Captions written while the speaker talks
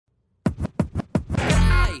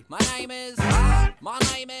My name is. My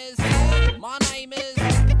name is. My name is.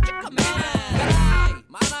 G'day.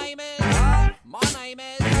 My name is. My name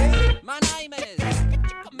is. My name is.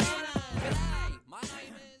 G'day. My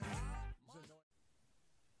name is.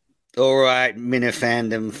 All right,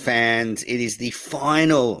 Minifandom fans, it is the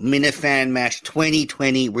final Minifan Mash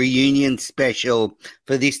 2020 reunion special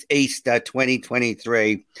for this Easter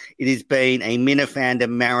 2023. It has been a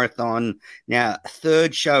Minifandom marathon, now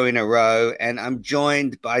third show in a row, and I'm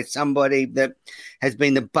joined by somebody that has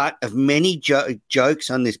been the butt of many jokes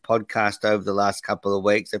on this podcast over the last couple of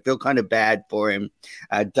weeks. I feel kind of bad for him.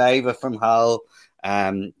 Dave from Hull,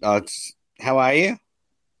 how are you?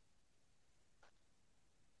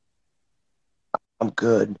 I'm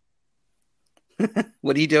good.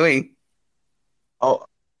 What are you doing? Oh,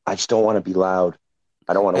 I just don't want to be loud.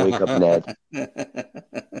 I don't want to wake up Ned.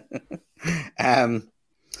 I'm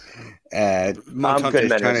good,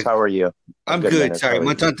 Menace. How are you? I'm good. Sorry,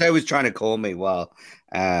 Montante was trying to call me while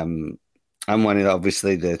I'm one of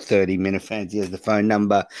obviously the 30 Minifans. He has the phone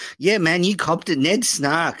number. Yeah, man, you copped it. Ned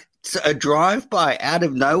Snark. It's a drive-by out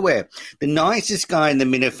of nowhere. The nicest guy in the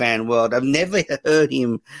Minifan world. I've never heard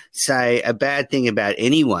him say a bad thing about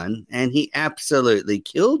anyone, and he absolutely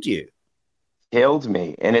killed you. Killed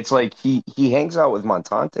me. And it's like he hangs out with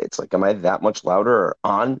Montante. It's like, am I that much louder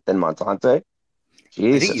on than Montante?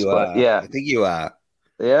 Jesus. I think you are. Yeah. I think you are.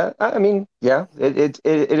 Yeah. I mean, yeah, it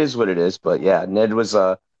is what it is. But yeah, Ned was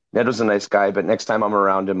a nice guy. But next time I'm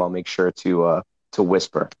around him, I'll make sure to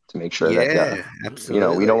whisper to make sure that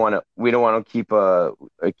absolutely. we don't want to keep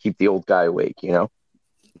the old guy awake,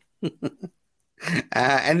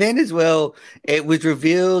 And then as well, it was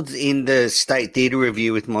revealed in the State Theatre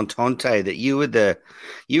review with Montante that you were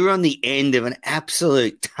on the end of an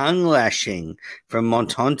absolute tongue lashing from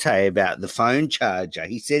Montante about the phone charger.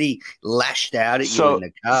 He said he lashed out at you in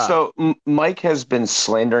the car. So Mike has been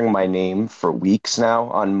slandering my name for weeks now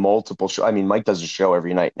on multiple shows. I mean, Mike does a show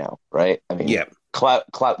every night now, right? I mean, yeah.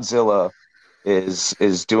 Cloutzilla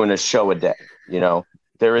is doing a show a day. You're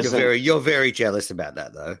very jealous about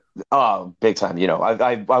that, though. Oh, big time.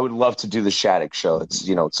 I would love to do the Shattuck show. It's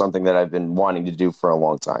something that I've been wanting to do for a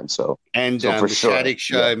long time. So for the sure. Shattuck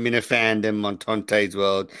show, yeah. Minifandom, Montante's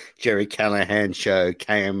World, Jerry Callahan show,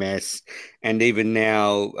 KMS, and even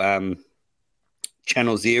now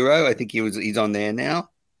Channel Zero. I think he's on there now.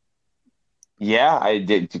 Yeah, I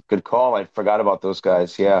did. Good call. I forgot about those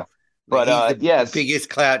guys. Yeah. But yes, biggest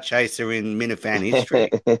clout chaser in Minifan history.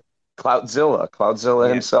 Cloutzilla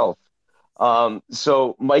himself.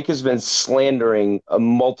 So Mike has been slandering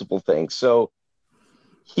multiple things. So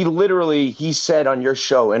he said on your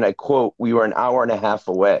show, and I quote, "We were an hour and a half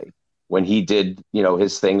away when he did,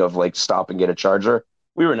 his thing of like stop and get a charger."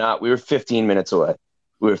 We were not. We were 15 minutes away.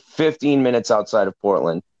 We were 15 minutes outside of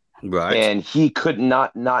Portland, right? And he could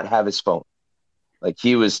not have his phone. Like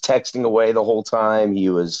he was texting away the whole time. He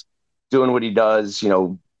was doing what he does,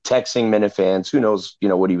 texting Minifans. Who knows,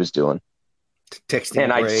 what he was doing.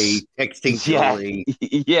 Texting Julie.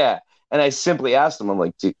 Yeah. And I simply asked him, I'm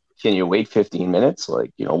like, can you wait 15 minutes?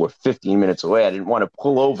 Like, we're 15 minutes away. I didn't want to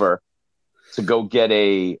pull over to go get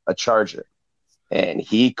a charger. And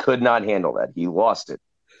he could not handle that. He lost it.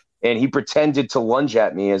 And he pretended to lunge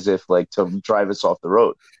at me as if like to drive us off the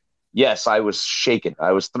road. Yes, I was shaken.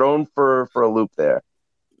 I was thrown for a loop there.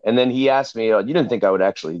 And then he asked me, you didn't think I would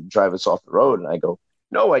actually drive us off the road? And I go,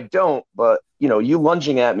 no, I don't. But, you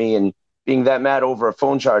lunging at me and being that mad over a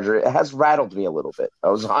phone charger, it has rattled me a little bit. I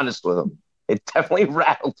was honest with him. It definitely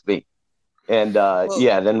rattled me. And,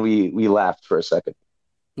 then we laughed for a second.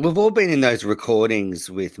 We've all been in those recordings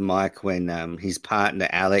with Mike when his partner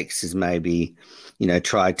Alex has maybe,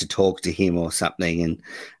 tried to talk to him or something.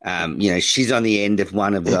 And, she's on the end of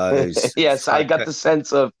one of those. Yes, I got the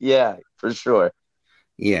sense of, yeah, for sure.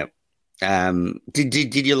 Yeah.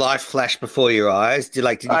 Did your life flash before your eyes? Did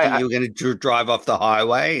you think you were going to drive off the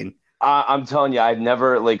highway? And I'm telling you, I've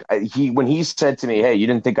never when he said to me, "Hey, you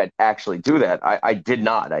didn't think I'd actually do that?" I did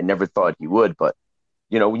not. I never thought he would. But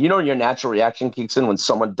your natural reaction kicks in when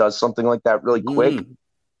someone does something like that really quick.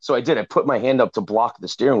 So I did. I put my hand up to block the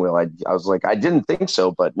steering wheel. I was like, I didn't think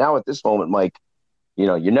so, but now at this moment, Mike,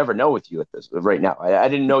 you never know with you at this right now. I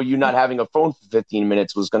didn't know you not having a phone for 15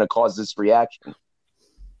 minutes was going to cause this reaction.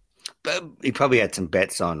 But he probably had some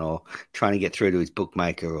bets on or trying to get through to his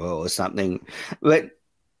bookmaker or something. But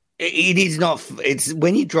it is not – it's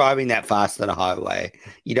when you're driving that fast on a highway,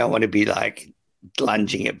 you don't want to be like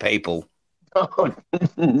lunging at people. Oh,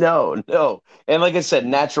 no. And like I said,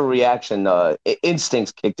 natural reaction,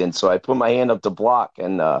 instincts kicked in. So I put my hand up to block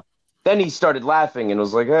and then he started laughing and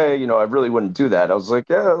was like, hey, I really wouldn't do that. I was like,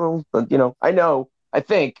 yeah, well, I know, I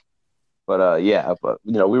think. But yeah, but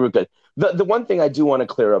we were good. The one thing I do want to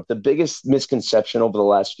clear up, the biggest misconception over the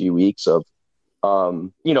last few weeks of,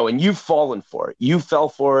 and you've fallen for it. You fell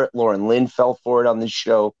for it. Lauren Lynn fell for it on this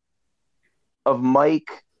show of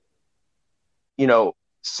Mike,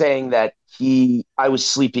 saying that I was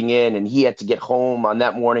sleeping in and he had to get home on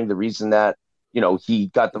that morning. The reason that, he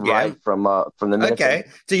got the ride from the Minifan. Okay,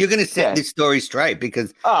 so you're going to set this story straight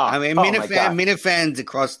because Minifans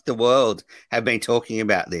across the world have been talking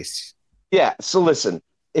about this. Yeah. So listen,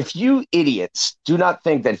 if you idiots do not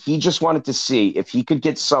think that he just wanted to see if he could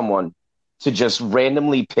get someone to just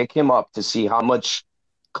randomly pick him up to see how much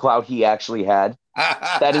clout he actually had,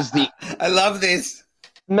 that is the. I love this.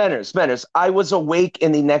 Manners. I was awake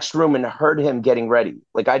in the next room and heard him getting ready.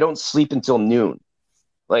 Like, I don't sleep until noon.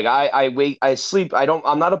 Like, I sleep.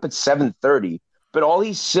 I'm not up at 7:30, but all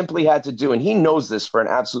he simply had to do, and he knows this for an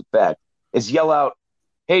absolute fact, is yell out,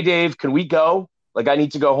 "Hey, Dave, can we go? Like, I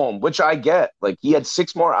need to go home," which I get. Like, he had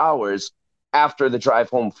 6 more hours after the drive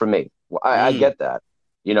home for me. I get that.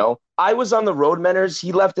 I was on the road, Menners.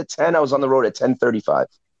 He left at 10. I was on the road at 10:35.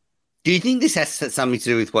 Do you think this has something to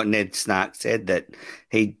do with what Ned Snark said, that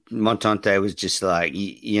Montante was just like,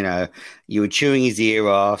 you were chewing his ear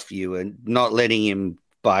off, you were not letting him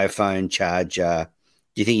buy a phone charger?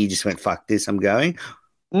 Do you think he just went, fuck this, I'm going?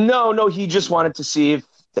 No, he just wanted to see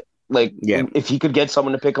if he could get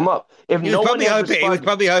someone to pick him up. He was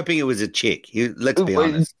probably hoping it was a chick. Let's be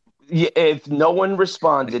honest. If no one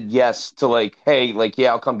responded yes to like, hey, like, yeah,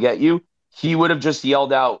 I'll come get you, he would have just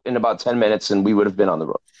yelled out in about 10 minutes and we would have been on the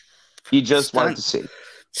road. He just wanted to see.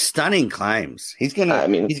 Stunning claims. He's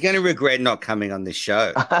gonna regret not coming on this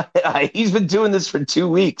show. He's been doing this for 2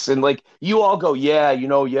 weeks, and like you all go,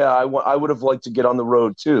 I would have liked to get on the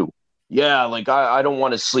road too. Yeah, like I don't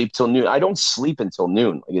want to sleep till noon. I don't sleep until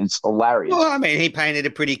noon. Like, it's hilarious. Well, I mean, he painted a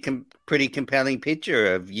pretty compelling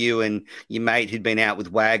picture of you and your mate who'd been out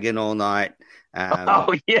with Wagon all night.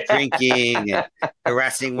 Drinking and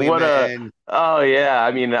harassing women.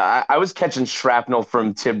 I mean, I was catching shrapnel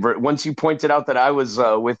from Tim. Once you pointed out that I was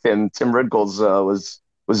with him, Tim Ridgels was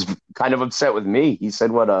kind of upset with me. He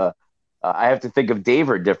said, I have to think of Dave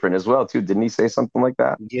are different as well too. Didn't he say something like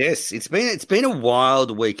that? Yes, it's been a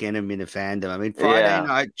wild weekend of Minifandom. I mean, Friday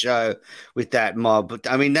night show with that mob, but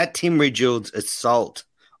I mean that Tim Ridgels assault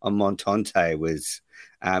on Montante was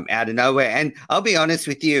out of nowhere. And I'll be honest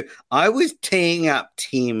with you, I was teeing up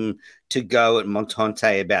Tim to go at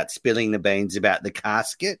Montante about spilling the beans about the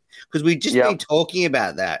casket because we'd just been talking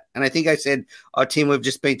about that. And I think I said, "Oh, Tim, we've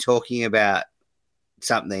just been talking about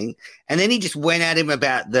something," and then he just went at him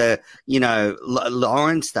about the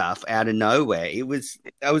Lauren stuff out of nowhere.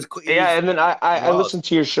 And then I listened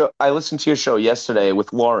to your show. I listened to your show yesterday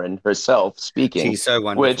with Lauren herself speaking. She's so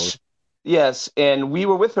wonderful. Yes, and we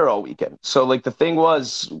were with her all weekend. So like the thing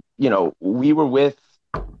was, we were with,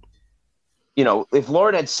 if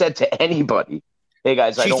Lauren had said to anybody, "Hey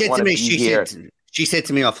guys, I don't want to be here," she said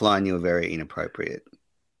to me offline, "You were very inappropriate."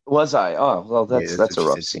 Was I? Oh well, that's a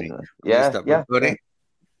rough scene. Yeah.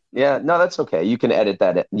 Yeah, no, that's okay. You can edit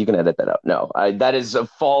that. You can edit that out. No, that is a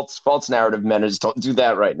false narrative. Manners, don't do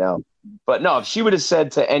that right now. But no, if she would have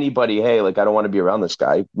said to anybody, "Hey, like I don't want to be around this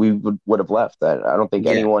guy," we would have left. I don't think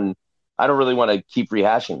anyone. I don't really want to keep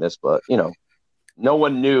rehashing this, but no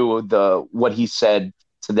one knew what he said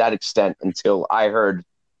to that extent until I heard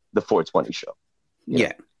the 420 show.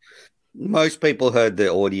 Yeah, most people heard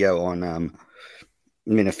the audio on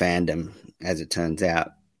Minifandom, as it turns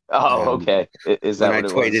out. Oh, okay. Is that when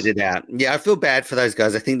what I tweeted it out? Yeah, I feel bad for those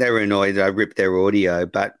guys. I think they were annoyed that I ripped their audio,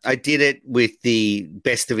 but I did it with the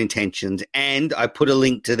best of intentions, and I put a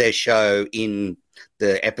link to their show in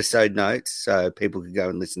the episode notes so people could go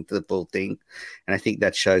and listen to the full thing. And I think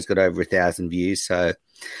that show's got over 1,000 views. So,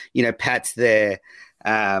 Pat's there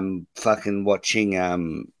fucking watching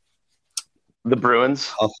the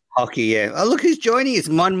Bruins hockey. Yeah. Oh, look who's joining us.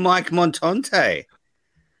 Mike Montante.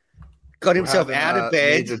 Got himself out of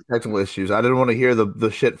bed. Technical issues. I didn't want to hear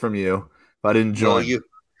the shit from you. If I didn't join.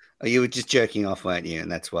 You were just jerking off, weren't you?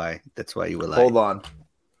 And that's why you were late. Hold on.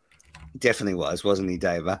 Definitely wasn't he,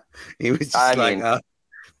 Dave? He was just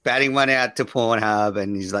batting one out to Pornhub,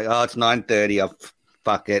 and he's like, "Oh, it's 9:30. I'll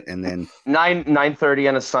fuck it." And then 9:30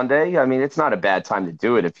 on a Sunday. I mean, it's not a bad time to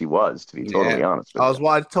do it if he was, to be totally honest with you.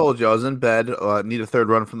 I told you I was in bed. Need a third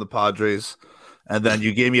run from the Padres. And then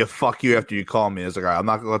you gave me a fuck you after you called me. I was like, all right, I'm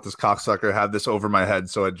not going to let this cocksucker have this over my head,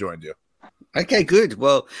 so I joined you. Okay, good.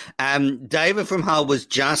 Well, David from Hull was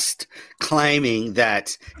just claiming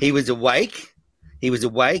that he was awake. He was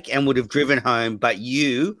awake and would have driven home, but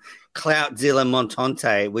you, Cloutzilla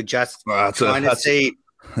Montante, were just trying to see.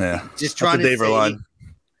 Yeah, just trying to see. Line.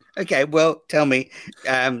 Okay, well, tell me.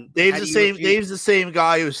 Dave's the same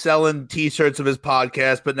guy who's selling T-shirts of his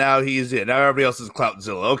podcast, but now he's in. Now everybody else is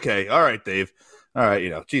Cloutzilla. Okay, all right, Dave. All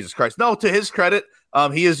right, Jesus Christ. No, to his credit,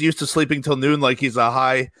 he is used to sleeping till noon, like he's a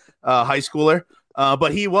high schooler.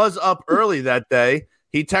 But he was up early that day.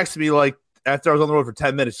 He texted me like after I was on the road for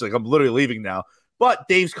 10 minutes. He's like, I'm literally leaving now. But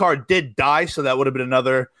Dave's car did die, so that would have been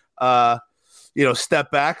another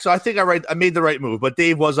step back. So I think I made the right move. But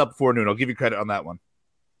Dave was up before noon. I'll give you credit on that one.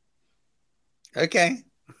 Okay.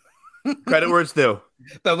 Credit where it's due.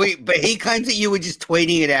 But he claims that you were just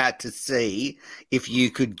tweeting it out to see if you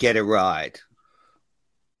could get a ride.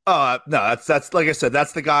 No, that's like I said,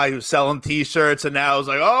 that's the guy who's selling T-shirts, and now I was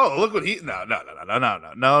like, oh, look what he. No.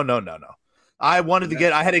 I wanted to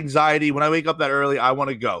get. I had anxiety when I wake up that early. I want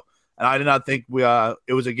to go, and I did not think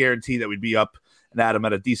it was a guarantee that we'd be up and Adam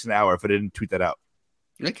at a decent hour if I didn't tweet that out.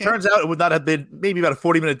 Okay. Turns out it would not have been maybe about a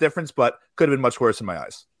 40-minute difference, but could have been much worse in my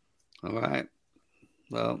eyes. All right.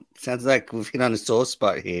 Well, sounds like we've hit on a sore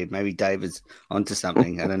spot here. Maybe Dave is onto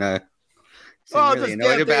something. I don't know. Really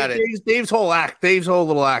annoyed about it. Dave's whole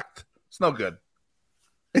little act. It's no good.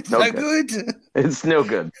 It's no good. It's no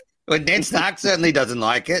good. Well, Ned Stark certainly doesn't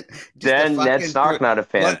like it. Ned Stark, not a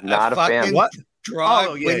fan. Not a fan. What?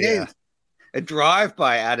 A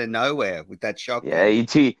drive-by out of nowhere with that shotgun. Yeah,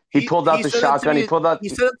 he pulled out the shotgun. He pulled out the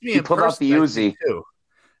Uzi. Too.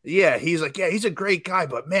 Yeah, he's like, he's a great guy,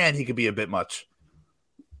 but man, he could be a bit much.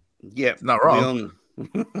 Yeah, not wrong.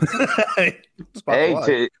 Hey,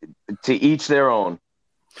 to each their own.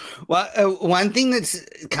 Well, one thing that's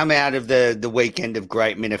come out of the weekend of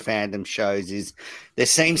great Minifandom shows is there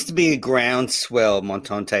seems to be a groundswell,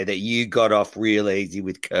 Montante, that you got off real easy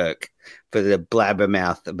with Kirk for the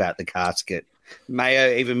blabbermouth about the casket.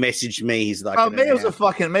 Mayo even messaged me. He's like, Mayo's the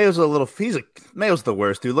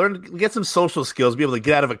worst, dude. Get some social skills, be able to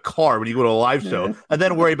get out of a car when you go to a live show, and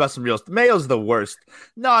then worry about some real stuff. Mayo's the worst.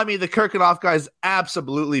 No, I mean, the Kirkenoff guys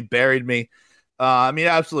absolutely buried me.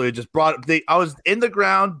 Absolutely just I was in the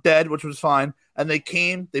ground dead, which was fine. And they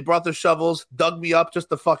brought their shovels, dug me up just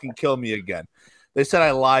to fucking kill me again. They said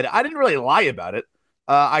I lied. I didn't really lie about it.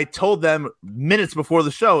 I told them minutes before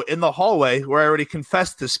the show in the hallway where I already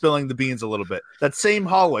confessed to spilling the beans a little bit. That same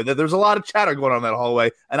hallway. There's a lot of chatter going on in that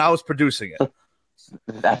hallway, and I was producing it.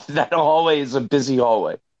 That hallway is a busy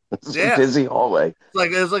hallway. It's a busy hallway.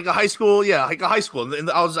 It was like a high school. Yeah, like a high school. And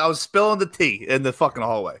I was spilling the tea in the fucking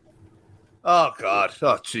hallway. Oh God!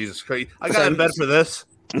 Oh Jesus Christ! I got in bed for this.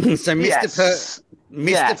 So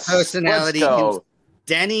Mr. Personality,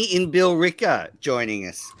 Danny in Bill Ricker joining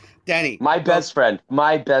us. Danny, my best friend,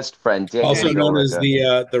 Danny, also known as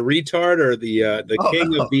the retard or the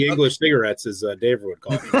king of the English cigarettes, as Dave would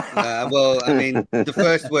call me. Well, I mean, the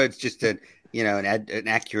first word's just an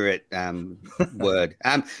accurate word.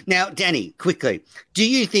 Now, Danny, quickly, do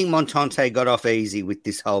you think Montante got off easy with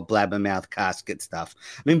this whole blabbermouth casket stuff?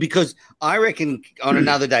 I mean, because I reckon on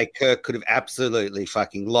another day, Kirk could have absolutely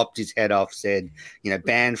fucking lopped his head off, said,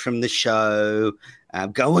 banned from the show,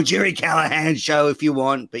 go on Jerry Callahan's show if you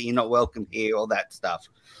want, but you're not welcome here, all that stuff.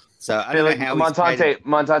 So I don't know how Montante,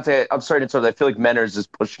 I'm sorry to interrupt. I feel like Menners is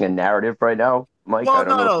pushing a narrative right now. Mike, I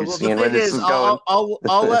don't know if you're seeing where this is going.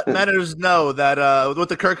 I'll let Menners know that what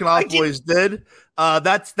the Kirkenoff boys did.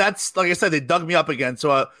 That's like I said, they dug me up again.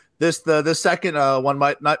 So the second one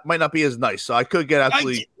might not be as nice. So I could get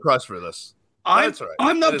absolutely crushed for this. That's all right.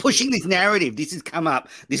 I'm not pushing this narrative. This has come up.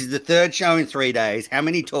 This is the third show in 3 days. How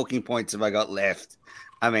many talking points have I got left?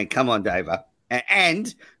 I mean, come on, Dave.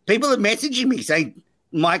 And people are messaging me saying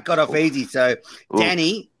Mike got off easy. So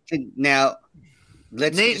Danny, now.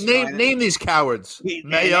 Let's name these cowards.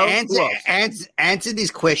 Mayo, answer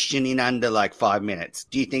this question in under like 5 minutes.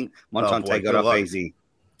 Do you think Montante got off easy?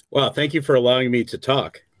 Well, thank you for allowing me to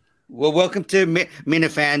talk. Well, welcome to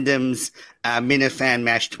Minifandom's Minifan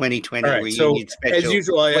Mash 2020 reunion special. As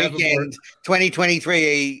usual, weekend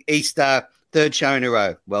 2023 Easter, third show in a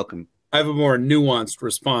row. Welcome. I have a more nuanced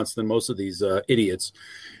response than most of these idiots.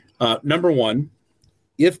 Number one,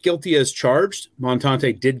 if guilty as charged,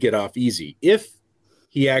 Montante did get off easy. If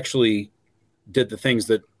he actually did the things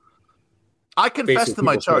that I confessed to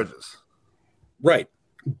my charges. Right.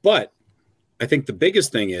 But I think the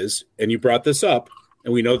biggest thing is, and you brought this up,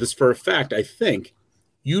 and we know this for a fact, I think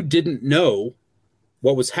you didn't know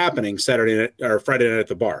what was happening Saturday night or Friday night at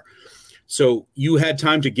the bar. So you had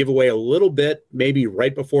time to give away a little bit, maybe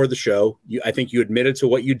right before the show. I think you admitted to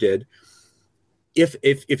what you did.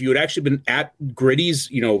 If you had actually been at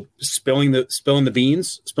Gritty's, spilling the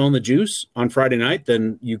beans, spilling the juice on Friday night,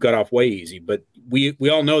 then you got off way easy. But we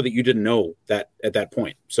all know that you didn't know that at that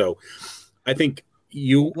point. So I think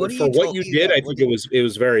What are for you what you talking did, about? I think it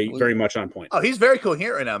was very much on point. Oh, he's very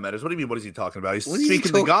coherent right now, Matters. What do you mean? What is he talking about? He's What are you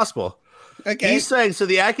speaking the gospel. Okay. He's saying, so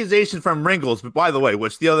the accusation from Ringles, but by the way,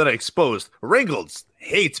 which the other night exposed, Ringles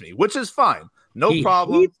hates me, which is fine. No He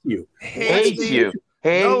problem. hates you. Hates me. you.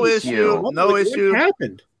 No Hates issue. you. No What issue.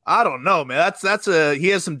 happened? I don't know, man. That's he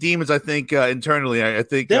has some demons, I think, internally. I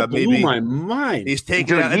think That blew maybe my mind. he's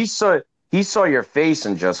taking Dude, out. he saw your face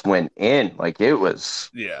and just went in. Like it was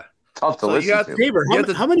Yeah. tough to So you listen got to. Tabor, You have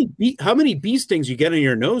to- how many bee stings you get in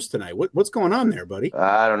your nose tonight? What's going on there, buddy?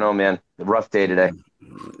 I don't know, man. Rough day today.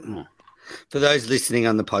 For those listening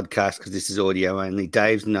on the podcast, because this is audio only,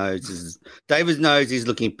 David's nose is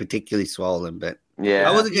looking particularly swollen, but Yeah.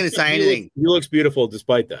 I wasn't going to say anything. He looks beautiful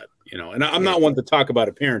despite that, and I'm not one to talk about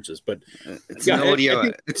appearances, but It's yeah, an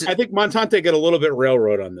audio. I think Montante got a little bit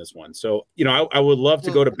railroad on this one. So, I would love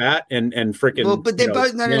to go to bat and freaking. Well, but they're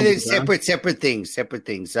both nail they're him down. separate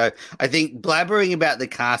things. So I think blabbering about the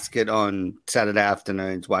casket on Saturday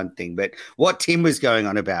afternoon is one thing, but what Tim was going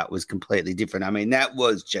on about was completely different. I mean, that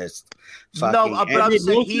was just fucking. No, but I'm made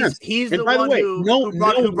no saying sense. he's And the by the one way,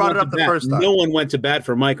 who brought it up the first time. No one went to bat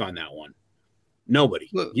for Mike on that one. Nobody.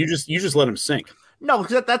 Well- You just let him sink. No,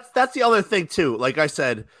 because that's the other thing too. Like I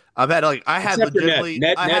said, I had Except for legitimately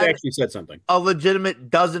Ned. I Ned had actually said something. a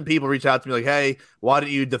legitimate dozen people reach out to me like, "Hey, why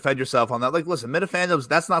didn't you defend yourself on that?" Like, listen, Minifandoms,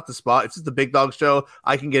 that's not the spot. It's just the big dog show.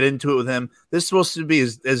 I can get into it with him. This is supposed to be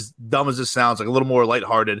as dumb as this sounds, like a little more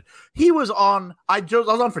lighthearted. He was on. I was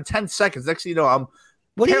on for 10 seconds. Next thing you know, I'm.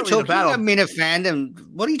 What are you apparently the talking battle- about,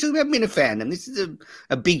 Minifandom? What are you talking about, Minifandom? This is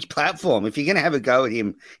a big platform. If you're going to have a go at him,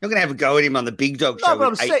 you're going to have a go at him on the Big Dog Show. No, but I'm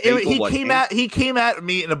with saying 8 people he watching. came at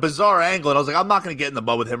me in a bizarre angle, and I was like, I'm not going to get in the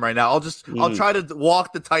mud with him right now. I'll try to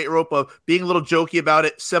walk the tightrope of being a little jokey about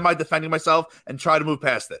it, semi defending myself, and try to move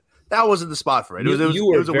past it. That wasn't the spot for it. You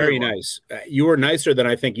were a very weird one. nice. You were nicer than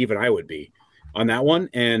I think even I would be on that one,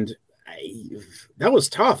 and that was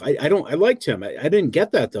tough. I liked him. I didn't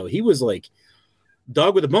get that though. He was like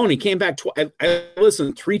dog with a bone. He came back. I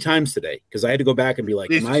listened 3 times today because I had to go back and be like,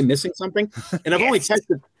 "Am I missing something?" And I've only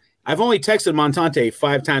texted Montante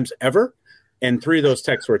 5 times ever, and 3 of those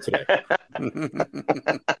texts were today.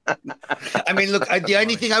 I mean, look, the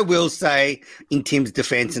only thing I will say in Tim's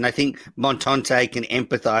defense, and I think Montante can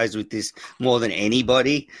empathize with this more than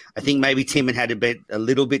anybody. I think maybe Tim had a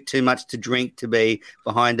little bit too much to drink to be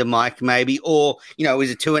behind a mic, maybe, or it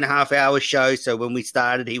was a 2.5-hour show, so when we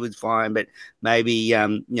started, he was fine, but maybe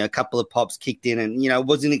a couple of pops kicked in, and it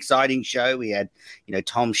was an exciting show. We had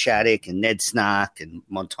Tom Shattuck and Ned Snark and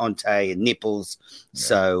Montante and Nipples.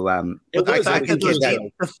 So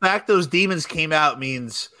the fact those demons came out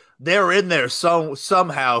means they're in there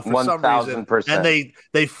somehow for some reason, 1000%. and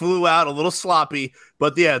they flew out a little sloppy.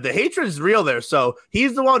 But yeah, the hatred is real there. So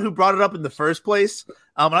he's the one who brought it up in the first place.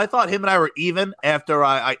 And I thought him and I were even after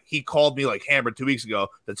he called me like hammered 2 weeks ago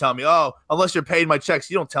to tell me, "Oh, unless you're paying my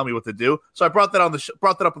checks, you don't tell me what to do." So I brought that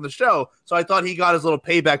up on the show. So I thought he got his little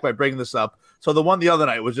payback by bringing this up. So the one the other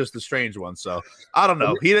night was just a strange one. So I don't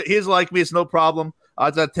know. He's like me. It's no problem.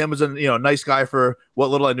 I thought Tim was a nice guy for what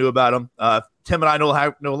little I knew about him. Tim and I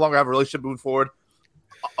no longer have a relationship moving forward.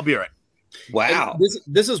 I'll be all right. Wow. And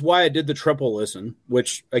this is why I did the triple listen,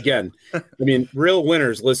 which again, I mean, real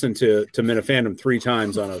winners listen to Minifandom 3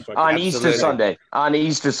 times on Easter Sunday. On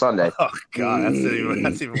Easter Sunday. Oh God,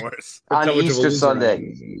 that's even worse. On Easter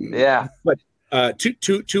Sunday. Yeah. But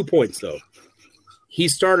 2 points though. He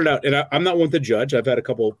started out, and I'm not one to judge. I've had a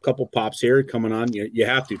couple pops here coming on. You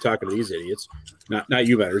have to talking to these idiots, not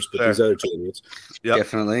you betters, but these other 2 idiots. Yep.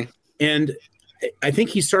 Definitely. And I think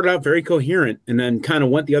he started out very coherent, and then kind of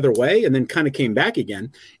went the other way, and then kind of came back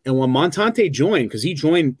again. And when Montante joined, because he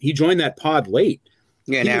joined that pod late.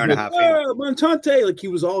 Yeah, an hour and a half. Oh, Montante, like he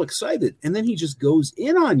was all excited, and then he just goes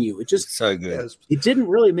in on you. It just So good. It didn't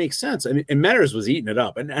really make sense. I mean, and Manners was eating it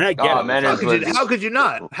up, and I get it. Manners How could you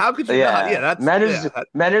not? How could you not? Yeah, that's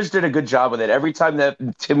Manners did a good job with it. Every time that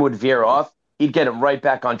Tim would veer off, he'd get him right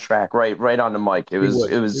back on track, right on the mic. It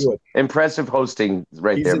was impressive hosting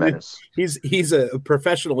there, Manners. He's a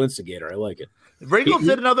professional instigator. I like it. Ringles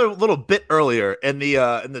did another little bit earlier in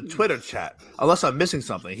the Twitter chat. Unless I'm missing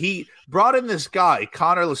something, he brought in this guy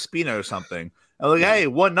Connor Laspina or something. And like, hey,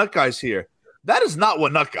 One Nut Guy's here. That is not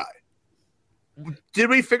One Nut Guy. Did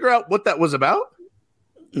we figure out what that was about?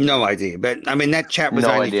 No idea, but I mean that chat was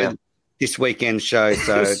only for this weekend show,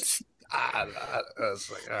 so it's. I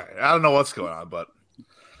was like, all right, I don't know what's going on, but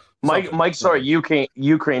Mike saw a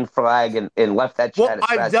Ukraine flag and left that chat as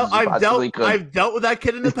fast as he possibly could. I've dealt with that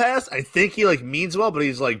kid in the past. I think he means well, but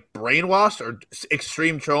he's brainwashed or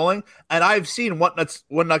extreme trolling. And I've seen One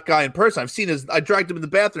Nut Guy in person. I dragged him in the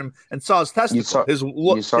bathroom and saw his testicle, his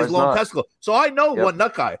long testicle. So I know One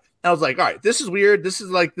Nut Guy. And I was like, all right, this is weird. This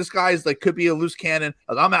is this guy's could be a loose cannon.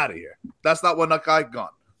 I'm out of here. That's not One Nut Guy. Gone.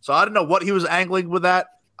 So I don't know what he was angling with that.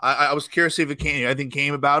 I was curious if anything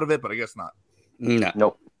came about of it, but I guess not. No.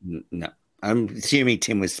 Nope. No. I'm assuming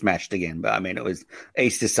Tim was smashed again, but I mean, it was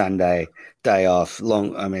Easter Sunday, day off,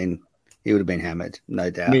 long. I mean, he would have been hammered, no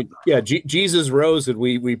doubt. I mean, yeah, Jesus rose and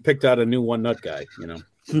we picked out a new One Nut Guy,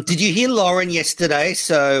 Did you hear Lauren yesterday?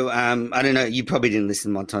 So I don't know. You probably didn't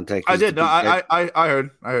listen, Montante. I did. No, I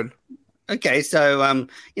heard. Okay, so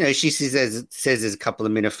she says there's a couple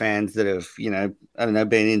of Minifans that have I don't know,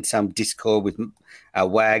 been in some Discord with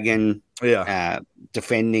Wagon,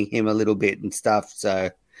 defending him a little bit and stuff. So.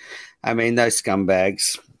 I mean, those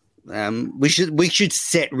scumbags. We should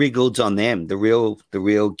set Riggles on them, the real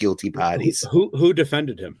guilty parties. Who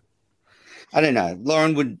defended him? I don't know.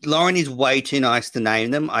 Lauren is way too nice to name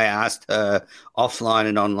them. I asked her offline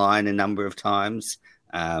and online a number of times.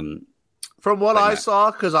 From what I saw,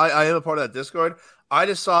 because I am a part of that Discord, I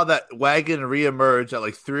just saw that Wagon reemerge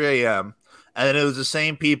at 3 a.m. and it was the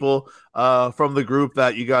same people from the group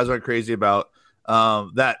that you guys aren't crazy about.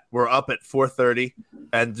 That were up at 4:30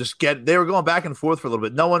 and they were going back and forth for a little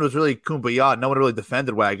bit. No one was really kumbaya. No one really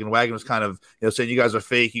defended Wagon. Wagon was kind of, saying you guys are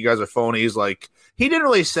fake. You guys are phonies. He didn't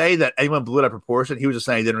really say that anyone blew it out of proportion. He was just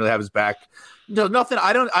saying he didn't really have his back. Nothing.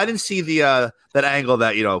 I didn't see that angle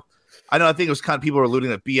that, I think it was kind of people were alluding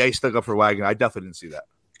that BA stuck up for Wagon. I definitely didn't see that.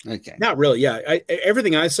 Okay. Not really. Yeah.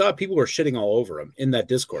 Everything I saw, people were shitting all over him in that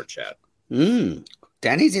Discord chat.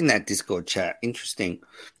 Danny's in that Discord chat. Interesting.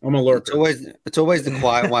 I'm a lurker. It's always the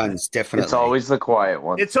quiet ones, definitely. It's always the quiet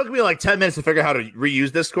ones. It took me 10 minutes to figure out how to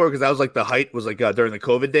reuse Discord because that was the height was during the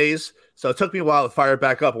COVID days. So it took me a while to fire it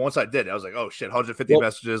back up. And once I did, I was like, oh shit, 150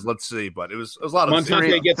 messages. Let's see. But it was a lot of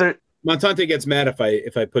Montante gets mad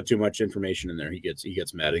if I put too much information in there. He gets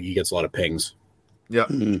mad. He gets a lot of pings. Yeah.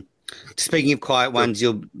 Mm-hmm. Speaking of quiet ones,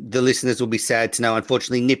 the listeners will be sad to know,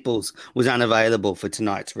 unfortunately, Nipples was unavailable for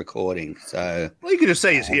tonight's recording. So, well, you could just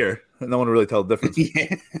say he's here, and no one will really tell the difference.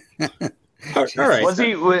 Yeah. All right. Was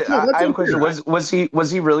he? I have a question.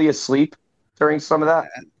 Was he really asleep during some of that?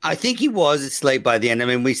 I think he was asleep by the end. I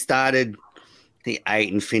mean, we started the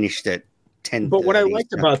 8 and finished at 10. But what I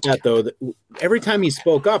liked about that, though, that every time he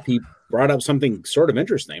spoke up, he brought up something sort of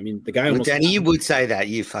interesting. I mean, the guy almost... Danny, you would say that,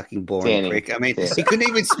 you fucking boring prick. I mean, he couldn't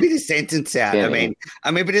even spit a sentence out. Danny.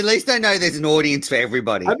 I mean, but at least I know there's an audience for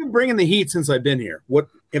everybody. I've been bringing the heat since I've been here. What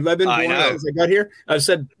have I been doing since I got here? I've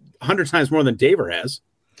said 100 times more than Daver has.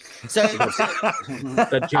 So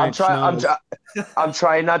I'm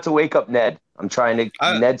trying not to wake up Ned. I'm trying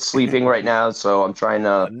to. Ned's sleeping right now, so I'm trying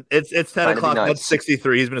to. It's 10 o'clock. Ned's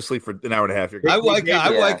 63. He's been asleep for an hour and a half. I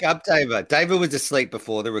woke up, David. David was asleep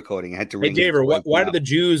before the recording. I had to ring. Hey, David, why did the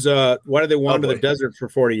Jews? Why did they wander the desert for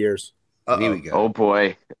 40 years? Here we go. Oh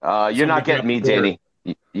boy, you're not getting me, Danny.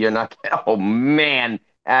 You're not. Oh man,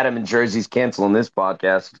 Adam in Jersey's canceling this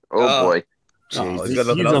podcast. Oh boy. He's on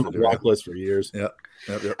the block list for years. Yeah.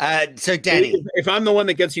 So, Danny, if I'm the one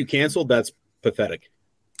that gets you canceled, that's pathetic.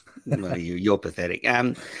 Well, you're pathetic.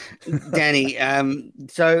 Danny,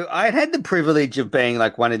 so I had the privilege of being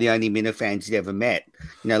like one of the only Minifans you'd ever met.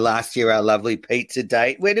 You know, last year, our lovely pizza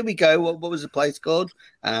date. Where did we go? What was the place called?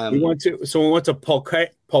 We went to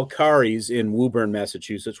Polcari's in Woburn,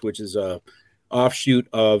 Massachusetts, which is a offshoot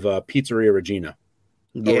of Pizzeria Regina.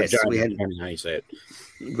 Yes, Regina, we had how you say it.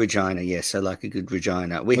 Regina. Yes, I like a good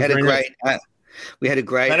Regina. We had a great. We had a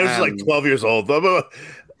great. That was like 12 years old.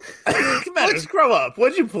 Just grow up,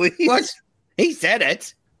 would you please? What? He said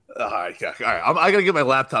it. All right. I gotta get my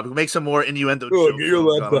laptop. Make some more innuendo. Get your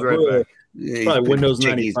laptop. Probably Windows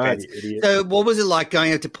 95. So, what was it like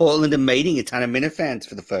going up to Portland and meeting a ton of Minifans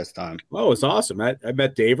for the first time? Oh, it's awesome. I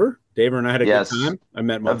met Daver. Daver and I had a good time. I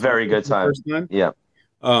met a very good time. First time. Yeah.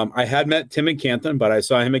 I had met Tim and Canton, but I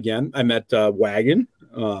saw him again. I met Wagon.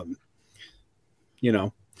 Well,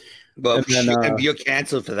 then, you're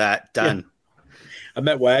canceled for that. Done. Yeah. I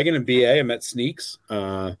met Wagon and BA. I met Sneaks.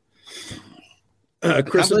 Chris, I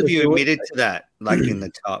can't believe you admitted to that, like in the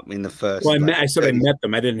first. Well, I said I met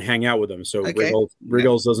them. I didn't hang out with them, so okay.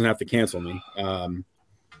 Riggles doesn't have to cancel me. We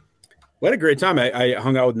had a great time. I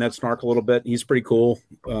hung out with Ned Snark a little bit. He's pretty cool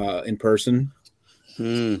in person.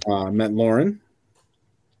 Met Lauren.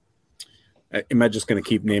 Am I just going to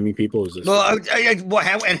keep naming people? Is this how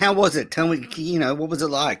was it? Tell me, what was it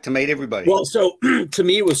like to meet everybody? Well, so to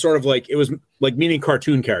me, it was sort of like meeting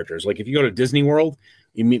cartoon characters. Like if you go to Disney World,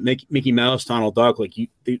 you meet Mickey Mouse, Donald Duck, like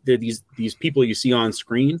they're these people you see on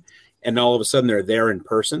screen, and all of a sudden they're there in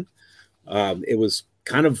person. It was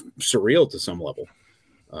kind of surreal to some level,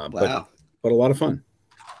 Wow. but a lot of fun.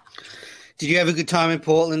 Did you have a good time in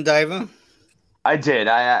Portland, David? I did.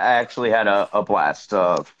 I actually had a blast.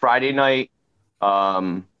 Friday night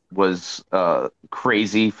was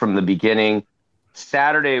crazy from the beginning.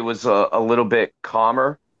 Saturday was a little bit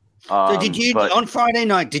calmer. So did you but- on Friday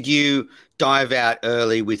night? Did you dive out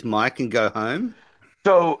early with Mike and go home?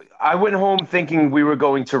 So I went home thinking we were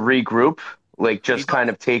going to regroup, like just kind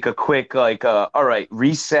of take a quick, like, all right,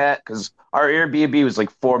 reset, because our Airbnb was like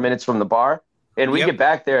 4 minutes from the bar. And we get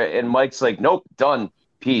back there, and Mike's like, nope, done,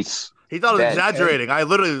 peace. He thought I was Bed. exaggerating. I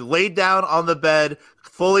literally laid down on the bed,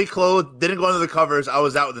 fully clothed, didn't go under the covers. I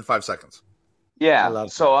was out within 5 seconds. Yeah,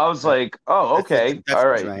 so I was like, oh, okay, That's all the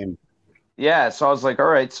right. dream. Yeah, so I was like, all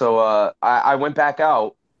right. So I went back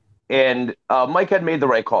out, and Mike had made the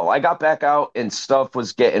right call. I got back out, and stuff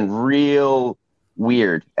was getting real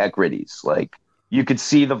weird at Gritty's. Like, you could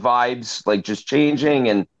see the vibes, like, just changing,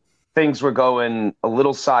 and things were going a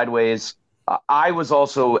little sideways. I was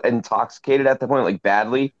also intoxicated at the point, like,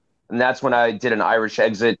 badly. And that's when I did an Irish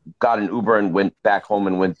exit, got an Uber, and went back home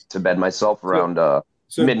and went to bed myself around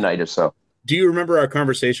midnight or so. Do you remember our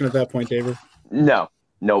conversation at that point, David? No.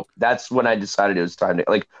 Nope. That's when I decided it was time to,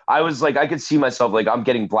 like, I was like, I could see myself, like, I'm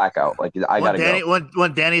getting blackout. Like, I got to go.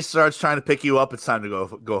 When Danny starts trying to pick you up, it's time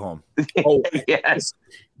to go home. Oh, Yes.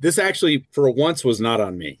 This actually, for once, was not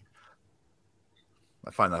on me.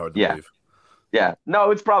 I find that hard to Yeah. believe. Yeah.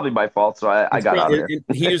 No, it's probably my fault. So I got out of there.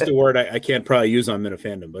 He used a word I can't probably use on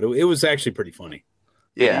Minifandom, but it was actually pretty funny.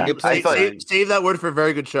 Yeah. Save that word for a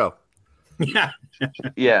very good show.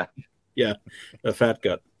 Yeah. Yeah. A fat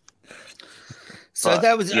gut. So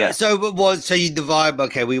that was yeah. so you the vibe.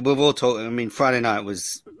 Okay, we've all talked. I mean, Friday night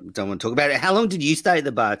was. Don't want to talk about it. How long did you stay at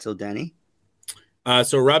the bar till, Danny?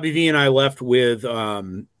 So Robbie V and I left with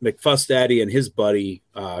McFuss Daddy and his buddy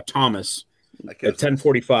Thomas at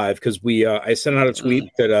 10:45 because I sent out a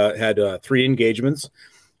tweet that had 3 engagements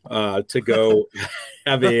to go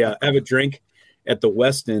have a drink at the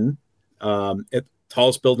Westin at the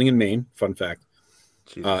tallest building in Maine. Fun fact.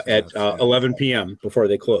 At 11 p.m. before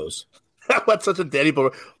they close. That's such a Danny boy.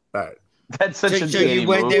 All right. That's such a So Danny you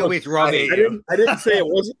went move. there with Robbie. I didn't say it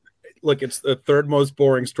wasn't. Look, it's the third most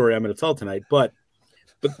boring story I'm going to tell tonight. But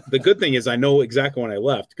the good thing is I know exactly when I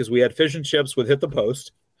left because we had fish and chips with Hit the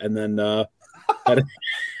Post, and then had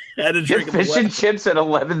a drink. Get fish and chips at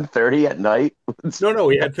 11:30 at night. No,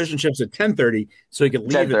 we had fish and chips at 10:30, so he could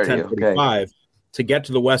leave at 10:45 to get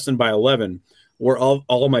to the Westin by 11. Where all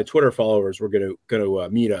of my Twitter followers were going to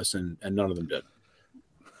meet us, and none of them did.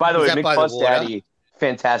 By the way, Is that by the McFuss water? Daddy,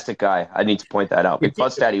 fantastic guy. I need to point that out.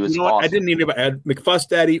 McFuss Daddy was You know what? awesome. I didn't even add McFuss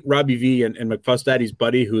Daddy, Robbie V, and McFuss Daddy's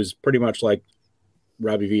buddy, who's pretty much like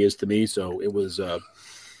Robbie V is to me. So it was.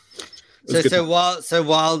 So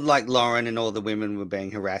while like Lauren and all the women were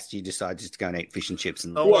being harassed, you decided just to go and eat fish and chips.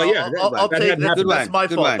 And Well, yeah, I'll that take hadn't that. happened. That's my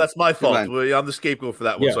Good fault. one. That's my Good fault. one. Well, I'm the scapegoat for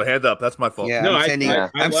that one. Yeah. So hand up. That's my fault. yeah, No, I'm I sending,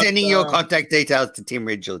 left, I'm sending your contact details to Tim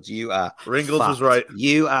Ridgels. You are Ringles fucked. was right.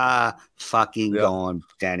 You are fucking Yep. gone,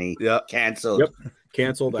 Danny. Yeah. Cancelled. Yep.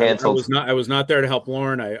 Canceled. Canceled. I was not there to help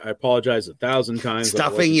Lauren. I apologize 1,000 times. that I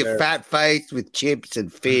Stuffing wasn't your there. fat face with chips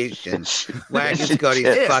and fish, and Wagner's got his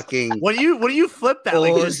Chips. fucking. When you flip that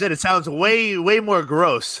like you Pause. just did, it sounds way more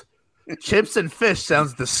gross. Chips and fish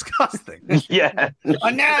sounds disgusting. Yeah. Oh,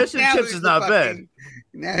 now, Fish and now chips who's is the not bad. fucking-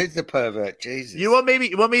 Now who's the pervert? Jesus. You know what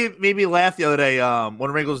made me laugh the other day?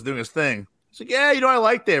 When Ringles was doing his thing, he's like, "Yeah, you know I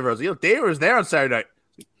like Dave Rose. Dave was there on Saturday night."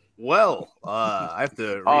 Well, I have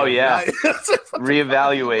to. Oh, yeah.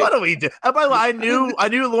 Reevaluate. What do we do? And by the way, I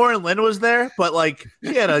knew Lauren Lynn was there, but like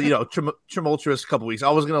she had a tumultuous couple weeks.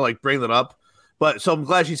 I was gonna like bring that up, but so I'm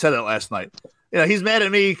glad she said that last night. He's mad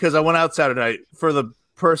at me because I went out Saturday night for the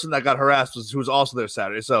person that got harassed who was also there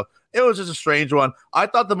Saturday. So it was just a strange one. I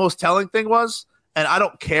thought the most telling thing was, and I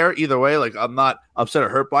don't care either way. Like I'm not upset or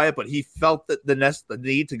hurt by it, but he felt that the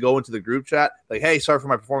need to go into the group chat, like, "Hey, sorry for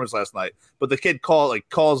my performance last night." But the kid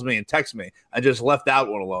calls me and texts me and just left that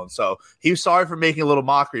one alone. So he was sorry for making a little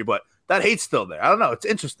mockery, but that hate's still there. I don't know. It's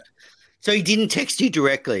interesting. So he didn't text you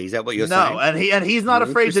directly. Is that what you're saying? No, and he's not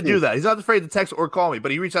afraid to do Interesting. that. He's not afraid to text or call me,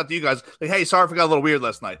 but he reached out to you guys like, "Hey, sorry if I got a little weird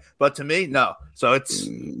last night." But to me, no. So it's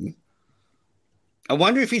I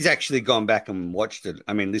wonder if he's actually gone back and watched it.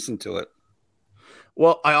 I mean, listened to it.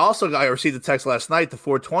 well. I received a text last night. The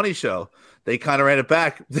 420 show. They kind of ran it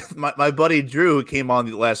back. My buddy Drew, who came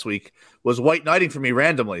on last week, was white knighting for me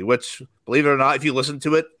randomly. Which, believe it or not, if you listen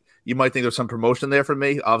to it, you might think there's some promotion there for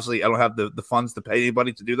me. Obviously, I don't have the funds to pay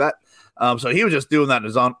anybody to do that. So he was just doing that in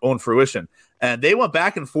his own fruition. And they went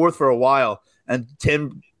back and forth for a while, and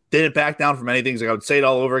Tim didn't back down from anything. He's like, I would say it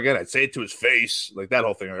all over again. I'd say it to his face, like that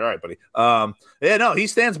whole thing. Like, all right, buddy. Yeah, no, he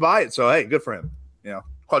stands by it. So, hey, good for him. You know,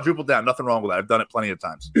 quadruple down. Nothing wrong with that. I've done it plenty of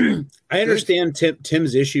times. I understand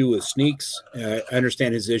Tim's issue with Sneaks. I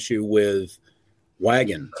understand his issue with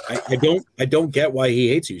Wagon. I don't get why he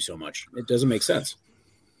hates you so much. It doesn't make sense.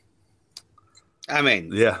 I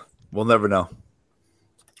mean, Yeah, we'll never know.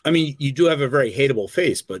 I mean, you do have a very hateable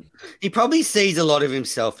face, but he probably sees a lot of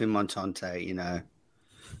himself in Montante, you know.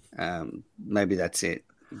 Maybe that's it.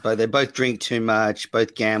 But they both drink too much,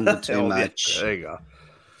 both gamble too much. There you go.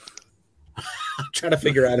 I'm trying to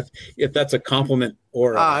figure out if that's a compliment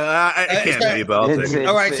or I can't be, but I'll take it.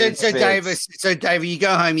 All right, so David, you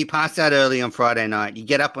go home, you pass out early on Friday night, you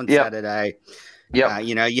get up on Saturday. Yeah,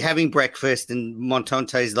 you know, you're having breakfast, and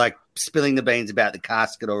Montante's like spilling the beans about the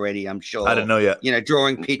casket already. I'm sure. I didn't know yet. You know,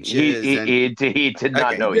 drawing pictures. he did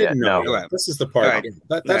not know yet. No, Right. This is the part. Right.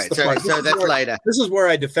 That's the part. So that's later. This is where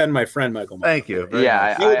I defend my friend Michael. Thank you.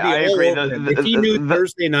 Yeah, I agree. If he knew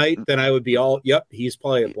Thursday night, then I would be all, yep, he's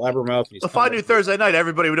probably a blabbermouth. If I knew Thursday night,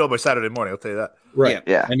 everybody would know by Saturday morning. I'll tell you that. Right.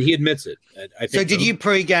 Yeah. And he admits it. I think So did you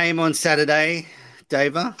pre-game on Saturday,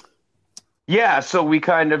 Dava? Yeah, so we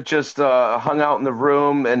kind of just hung out in the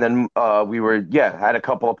room, and then we had a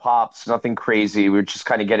couple of pops, nothing crazy. We were just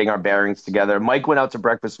kind of getting our bearings together. Mike went out to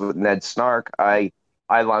breakfast with Ned Snark. I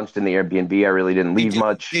launched in the Airbnb. I really didn't leave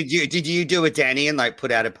much. Did you do a Danny and like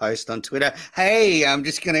put out a post on Twitter? Hey, I'm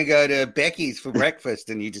just gonna go to Becky's for breakfast,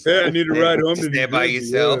 and you just I need to ride home just there by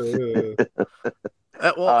yourself.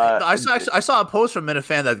 I saw a post from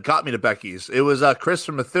Minifan that got me to Becky's. It was Chris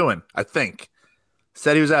from Methuen, I think.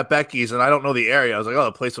 Said he was at Becky's, and I don't know the area. I was like, oh,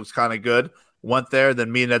 the place looks kind of good. Went there, then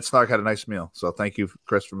me and Ned Snark had a nice meal. So thank you,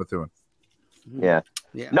 Chris from Methuen. Yeah.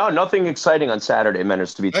 No, nothing exciting on Saturday,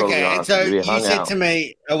 Menace, to be totally honest. So We you hung said out. to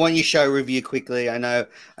me, I want your show review quickly. I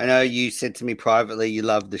know you said to me privately you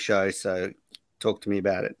loved the show, so talk to me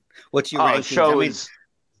about it. What's your rankings? Show is...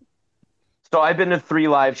 So I've been to 3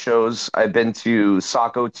 live shows. I've been to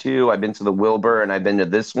Saco 2, I've been to the Wilbur, and I've been to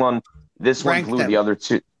this one. This one blew the other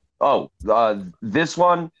 2. Oh, this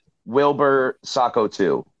one, Wilbur, Saco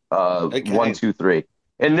 2, 1, 2, 3.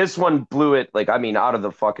 And this one blew it, out of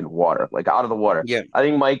the fucking water, out of the water. Yeah. I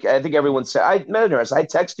think everyone said, Menners, I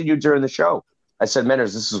texted you during the show. I said,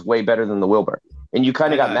 Menners, this is way better than the Wilbur. And you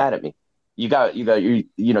kind of got mad at me. You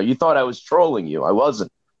thought I was trolling you. I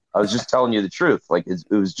wasn't. I was just telling you the truth. It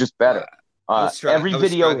was just better. Every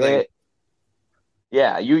video hit.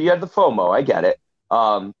 Yeah, you had the FOMO. I get it.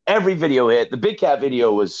 Every video hit. The Big Cat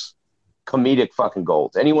video was comedic fucking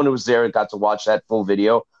gold. Anyone who was there got to watch that full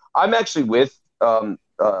video. I'm actually with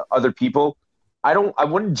other people. I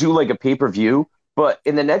wouldn't do a pay-per-view, but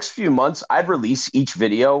in the next few months, I'd release each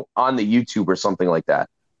video on the YouTube or something like that.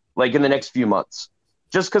 In the next few months.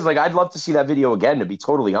 Just because I'd love to see that video again, to be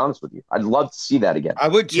totally honest with you. I'd love to see that again. I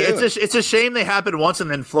would too. Yeah, it's a shame they happened once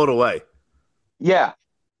and then float away. Yeah.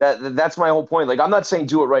 That's my whole point. I'm not saying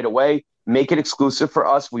do it right away. Make it exclusive for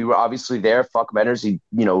us. We were obviously there. Fuck Menners. He,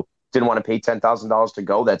 didn't want to pay $10,000 to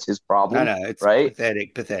go. That's his problem. No, it's right?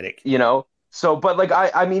 Pathetic. So, but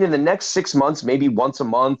I mean, in the next 6 months, maybe once a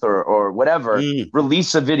month or whatever,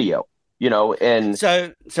 release a video, and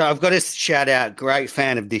so I've got to shout out, great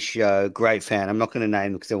fan of this show, great fan. I'm not going to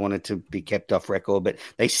name them because I want it to be kept off record, but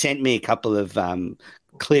they sent me a couple of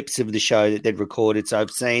clips of the show that they'd recorded. So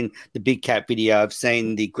I've seen the Big Cat video, I've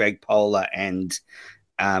seen the Greg Polar and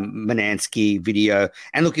Manansky video.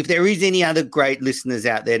 And look, if there is any other great listeners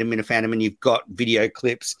out there to Minifandom and you've got video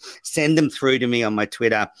clips, send them through to me on my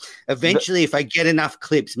Twitter. Eventually, if I get enough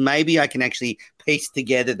clips, maybe I can actually piece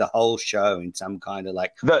together the whole show in some kind of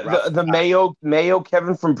the Mayo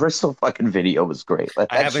Kevin from Bristol fucking video was great.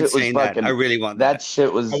 I haven't seen that. I really want that. That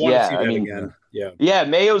shit was again. Yeah,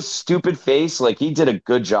 Mayo's stupid face, he did a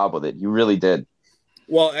good job with it. He really did.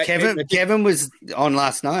 Well, Kevin was on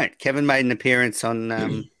last night. Kevin made an appearance on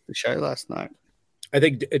the show last night. I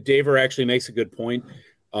think Daver actually makes a good point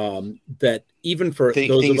that even for those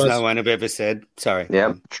things of us, no one have ever said. Sorry.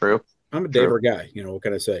 Yeah, true. I'm a Daver guy. What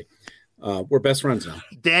can I say? We're best friends now.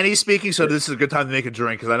 Danny's speaking, so this is a good time to make a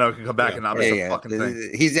drink because I know I can come back and not miss a fucking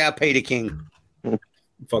thing. He's our Peter King.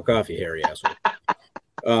 Fuck off, you hairy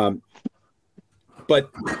asshole.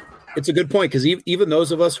 But it's a good point because even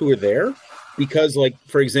those of us who were there, because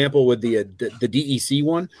for example, with the DEC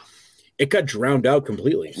one, it got drowned out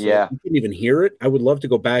completely. So you couldn't even hear it. I would love to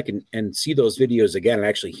go back and see those videos again and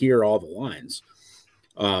actually hear all the lines.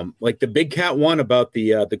 The Big Cat one about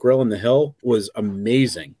the grill in the hill was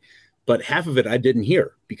amazing, but half of it I didn't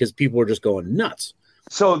hear because people were just going nuts.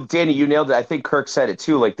 So Danny, you nailed it. I think Kirk said it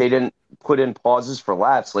too. They didn't put in pauses for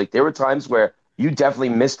laughs. Like there were times where you definitely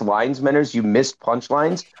missed lines, Menners. You missed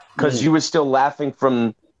punchlines because you were still laughing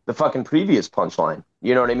from the fucking previous punchline.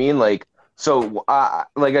 You know what I mean? Like, so,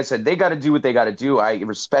 like I said, they got to do what they got to do. I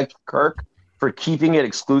respect Kirk for keeping it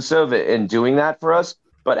exclusive and doing that for us.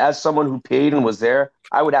 But as someone who paid and was there,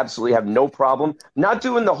 I would absolutely have no problem not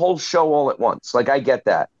doing the whole show all at once. Like, I get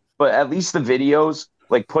that. But at least the videos,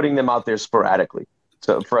 like putting them out there sporadically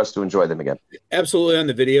for us to enjoy them again. Absolutely on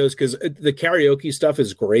the videos, because the karaoke stuff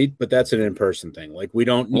is great, but that's an in-person thing. Like, we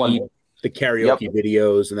don't need the karaoke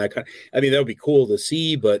videos and that kind of, I mean, that would be cool to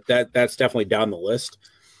see, but that's definitely down the list.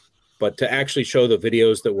 But to actually show the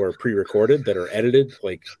videos that were pre-recorded, that are edited,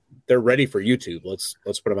 like they're ready for YouTube. Let's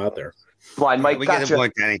put them out there. Blind Mike, we get the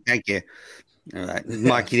point, Danny. Thank you. All right,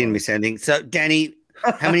 Mike, you didn't miss anything. So, Danny,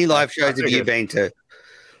 how many live shows have you been to?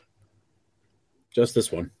 Just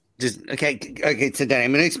this one. Okay. So, Danny,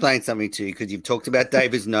 I'm going to explain something to you because you've talked about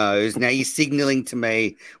David's nose. Now you're signaling to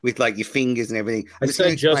me with like your fingers and everything. I'm just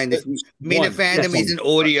going to explain this. Minifandom is an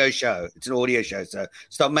audio show. It's an audio show. So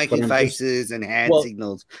stop making faces and hand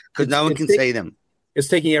signals because no one can see them. It's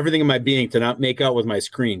taking everything in my being to not make out with my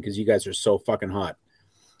screen because you guys are so fucking hot.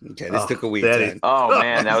 Okay, this took a weird turn. Oh,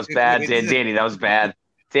 man, that was bad. Danny, that was bad.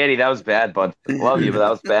 Danny, that was bad, bud. Love you, but that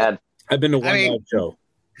was bad. I've been to one live show.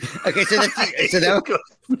 Okay, so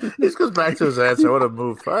this goes back to his answer. What a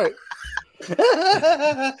move! All right.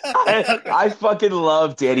 I fucking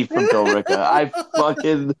love Danny from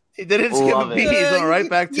Billerica. He didn't skip a beat. He's going right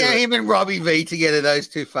back to it. him and Robbie V together. Those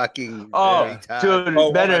two fucking dude,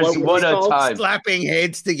 Menners, what a time! Slapping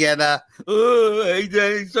heads together. Oh, hey,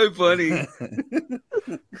 Danny's so funny.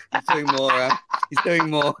 He's doing more. He's doing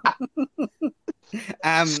more.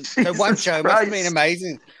 So one show must have been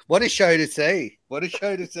amazing. What a show to see! What a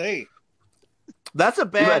show to see! That's a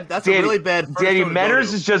really bad. Danny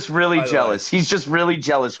Menners is just really jealous. He's just really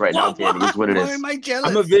jealous right now, Danny. Is what it is. Why am I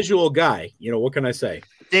jealous? I'm a visual guy. You know, what can I say?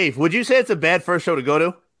 Dave, would you say it's a bad first show to go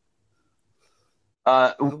to?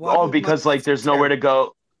 Because like there's nowhere to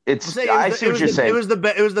go. I see what you're saying. It was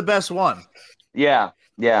the best one. Yeah.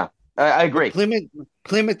 I agree.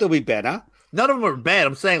 Plymouth will be better. None of them are bad.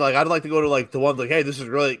 I'm saying like I'd like to go to like the ones like, hey, this is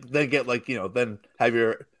really, then get like, then have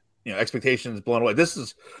your expectations blown away.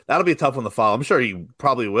 That'll be a tough one to follow. I'm sure you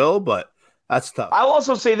probably will, but that's tough. I'll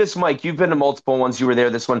also say this, Mike. You've been to multiple ones. You were there.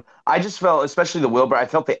 This one, I just felt, especially the Wilbur. I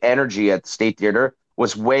felt the energy at the State Theater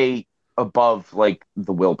was way above like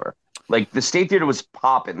the Wilbur. Like the State Theater was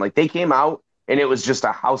popping. Like they came out and it was just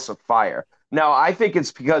a house of fire. Now I think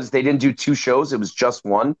it's because they didn't do two shows; it was just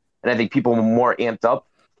one, and I think people were more amped up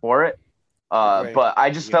for it. But I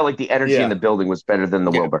just felt like the energy in the building was better than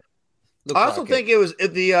the Wilbur. I also think it was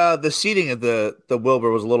the seating at the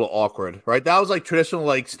Wilbur was a little awkward, right? That was like traditional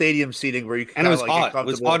like stadium seating where you and it was hot. It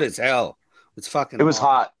was hot as hell. It was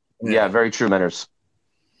hot. Yeah, very true, Menners.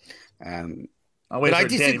 But I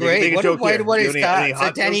disagree. What is that?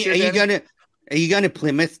 So, Danny, are you going to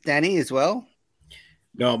Plymouth, Danny, as well?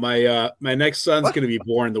 No, my next son's going to be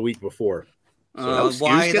born the week before. So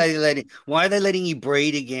why are they letting you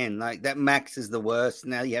breed again? Like that Max is the worst.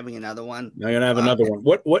 Now you're having another one. Now you're gonna have another one.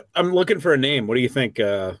 What? I'm looking for a name. What do you think,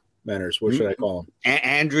 Menners? What should I call him?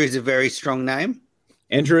 Andrew is a very strong name.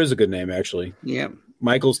 Andrew is a good name, actually. Yeah.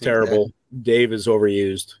 Michael's terrible. Dave is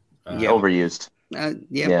overused. Overused.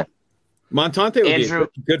 Yeah. Montante would be a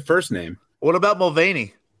good first name. What about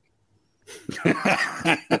Mulvaney? I'm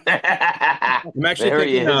actually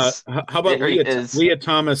thinking. How about Leah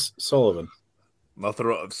Thomas Sullivan? Nothing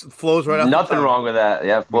wrong. Flows right off. Nothing wrong with that.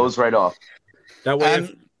 Yeah, flows right off. That way,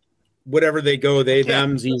 if whatever they go, they,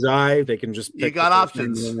 them, Z's, I, they can just pick. You got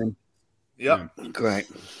options. Yep. Great.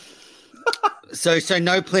 So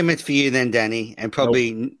no Plymouth for you then, Danny, and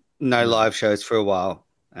probably no live shows for a while.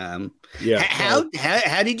 How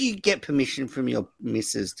did you get permission from your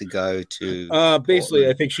missus to go to? Basically,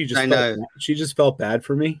 I think she just felt bad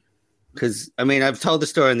for me. Because I mean, I've told the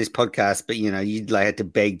story on this podcast, but you had to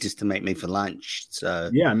beg just to make me for lunch. So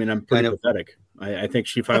yeah, I mean, I'm pretty pathetic. I think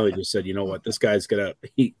she finally just said, you know what, this guy's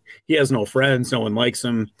he has no friends, no one likes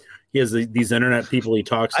him. He has these internet people he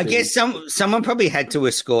talks to. I guess someone probably had to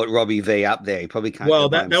escort Robbie V up there. He probably can't. Well,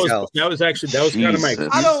 that was kind of my.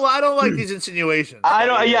 I don't like these insinuations. I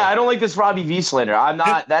don't like this Robbie V slander. I'm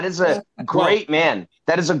not. That is a great man.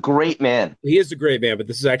 That is a great man. He is a great man, but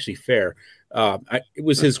this is actually fair. It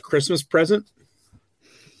was his Christmas present.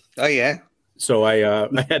 Oh yeah. So I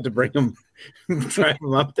had to bring him, drive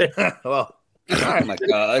him up there. Well, oh my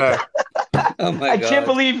god. Oh my I god! can't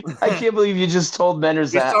believe you just told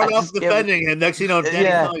Menners You that. start I off just can't- defending him. Next thing you know, Danny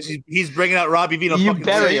Yeah. Collins, he's bringing out Robbie Vino. You fucking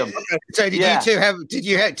bury saying, him. okay. So did Yeah. you two have? Did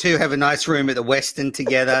you two have a nice room at the Westin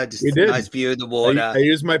together? Just We a did. nice view of the I water.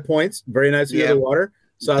 used my points. Very nice view Yeah. of the water.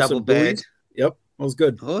 Saw Double some bed. buoys. Yep, that was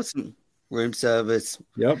good. Awesome room service.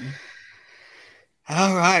 Yep.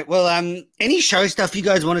 All right. Well, any show stuff you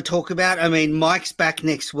guys want to talk about? I mean, Mike's back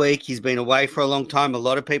next week. He's been away for a long time. A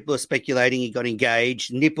lot of people are speculating he got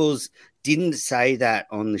engaged. Nipples didn't say that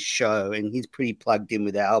on the show, and he's pretty plugged in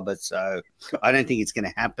with Alba, so I don't think it's going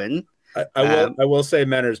to happen. I will say,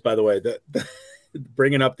 Menners, by the way, that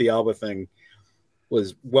bringing up the Alba thing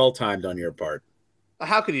was well timed on your part.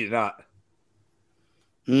 How could you not?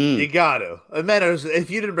 You got to. Menners, if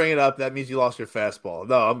you didn't bring it up, that means you lost your fastball.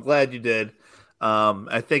 No, I'm glad you did.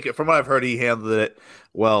 I think from what I've heard, he handled it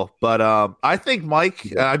well. But I think Mike,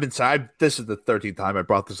 this is the 13th time I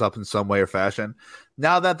brought this up in some way or fashion.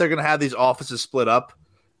 Now that they're going to have these offices split up,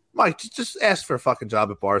 Mike, just ask for a fucking job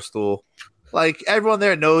at Barstool. Like, everyone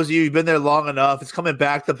there knows you. You've been there long enough. It's coming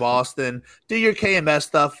back to Boston. Do your KMS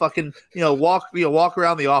stuff. Fucking, walk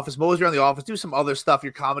around the office, mosey around the office. Do some other stuff,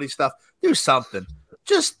 your comedy stuff. Do something.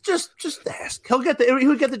 Just ask. He'll get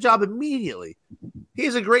the job immediately. He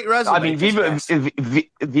has a great resume. I mean,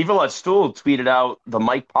 Viva La Stool tweeted out the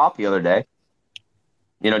Mike Pop the other day.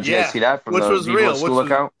 Did you guys see that from which the was Viva real, La Stool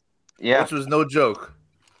account? Yeah, which was no joke.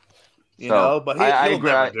 But I he'll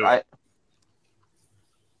agree. never do it.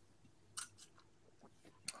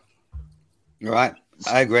 Right.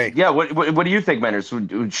 I agree. Yeah. What do you think,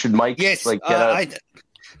 Menners? Should Mike? Yes.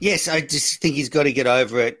 Yes. I just think he's got to get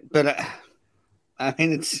over it. But I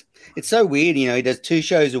mean, it's so weird. He does 2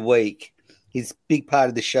 shows a week. He's a big part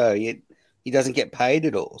of the show. Yet he doesn't get paid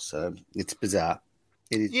at all. So it's bizarre.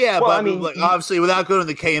 Yeah, well, but I mean, obviously, without going to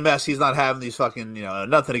the KMS, he's not having these fucking,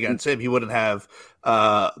 nothing against him. He wouldn't have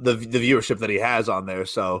the viewership that he has on there.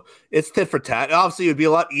 So it's tit for tat. Obviously, it would be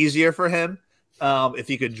a lot easier for him if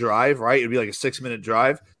he could drive, right? It would be like a 6-minute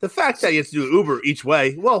drive. The fact that he has to do Uber each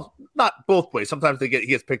way, well, not both ways. Sometimes he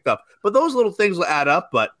gets picked up. But those little things will add up.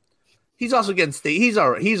 But he's also getting he's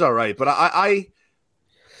all right. But I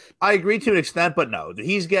agree to an extent, but no,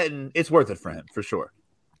 it's worth it for him, for sure.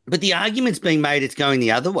 But the argument's being made it's going the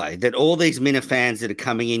other way, that all these Minifans that are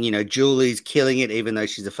coming in, Julie's killing it, even though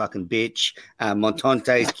she's a fucking bitch.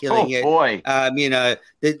 Montante's killing it. Boy.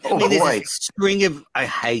 There's a string of, I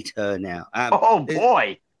hate her now.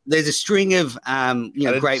 Boy. There's a string of,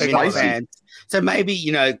 great Minifans. So maybe,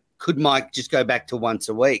 could Mike just go back to once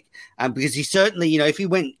a week? Because he certainly, if he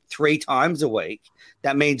went 3 times a week,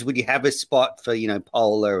 that means would you have a spot for,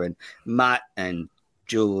 Polar and Mutt and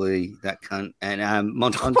Julie, that cunt, and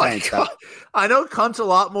Montante and stuff. I know cunt's a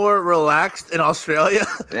lot more relaxed in Australia,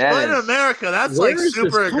 but in America, that's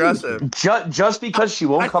super aggressive. Just because she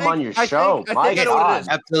won't come on your show. My God.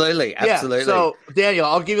 Absolutely. Yeah, so, Daniel,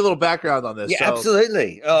 I'll give you a little background on this. Yeah,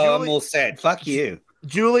 absolutely. Oh, Julie, I'm all set. Fuck you.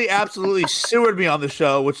 Julie absolutely sewered me on the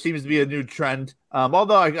show, which seems to be a new trend.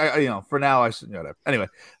 Although I for now, whatever. Anyway,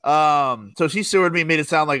 so she sewered me, made it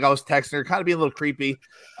sound like I was texting her, kind of being a little creepy.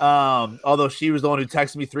 Although she was the one who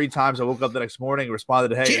texted me 3 times. I woke up the next morning and responded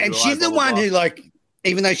to, hey. And she's the one who,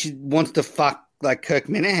 even though she wants to fuck Kirk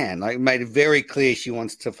Minahan, made it very clear she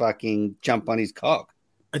wants to fucking jump on his cock.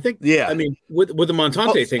 I think, yeah. I mean, with the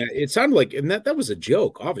Montante thing, it sounded like, and that was a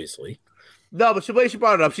joke, obviously. No, but the way she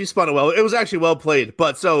brought it up, she spun it well. It was actually well played.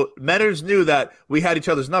 But so Menners knew that we had each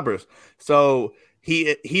other's numbers. So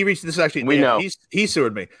he reached this actually. We know. He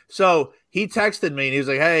sewered me. So he texted me and he was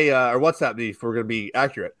like, hey, or WhatsApp me if we're going to be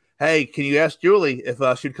accurate. Hey, can you ask Julie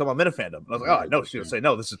if she'd come on Minifandom? And I was like, oh, I know she's going to say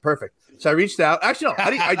no. This is perfect. So I reached out. Actually, no.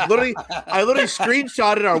 I literally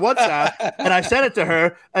screenshotted our WhatsApp and I sent it to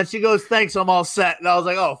her. And she goes, thanks, I'm all set. And I was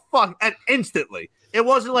like, oh, fuck. And instantly. It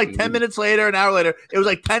wasn't like 10 minutes later, an hour later. It was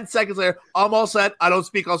like 10 seconds later. I'm all set. I don't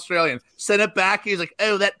speak Australian. Send it back. He's like,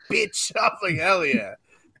 oh, that bitch. I was like, hell yeah.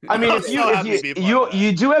 I mean, if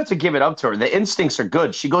you do have to give it up to her. The instincts are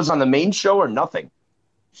good. She goes on the main show or nothing.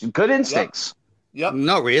 She's good instincts. Yep.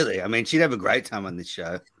 Not really. I mean, she'd have a great time on this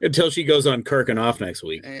show until she goes on Kirk and off next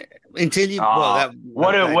week. Until you,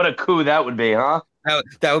 what a coup that would be, huh?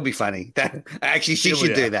 That would be funny. She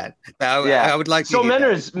should do that. I would like to. So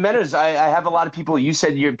Menners, I have a lot of people. You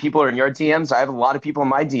said your people are in your DMs. I have a lot of people in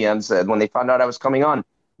my DMs that when they found out I was coming on.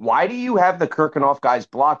 Why do you have the Kirk and off guys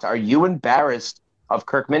blocked? Are you embarrassed of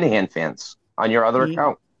Kirk Minahan fans on your other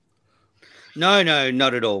account? No,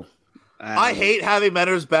 not at all. I hate having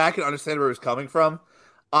Menners back and understand where he was coming from.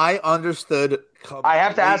 I understood. I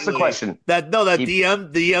have to ask the question.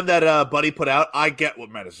 DM that Buddy put out. I get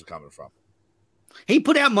what Menners is coming from. He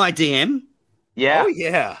put out my DM. Yeah. Oh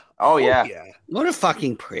yeah. Oh yeah. What a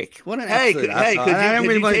fucking prick! What an Hey, absolute hey, asshole. I don't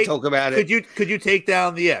really want to talk about it. Could you take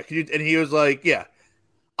down the Could you? And he was like, yeah.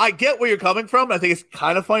 I get where you're coming from. I think it's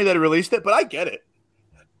kind of funny that he released it, but I get it.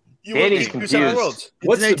 Danny's confused.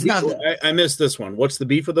 What's the It's beef? nothing. I missed this one. What's the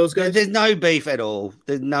beef with those guys? There's no beef at all.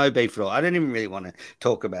 There's no beef at all. I don't even really want to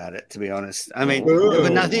talk about it, to be honest. I mean, I've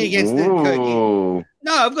got nothing against the Kirking.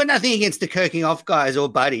 No, I've got nothing against the Kirking off guys or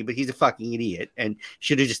Buddy, but he's a fucking idiot and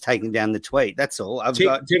should have just taken down the tweet. That's all.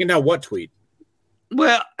 Taking down what tweet?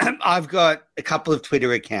 Well, I've got a couple of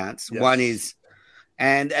Twitter accounts. Yes. One is,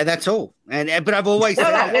 and that's all. But I've always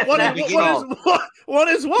said what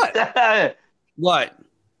is what? What?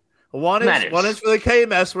 One is for the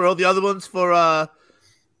KMS world. The other one's for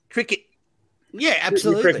cricket. Yeah,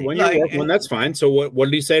 absolutely. When you're working one, that's fine. So what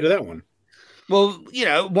did he say to that one? Well,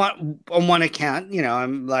 on one account,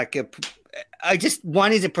 I'm like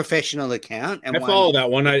one is a professional account, and I follow that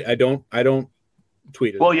one. I don't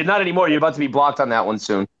tweet it. Well, you're not anymore. You're about to be blocked on that one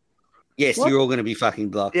soon. Yes, you're all going to be fucking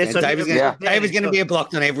blocked. Yeah, Yeah, so David's going to be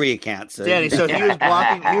blocked on every account. So. Danny, so he was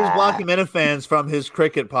blocking Minifans from his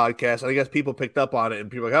cricket podcast. And I guess people picked up on it,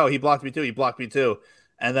 and people were like, oh, he blocked me too. He blocked me too.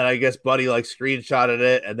 And then I guess Buddy screenshotted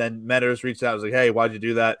it, and then Metters reached out and was like, hey, why'd you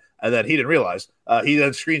do that? And then he didn't realize. He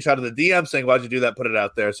then screenshotted the DM saying, why'd you do that? Put it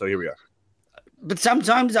out there. So here we are. But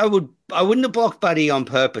sometimes I wouldn't have blocked Buddy on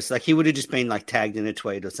purpose. Like he would have just been tagged in a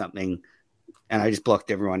tweet or something, and I just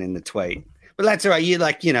blocked everyone in the tweet. But that's all right.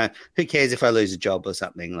 Who cares if I lose a job or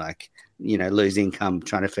something? Lose income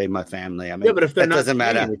trying to feed my family. I mean, but if that doesn't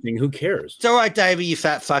matter. Anything, who cares? It's all right, David. You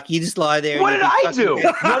fat fuck. You just lie there. What did I do? What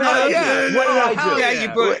did I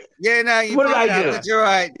do? What did I do? That's all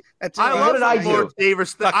right. That's all right. What did I do?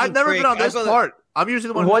 I've never been on this part. I'm usually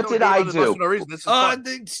the one. What did I do? No reason. This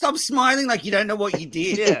is stop smiling like you don't know what you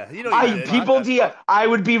did. Yeah, I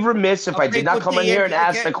would be remiss if I did not come in here and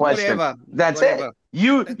ask the question. That's it.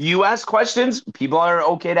 You ask questions. People are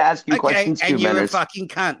okay to ask you questions too. And you're Manners. a fucking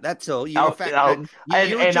cunt. That's all. You're a fat I'll- cunt.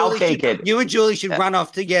 and I'll take it. You and Julie should run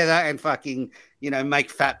off together and fucking make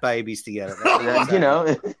fat babies together.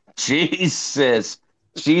 Jesus.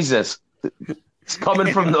 It's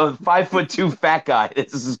coming from the 5'2" fat guy.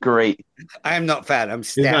 This is great. I am not fat. I'm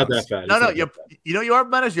stout. He's not that fat. No, you are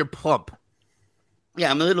Metters. You're plump. Yeah,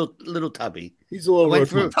 I'm a little tubby. He's a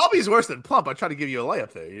little Tubby's worse than plump. I tried to give you a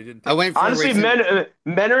layup there. You didn't. I went for Honestly,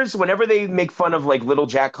 Menners, whenever they make fun of little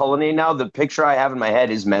Jack Cullinane now, the picture I have in my head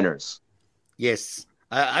is Menners. Yes,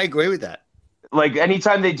 I agree with that.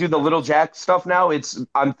 Anytime they do the little Jack stuff now,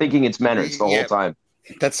 I'm thinking it's Menners the whole time.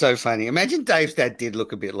 That's so funny. Imagine Dave's dad did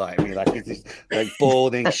look a bit like me, he's this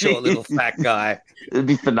balding, short little fat guy. It'd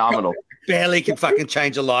be phenomenal. Barely can fucking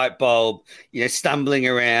change a light bulb, stumbling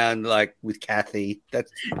around with Kathy.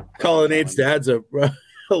 That's Cullinane's dad's a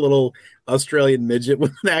little Australian midget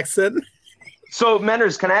with an accent. So,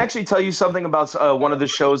 Menners, can I actually tell you something about one of the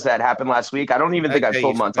shows that happened last week? I don't even think I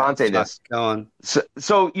told Montante this. Go on.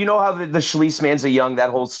 So you know how the Schließ Man's a Young, that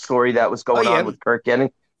whole story that was going on with Kirk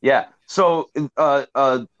Getting? Yeah. So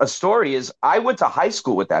a story is I went to high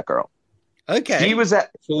school with that girl. Okay. She was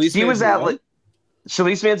at Schließ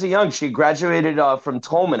Man's a Young. She graduated from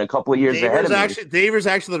Tolman a couple of years ahead of me. Daver's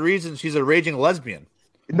actually the reason she's a raging lesbian.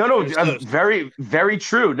 No, very, very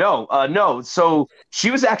true. No. So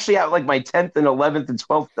she was actually at my 10th and 11th and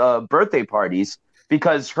 12th birthday parties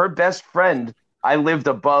because her best friend, I lived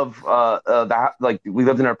above we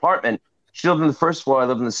lived in an apartment. She lived on the first floor. I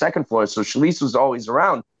lived on the second floor. So Schließ was always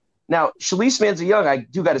around. Now, Schließ Man's a Young, I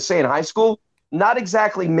do got to say, in high school, not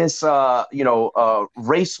exactly Miss,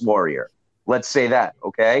 race warrior. Let's say that,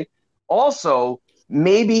 okay? Also,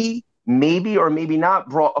 maybe or maybe not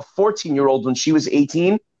brought a 14-year-old when she was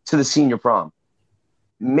 18 to the senior prom.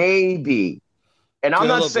 Maybe. And I'm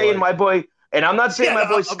not saying my boy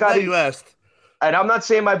Scotty. You asked. And I'm not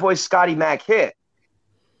saying my boy Scotty Mac hit.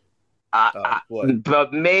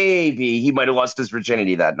 But maybe he might have lost his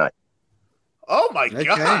virginity that night. Oh my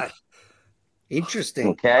God. Interesting.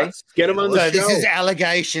 Okay. Let's get him on the show. This is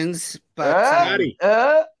allegations, but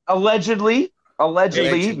allegedly,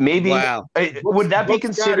 maybe. Wow. Would that be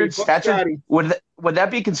considered Would that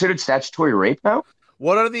be considered statutory rape now?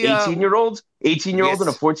 What are the 18-year-olds, and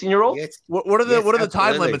a 14-year-old? Yes. What are the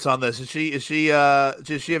time limits on this? Does she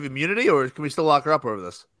have immunity, or can we still lock her up over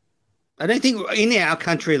this? I don't think in our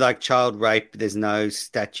country, child rape, there's no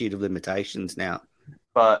statute of limitations now.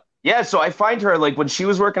 But yeah, so I find her when she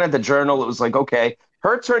was working at the Journal, it was okay.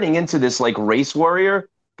 Her turning into this race warrior,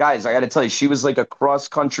 guys. I got to tell you, she was a cross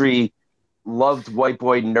country, loved white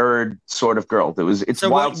boy nerd sort of girl. It's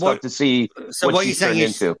wild stuff to see what she turned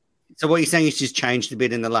into. So what you're saying is she's changed a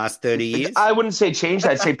bit in the last 30 years? I wouldn't say changed.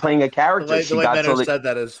 I'd say playing a character. The way Menner said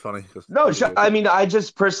that is funny. No, I mean, I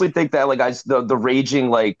just personally think that the raging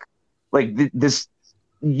this,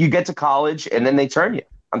 you get to college and then they turn you.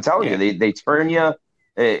 I'm telling you, they turn you.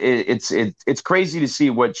 It's crazy to see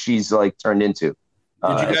what she's like turned into.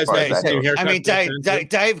 Did you guys have the same haircut? I mean,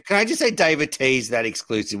 Dave, can I just say David teased that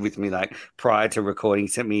exclusive with me like prior to recording,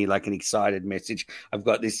 sent me like an excited message. I've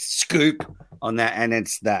got this scoop on that, and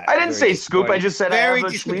it's that. I didn't say scoop. I just said very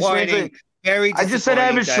disappointing. I just said I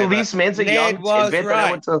have a Shalice Manson young tidbit that I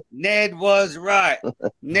went to. Ned was right.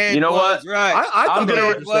 Ned you know was what? right. I thought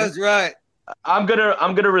Ned was right. I'm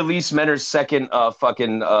gonna release Menner's second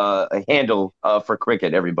handle for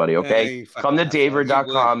cricket. Everybody, okay? Come to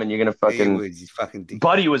Daver.com and you're gonna fucking.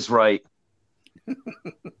 Buddy was right.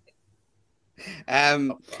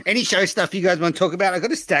 Any show stuff you guys want to talk about? I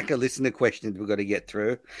got a stack of listener questions we've got to get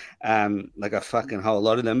through, like a fucking whole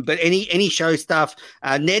lot of them. But any show stuff?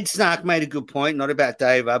 Ned Snark made a good point, not about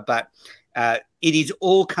Daver, but. It is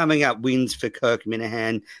all coming up wins for Kirk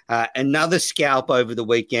Minihane. Another scalp over the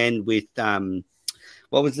weekend with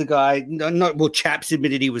what was the guy? Chaps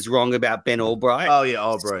admitted he was wrong about Ben Albright. Oh yeah,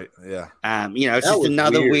 Albright. Yeah. It's just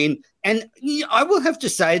another win. And I will have to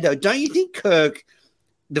say though, don't you think Kirk,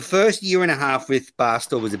 the first year and a half with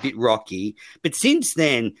Barstool was a bit rocky, but since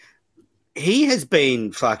then he has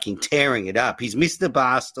been fucking tearing it up. He's Mr.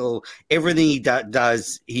 Barstool. Everything he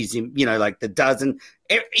does, he's in, like the dozen.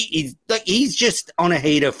 He's just on a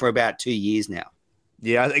heater for about 2 years now.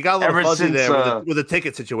 Yeah, it got a little fuzzy there with the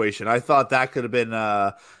ticket situation. I thought that could have been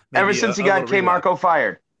ever since he got K. Marco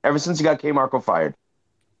fired. Ever since he got K. Marco fired.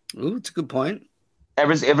 Ooh, it's a good point.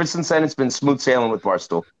 Ever since then, it's been smooth sailing with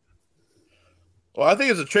Barstool. Well, I think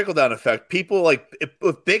it's a trickle-down effect. People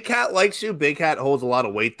if Big Cat likes you, Big Cat holds a lot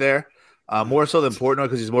of weight there. More so than Portnoy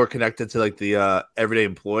because he's more connected to like the everyday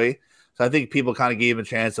employee. So I think people kind of gave him a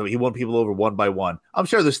chance. So he won people over one by one. I'm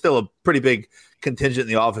sure there's still a pretty big contingent in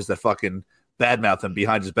the office that fucking badmouth him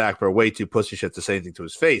behind his back, but are way too pussy shit to say anything to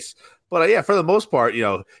his face. But yeah, for the most part,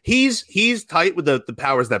 he's tight with the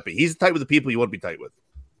powers that be. He's tight with the people you want to be tight with.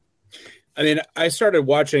 I mean, I started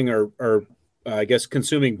watching or I guess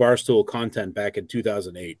consuming Barstool content back in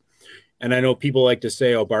 2008. And I know people like to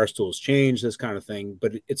say, oh, Barstool's changed, this kind of thing,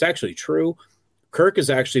 but it's actually true. Kirk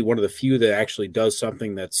is actually one of the few that actually does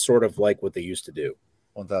something that's sort of like what they used to do.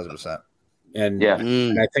 1,000%. And,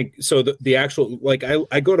 and I think so. The actual, like,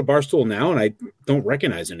 I go to Barstool now and I don't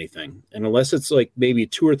recognize anything. And unless it's like maybe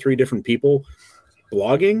 2 or 3 different people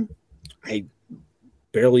blogging, I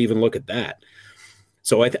barely even look at that.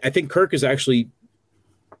 So I think Kirk is actually,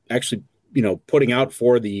 putting out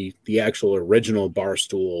for the actual original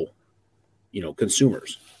Barstool,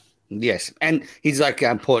 consumers. Yes, and he's like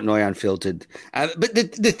Portnoy Unfiltered. But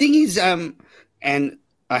the thing is, and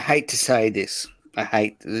I hate to say this,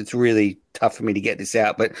 it's really tough for me to get this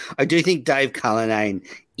out, but I do think Dave Cullinane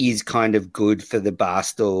is kind of good for the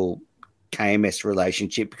Barstool KMS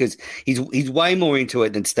relationship because he's way more into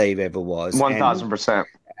it than Steve ever was. 1,000%.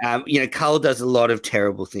 Cull does a lot of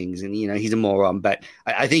terrible things, and he's a moron. But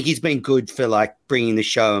I think he's been good for like bringing the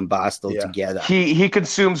show and Barstool together. He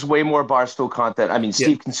consumes way more Barstool content. I mean,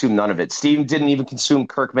 Steve consumed none of it. Steve didn't even consume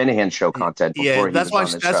Kirk Minahan show content. Before that's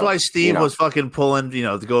why Steve was fucking pulling,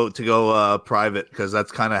 to go private because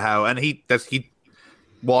that's kind of how. And he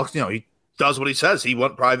walks, he does what he says. He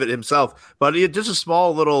went private himself, but just a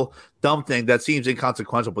small little dumb thing that seems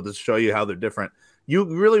inconsequential, but to show you how they're different. You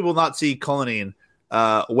really will not see Cullinane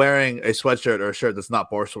wearing a sweatshirt or a shirt that's not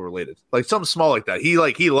Barstool related, like something small like that.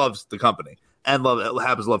 He loves the company and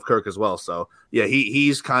happens to love Kirk as well. So yeah,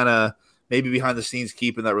 he's kind of maybe behind the scenes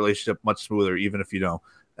keeping that relationship much smoother, even if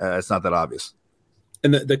it's not that obvious.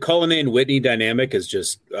 And the Cullinane Whitney dynamic is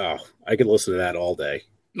just I could listen to that all day.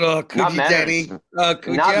 Oh, could you, Danny? Not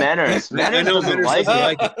Manners. I know Manners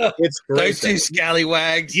like it. It's great. Those two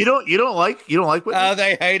scallywags. You don't like Whitney? Oh,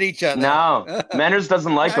 they hate each other. No, Manners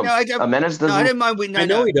doesn't like him. Manners doesn't. I don't mind Whitney. I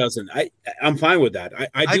know he doesn't. I'm fine with that.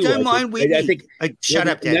 I don't mind Whitney. I think. Shut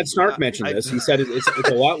up, Danny. Ned Snark mentioned this. He said it's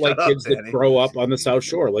a lot like kids that grow up on the South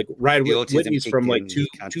Shore. Like Ryan Whitney's from like two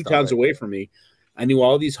towns away from me. I knew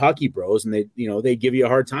all these hockey bros, and they give you a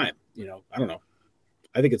hard time. I don't know.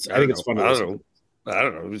 I think it's fun to listen. I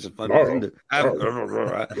don't know. It was a fun Manners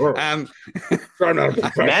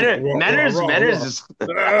is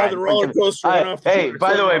the roller coaster. Hey,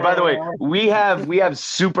 by the way, we have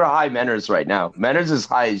super high Manners right now. Manners is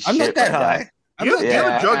high as shit. I'm not that high. You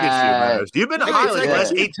have a drug issue, Manners. You've been high like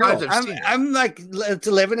last 8 times I've seen. I'm like, it's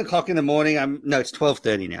 11 o'clock in the morning. It's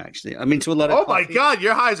 12:30 now, actually. I'm into a lot of my God,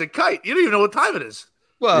 you're high as a kite. You don't even know what time it is.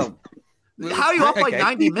 Well, How are you off like Okay.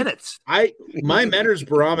 90 minutes? My manners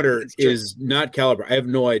barometer is not caliber. I have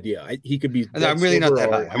no idea. He could be. No, I'm really not sober that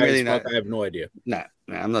or high. I'm really as fuck. not. I have no idea. No,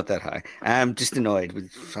 I'm not that high. I'm just annoyed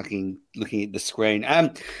with fucking looking at the screen.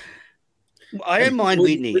 I don't mind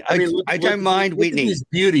Whitney. I don't mind look at Whitney. these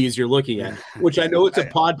beauties you're looking at, which I know it's a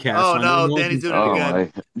podcast. Oh, so I no, know Danny's doing it Oh,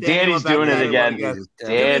 again. Danny's doing it again.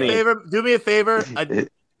 Danny. Do me a favor.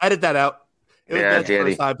 Edit that out. It was Yeah, meant for the Danny.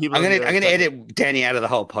 first time. People I'm don't gonna get it. edit Danny out of the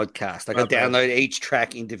whole podcast. Like I Okay. download each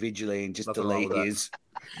track individually and just Nothing wrong delete with that. his.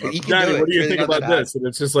 Nothing You can Johnny, do it. what do you It's really think not about that this? And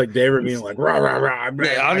it's just like David being like, rah, rah, rah. hard.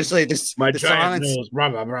 Yeah, honestly, my the giant silence, nose, rah,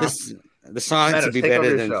 rah, rah. the silence would be Take over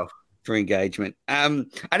better your than show. for engagement. I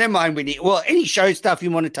don't mind Whitney. Well, any show stuff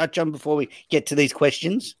you want to touch on before we get to these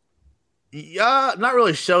questions? Yeah, not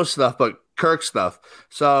really show stuff, but Kirk stuff.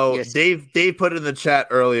 So Yes. Dave put it in the chat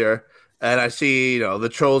earlier, and I see the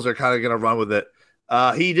trolls are kind of going to run with it.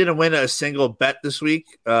 He didn't win a single bet this week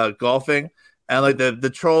golfing, and like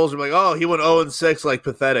the trolls are like, oh, he went 0-6, like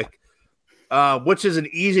pathetic, which is an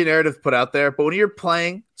easy narrative to put out there. But when you're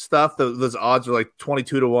playing stuff, those odds are like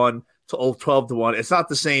 22-1 to 12-1. It's not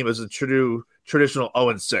the same as a traditional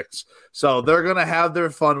 0-6. So they're gonna have their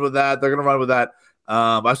fun with that. They're gonna run with that.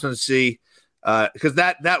 I just want to see because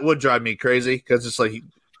that would drive me crazy because it's like,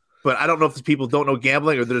 but I don't know if the people don't know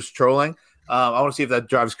gambling or they're just trolling. I want to see if that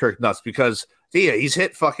drives Kirk nuts because yeah, he's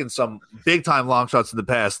hit fucking some big time long shots in the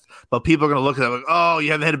past, but people are gonna look at him like, oh,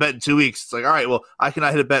 you haven't hit a bet in 2 weeks. It's like, all right, well, I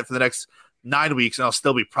cannot hit a bet for the next 9 weeks and I'll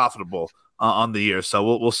still be profitable on the year.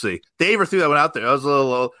 So we'll see. Dave threw that one out there. I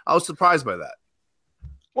was surprised by that.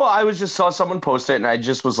 Well, I just saw someone post it, and I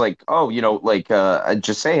just was like, "Oh, I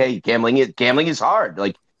just say, hey, gambling is hard.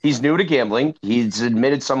 Like he's new to gambling. He's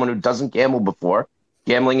admitted someone who doesn't gamble before.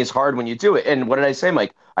 Gambling is hard when you do it." And what did I say,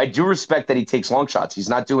 Mike? I do respect that he takes long shots. He's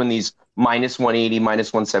not doing these minus 180,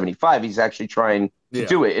 minus 175. He's actually trying to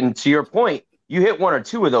do it. And to your point, you hit one or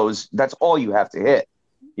two of those. That's all you have to hit.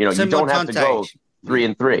 So you don't have to go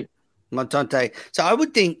 3-3. Montante. So I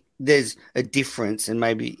would think there's a difference, and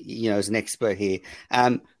maybe as an expert here,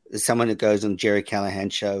 someone that goes on Jerry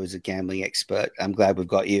Callahan's show as a gambling expert. I'm glad we've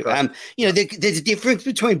got you. Right. There's a difference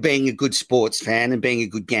between being a good sports fan and being a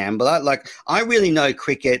good gambler. Like I really know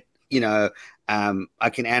cricket. I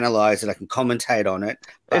can analyze it. I can commentate on it.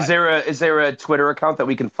 Is there a Twitter account that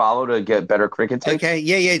we can follow to get better cricket takes? Okay,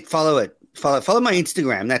 yeah, follow it. Follow my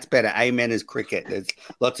Instagram. That's better. Amen is cricket. There's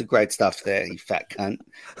lots of great stuff there. You fat cunt.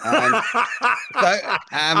 I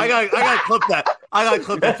got to clip that. I got to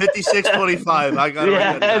clip that 5625. I got.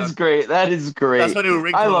 Yeah, that's great. That is great. That's my new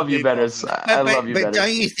ringtone. I love you better. I love you but better.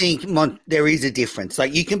 don't you think there is a difference?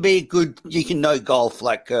 Like you can know golf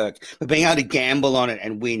like Kirk, but being able to gamble on it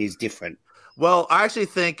and win is different. Well, I actually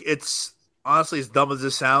think it's honestly as dumb as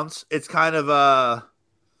this sounds. It's kind of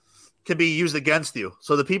can be used against you.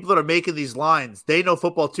 So the people that are making these lines, they know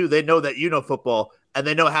football too. They know that you know football, and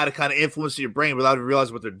they know how to kind of influence your brain without even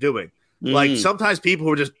realizing what they're doing. Like sometimes people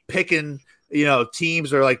who are just picking,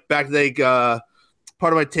 teams or like back then, part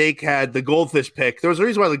of my take had the goldfish pick. There was a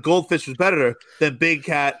reason why the goldfish was better than Big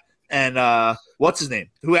Cat and what's his name,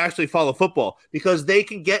 who actually follow football, because they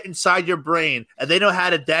can get inside your brain and they know how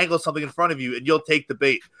to dangle something in front of you and you'll take the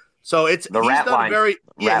bait. So he's done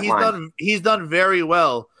very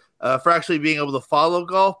well for actually being able to follow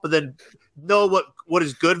golf, but then know what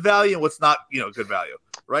is good value and what's not, good value.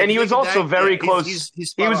 Right. And he was also very close.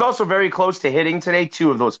 He was also very close to hitting today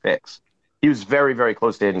 2 of those picks. He was very, very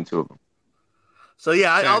close to hitting 2 of them. So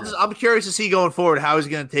yeah, I'm curious to see going forward how he's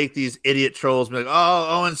going to take these idiot trolls and be like,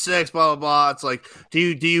 oh, 0-6, blah blah blah. It's like, do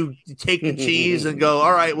you take the cheese and go,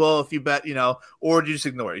 all right, well, if you bet, or do you just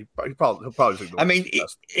ignore it? He'll probably just ignore it. I mean,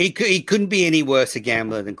 he couldn't be any worse a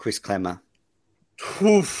gambler than Chris Clemmer.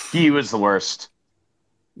 Oof. He was the worst.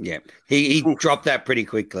 Yeah, he dropped that pretty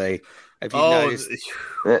quickly. If you noticed,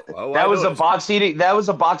 That was a box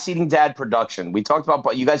eating dad production. You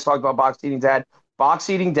guys talked about box eating dad. Box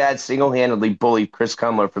eating dad single-handedly bullied Chris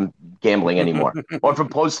Cumler from gambling anymore or from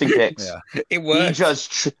posting picks. Yeah. It worked.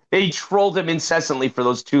 He trolled him incessantly for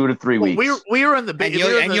those 2 to 3 weeks. We were in the big,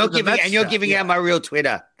 you're giving out my real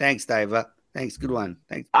Twitter. Thanks, Dave. Thanks, good one.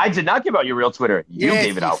 Thanks. I did not give out your real Twitter. You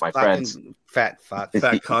gave it out, my friends. Fat fuck.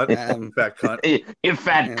 Fat cunt. Fat cunt. You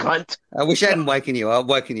fat cunt. I wish I hadn't woken you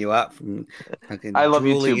up from fucking I love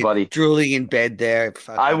you too, buddy. Drooling in bed there.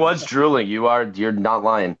 I was drooling. You're not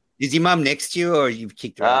lying. Is your mum next to you, or you've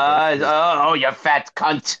kicked her out? You fat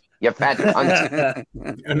cunt. You fat cunt.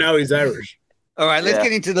 And now he's Irish. All right, let's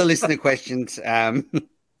get into the listener questions. A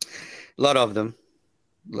lot of them.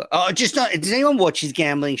 Oh, just not. Does anyone watch his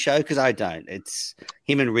gambling show? Because I don't. It's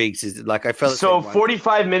him and Riggs. Is like I felt. So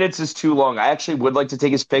 45 minutes is too long. I actually would like to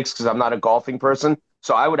take his picks because I'm not a golfing person.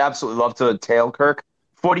 So I would absolutely love to tail Kirk.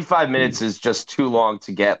 45 minutes is just too long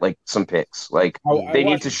to get like some picks. Like they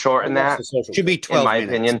need to shorten that. Should be 12 in my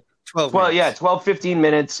minutes. opinion. 12 Well, minutes. yeah, 12, 15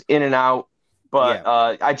 minutes in and out. But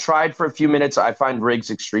I tried for a few minutes. I find Riggs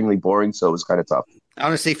extremely boring, so it was kind of tough.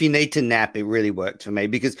 Honestly, if you need to nap, it really worked for me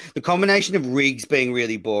because the combination of Riggs being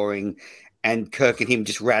really boring and Kirk and him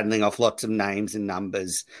just rattling off lots of names and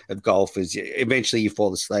numbers of golfers, eventually you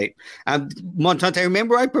fall asleep. Montante,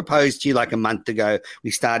 remember I proposed to you like a month ago,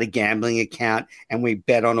 we started a gambling account and we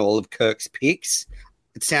bet on all of Kirk's picks.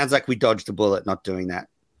 It sounds like we dodged a bullet not doing that.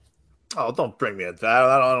 Oh, don't bring me into that.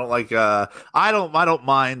 I don't like. I don't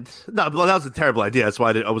mind. No, that was a terrible idea. That's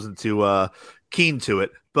why I wasn't too keen to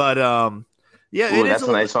it. But yeah, Ooh, that's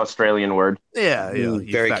a nice Australian word. Yeah,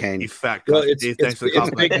 very keen. You fat. Well,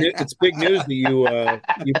 it's big news that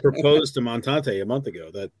you proposed to Montante a month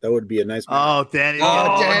ago. That would be a nice. Oh, Danny!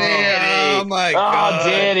 Oh, my God! Oh,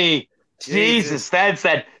 Danny! Jesus, that's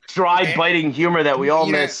that dry, biting humor that we all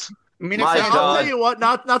miss. I'll tell you what,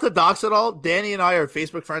 not to dox at all. Danny and I are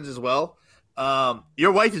Facebook friends as well.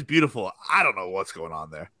 Your wife is beautiful. I don't know what's going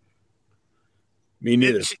on there. Me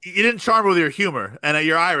neither. You didn't charm her with your humor, and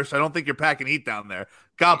you're Irish. I don't think you're packing heat down there.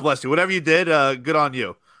 God bless you. Whatever you did, good on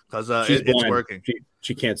you, because it's working.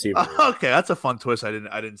 She can't see. Okay, that's a fun twist. I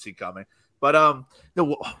didn't see coming. But I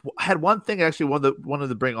had one thing I actually wanted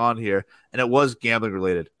to bring on here, and it was gambling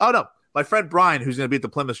related. Oh no. My friend Brian, who's going to be at the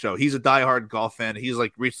Plymouth show, he's a diehard golf fan. He's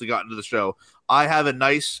like recently gotten to the show. I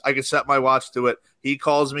can set my watch to it. He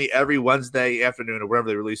calls me every Wednesday afternoon or whenever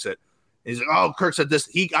they release it. He's like, "Oh, Kirk said this."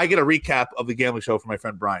 I get a recap of the gambling show from my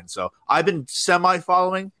friend Brian. So I've been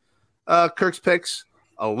semi-following Kirk's picks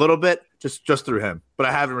a little bit just through him, but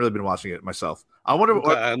I haven't really been watching it myself. I wonder.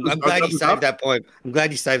 I'm glad you saved that point. I'm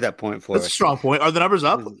glad you saved that point for us. That's a strong point. Are the numbers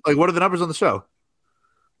up? Like, what are the numbers on the show?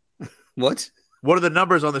 What? What are the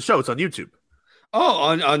numbers on the show? It's on YouTube. Oh,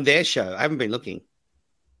 on their show. I haven't been looking.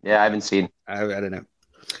 Yeah, I haven't seen. I don't know.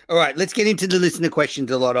 All right, let's get into the listener questions,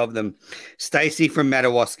 a lot of them. Stacy from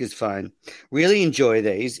Madawaska's phone. Really enjoy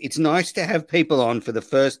these. It's nice to have people on for the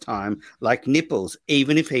first time, like Nipples,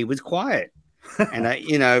 even if he was quiet. And,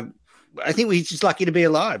 I think we're just lucky to be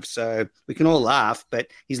alive. So we can all laugh, but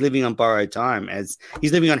he's living on borrowed time, as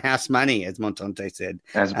he's living on house money, as Montante said.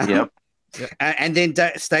 Yep. And then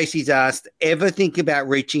Stacey's asked, ever think about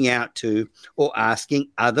reaching out to or asking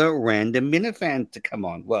other random Minifans to come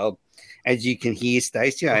on? Well, as you can hear,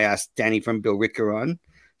 Stacey, I asked Danny from Bill Ricker on.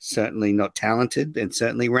 Certainly not talented and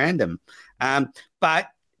certainly random. But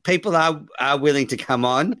people are willing to come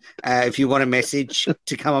on. If you want a message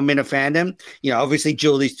to come on Minifandom, obviously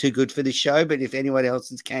Julie's too good for the show, but if anyone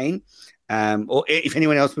else is keen, or if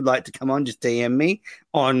anyone else would like to come on, just DM me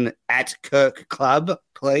on @KirkClub,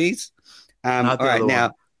 please. All right,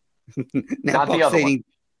 now box eating.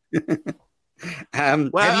 I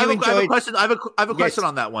have a question. I have a question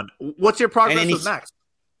on that one. What's your progress with Max?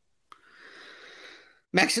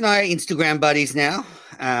 Max and I are Instagram buddies now,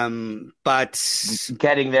 but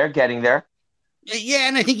getting there. Yeah,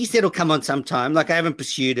 and I think he said he'll come on sometime. Like, I haven't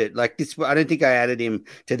pursued it. Like this, I don't think I added him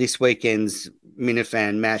to this weekend's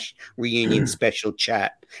Minifan Mash reunion special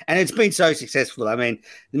chat, and it's been so successful. I mean,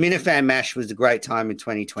 the Minifan Mash was a great time in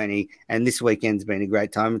 2020, and this weekend's been a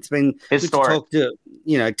great time. It's been historic. Good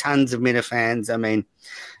to talk to tons of Minifans. I mean,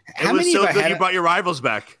 how many? So good you brought your rivals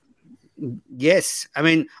back. Yes, I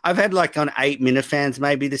mean, I've had like on 8 Minifans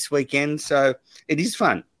maybe this weekend, so it is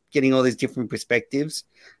fun getting all these different perspectives.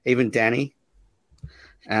 Even Danny.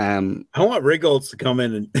 I want Riggles to come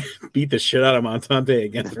in and beat the shit out of Montante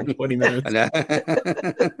again for 20 minutes. I know.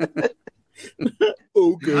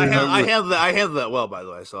 Okay. I have that well, by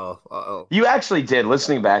the way. So you actually did.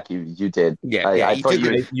 Listening back, you did. Yeah, I thought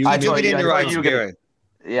you took it in the right spirit.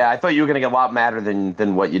 Yeah, I thought you were going to get a lot madder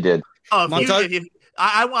than what you did. Oh,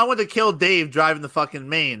 I want to kill Dave driving the fucking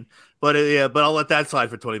Maine, but I'll let that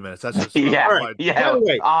slide for 20 minutes. That's just yeah. By the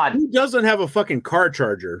way, odd. Who doesn't have a fucking car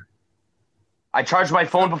charger? I charge my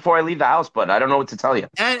phone before I leave the house, but I don't know what to tell you.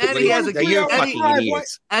 And he has a Galaxy.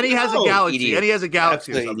 And he has a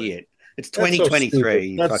Galaxy. Idiot. It's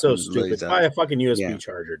 2023. That's so stupid. Buy a fucking USB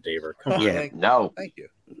charger, Daver. Come on. Yeah. No. Thank you.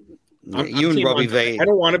 You and Robbie V. I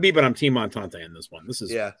don't want to be, but I'm Team Montante in this one. This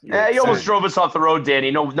is you almost drove us off the road, Danny.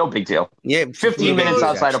 No big deal. Yeah, 15 minutes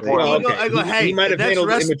outside of Portland. Well, okay. Hey, he might have handled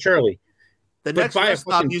it immaturely. The next rest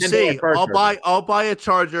stop you see, I'll buy a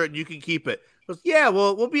charger and you can keep it. Goes, yeah,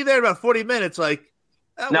 well, we'll be there in about 40 minutes. Like,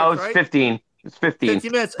 no, it's 15. It's 15. 50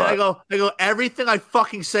 minutes. But... And I go, everything I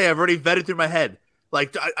fucking say, I've already vetted through my head.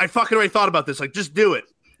 Like, I fucking already thought about this. Like, just do it.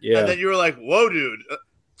 Yeah. And then you were like, whoa, dude.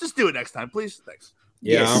 Just do it next time, please. Thanks.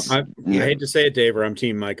 Yeah, yes. I hate to say it, Dave, I'm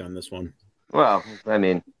Team Mike on this one. Well, I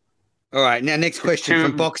mean, All right, now next question Two-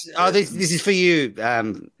 from Box. Oh, this is for you,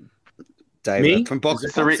 David. Me? From Box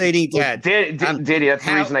Is it Eating Dad. Danny, that's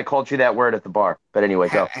the how- reason I called you that word at the bar. But anyway,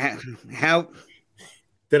 go. How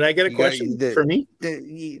Did I get a You got- question the- for me?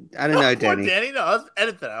 I don't know, Poor Danny. Danny, no, let's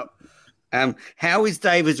edit that out. How is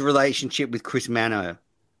David's relationship with Chris Mano?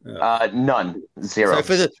 None. Zero.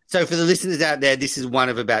 So for the listeners out there, this is one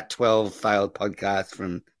of about 12 failed podcasts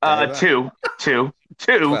from David. Two. 12.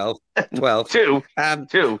 2.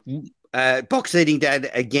 Two. Box Eating Dad,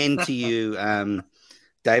 again to you,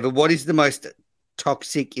 David. What is the most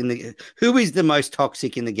toxic who is the most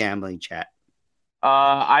toxic in the gambling chat?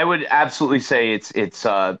 I would absolutely say it's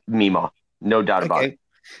Mima. No doubt about it.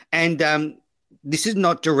 And this is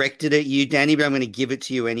not directed at you, Danny, but I'm going to give it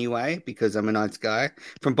to you anyway because I'm a nice guy.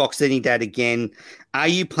 From Box Eating Dad again, are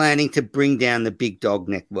you planning to bring down the Big Dog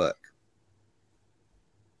Network?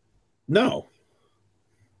 No.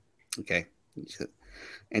 Okay.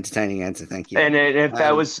 Entertaining answer, thank you. And if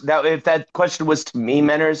if that question was to me,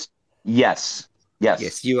 Menners, yes.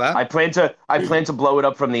 Yes, you are. I plan to blow it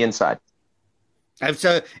up from the inside.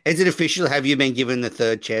 So, is it official? Have you been given the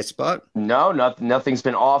third chair spot? No, nothing's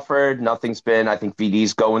been offered. Nothing's been. I think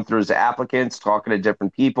VD's going through his applicants, talking to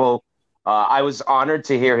different people. I was honored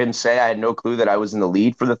to hear him say I had no clue that I was in the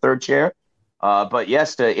lead for the third chair. But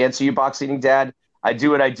yes, to answer you, Box Eating Dad, I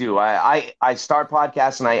do what I do. I start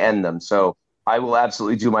podcasts and I end them. So I will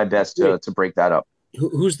absolutely do my best to break that up.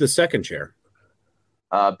 Who's the second chair?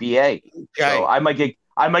 BA. Jay. So I might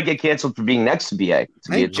get canceled for being next to BA.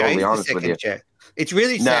 To be totally honest with you. Chair. It's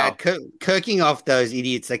really sad. Kirking off those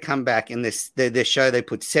idiots. They come back in their show. They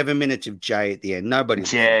put 7 minutes of Jay at the end. Nobody.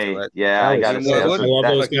 Jay. Yeah, I got to say. I love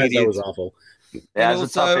those guys. idiots. That was awful. Yeah,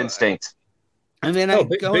 that's a tough instinct. And then I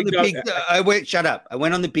went. Shut up! I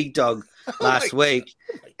went on the Big Dog last week,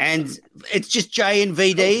 and it's just Jay and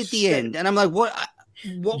VD at the end, and I'm like, what?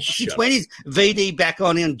 Since when is VD back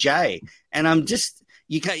on Jay? And I'm just.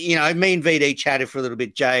 You can't, me and VD chatted for a little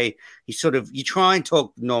bit. Jay, you try and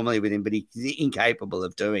talk normally with him, but he's incapable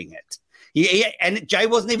of doing it. And Jay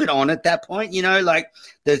wasn't even on at that point, like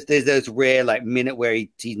there's those rare minute where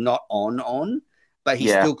he's not on, but he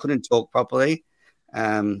still couldn't talk properly.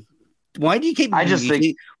 Why do you keep? Why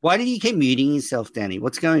do you keep muting yourself, Danny?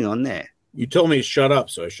 What's going on there? You told me to shut up,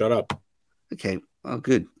 so I shut up. Okay. Oh,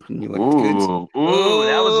 good. Ooh, that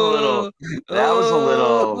was a little. That was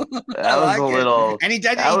a little. And he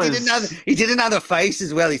did another face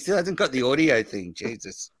as well. He still hasn't got the audio thing.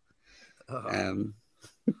 Jesus. Oh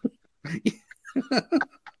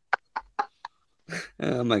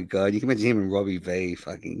my God! You can imagine him and Robbie V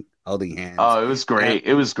fucking holding hands. Oh, it was great.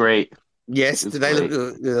 It was great. Yes, do they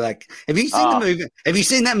look like? Have you seen the movie? Have you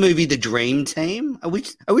seen that movie, The Dream Team? I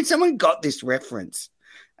wish someone got this reference.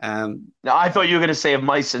 No, I thought you were going to say of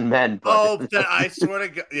Mice and Men. But... I swear to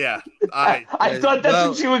God, yeah. I thought that's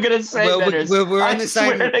what you were going to say. We're in the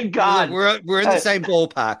same. Swear to God, we're in the same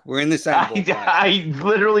ballpark. We're in the same ballpark. I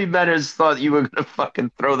literally, Menners, thought you were going to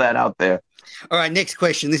fucking throw that out there. All right, next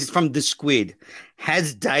question. This is from The Squid.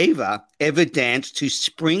 Has Dava ever danced to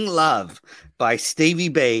Spring Love by Stevie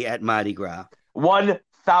B at Mardi Gras?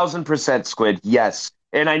 1,000% Squid, yes.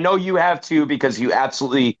 And I know you have too, because you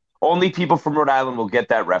absolutely, only people from Rhode Island will get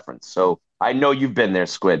that reference. So I know you've been there,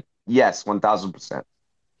 Squid. Yes, 1,000%.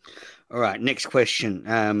 All right, next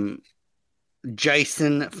question.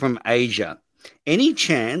 Jason from Asia. Any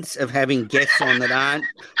chance of having guests on that aren't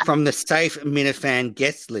from the Safe Minifan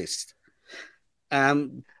guest list?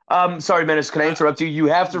 Sorry, Menace, can I interrupt you? You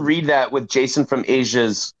have to read that with Jason from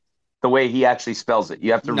Asia's, the way he actually spells it.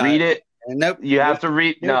 You have to read it. Nope. You have to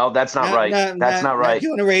read. No, that's not right. That's not right. You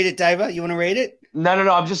want to read it, Dava? You want to read it? No.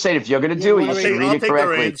 I'm just saying, if you're going to do it, you should read it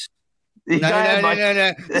correctly.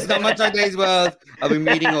 No. It's not much like these worlds. I'll be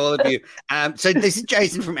meeting all of you. So this is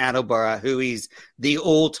Jason from Attleboro, who is the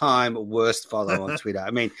all-time worst follower on Twitter.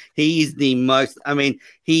 I mean, he is the most. I mean,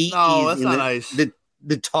 he is in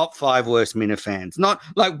the top 5 worst Minifans. Not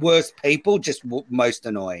like worst people, just most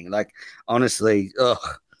annoying. Like honestly, ugh.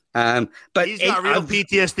 But he's got real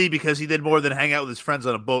PTSD because he did more than hang out with his friends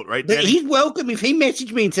on a boat, right? But he's welcome. If he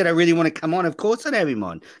messaged me and said, I really want to come on, of course I'd have him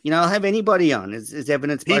on. I'll have anybody on as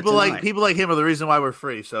evidence. People like him are the reason why we're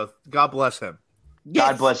free. So God bless him. Yes,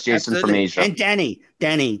 God bless Jason absolutely. from Asia. And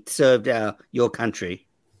Danny served your country.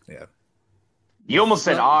 Yeah. You almost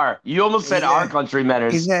said our. You almost said our country,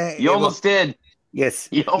 Menners. You almost did. Yes.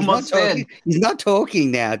 You almost did. He's not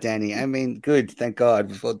talking now, Danny. I mean, good. Thank God.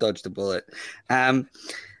 Before dodged a bullet.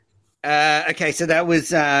 Okay, so that was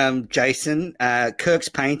Jason. Kirk's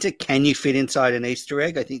Painter. Can you fit inside an Easter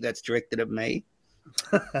egg? I think that's directed at me.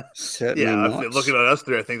 Certainly not. Looking at us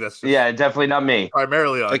three, I think that's definitely not me.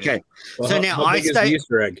 Primarily on okay. you. So now how big is the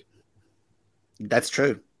Easter egg? That's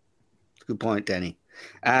true. Good point, Danny.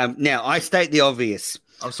 Now, I state the obvious.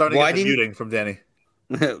 I'm starting to get the muting from Danny.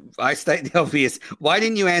 I state the obvious. Why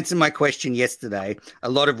didn't you answer my question yesterday? A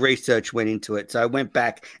lot of research went into it. So I went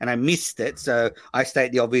back and I missed it. So I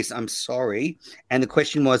state the obvious. I'm sorry. And the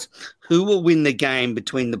question was, who will win the game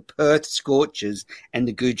between the Perth Scorchers and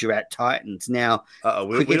the Gujarat Titans? Now,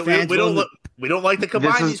 we don't like to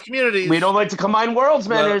combine these communities. We don't like to combine worlds,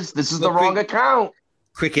 Manners. This is the wrong account.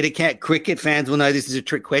 Cricket fans will know this is a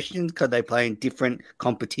trick question because they play in different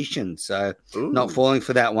competitions. So not falling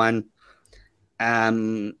for that one.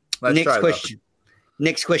 Next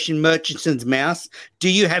question, Murchison's Mouse. Do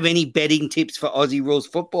you have any betting tips for Aussie Rules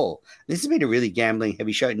football? This has been a really gambling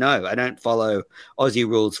heavy show. No, I don't follow Aussie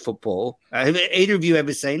Rules football. Have either of you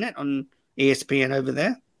ever seen it on ESPN over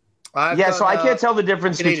there? I can't tell the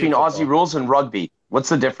difference between Aussie Rules and rugby. What's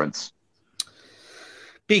the difference?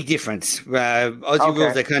 Big difference. Aussie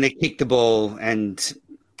Rules, they kind of kick the ball, and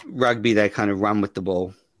rugby, they kind of run with the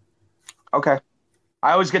ball. Okay.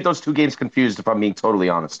 I always get those two games confused, if I'm being totally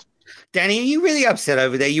honest. Danny, are you really upset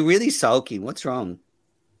over there? You're really sulky. What's wrong?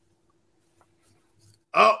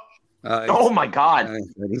 Oh my God.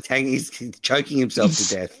 He's choking himself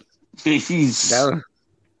to death. Jeez.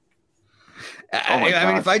 I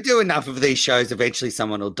mean, if I do enough of these shows, eventually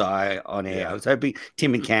someone will die on air. I was hoping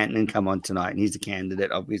Tim and Canton come on tonight, and he's a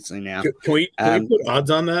candidate, obviously, now. Can we put odds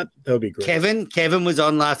on that? That would be great. Kevin was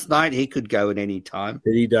on last night. He could go at any time.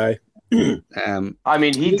 Did he die? I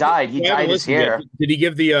mean, he died. He died his hair. Did he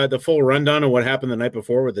give the full rundown of what happened the night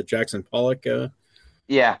before with the Jackson Pollock?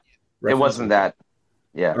 Yeah, it wasn't that.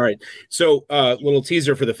 Yeah. All right. So, little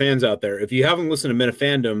teaser for the fans out there. If you haven't listened to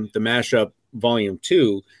Minifandom, the mashup Volume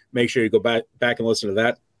 2, make sure you go back and listen to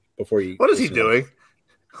that before you. What is he doing?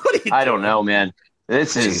 I don't know, man.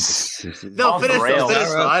 This is no finish.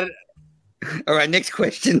 All right, next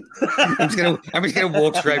question. I'm just gonna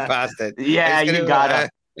walk straight past it. Yeah, you gotta.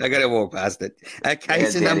 I gotta walk past it.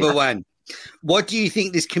 Case number one. What do you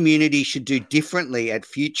think this community should do differently at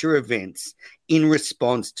future events in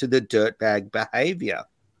response to the dirtbag behavior?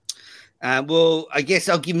 Well, I guess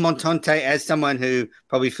I'll give Montante as someone who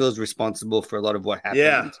probably feels responsible for a lot of what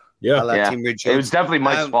happened. Yeah. Tim Richards. It was definitely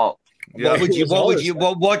Mike's fault. What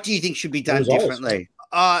do you think should be done differently?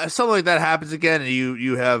 If something like that happens again, and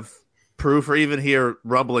you have proof or even hear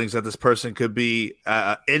rumblings that this person could be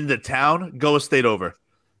in the town, go a state over.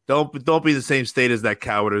 Don't be the same state as that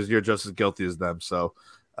coward, as you're just as guilty as them. So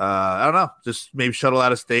I don't know. Just maybe shuttle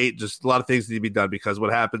out of state. Just a lot of things need to be done, because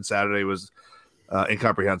what happened Saturday was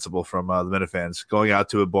incomprehensible from the Minifans. Going out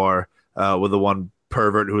to a bar with the one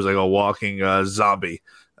pervert who was like a walking zombie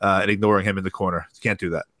and ignoring him in the corner. You can't do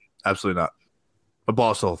that. Absolutely not.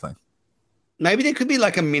 Abolish the whole thing. Maybe there could be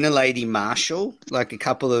like a Minilady Marshal, like a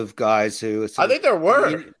couple of guys who. I think there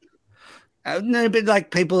were. No, but like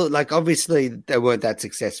people, like obviously they weren't that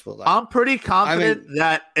successful. Like, I'm pretty confident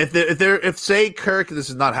that if say Kirk, this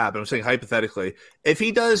is not happening. I'm saying hypothetically, if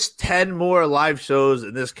he does 10 more live shows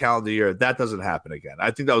in this calendar year, that doesn't happen again. I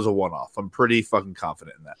think that was a one-off. I'm pretty fucking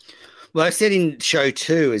confident in that. Well, I said in show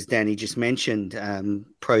 2, as Danny just mentioned,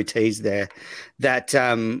 pro tease there, that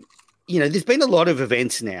there's been a lot of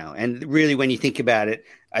events now, and really when you think about it,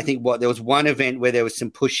 I think there was one event where there was some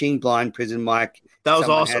pushing, Blind Prison Mike. That was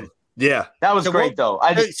awesome. Yeah, that was great though.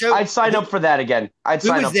 I'd sign up for that again.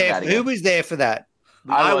 Who was there for that?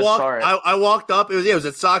 I walked up. It was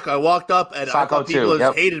at Saco. I walked up and I thought people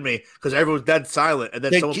just hated me because everyone was dead silent. And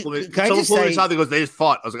then someone pulled me aside and goes, "They just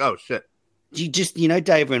fought." I was like, "Oh shit." You just,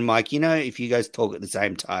 Dave and Mike, if you guys talk at the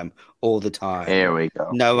same time all the time, there we go.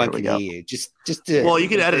 No one can hear you. Just well, you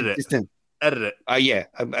can edit it. Edit it. Oh yeah.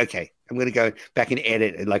 Okay. I'm going to go back and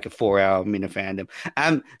edit like a 4-hour Minifandom.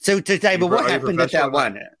 So David, what happened at that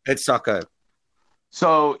one at Soccer?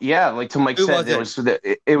 So yeah, like to Mike said,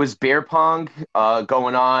 it was beer pong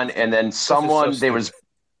going on, and then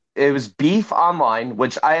it was beef online,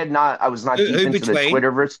 which I was not deep into the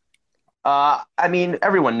Twitterverse. I mean,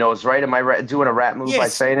 everyone knows, right? Am I doing a rap move by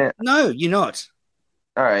saying it? No, you're not.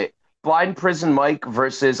 All right. Blind Prison Mike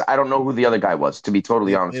versus I don't know who the other guy was, to be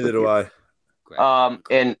totally honest. Neither do I.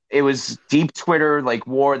 And it was deep Twitter like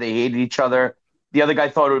war. They hated each other. The other guy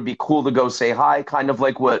thought it would be cool to go say hi, kind of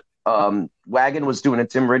like what Wagon was doing at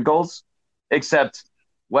Tim Ridgell's, except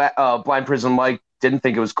Blind Prison Mike didn't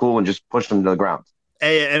think it was cool and just pushed him to the ground.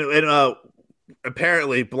 Hey, and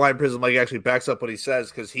apparently Blind Prison Mike actually backs up what he says,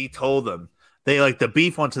 because he told them the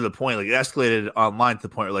beef went to the point, like it escalated online to the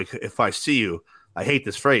point where, like, if I see you, I hate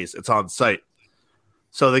this phrase, it's on site.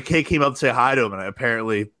 So the kid came up to say hi to him, and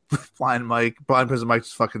apparently Blind Prison Mike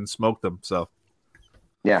just fucking smoked them. So,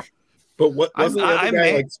 yeah. But what wasn't the other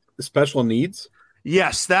guy like special needs?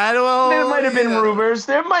 Yes, that will. There might have been rumors.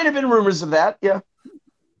 There might have been rumors of that. Yeah.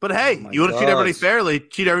 But hey, you want to treat everybody fairly,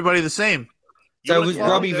 treat everybody the same. So was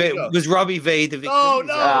Robbie V the victim? No.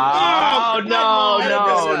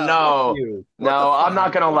 No. I'm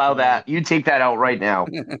not going to allow that. You take that out right now.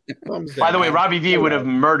 By the way, Robbie V would have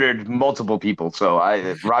murdered multiple people. So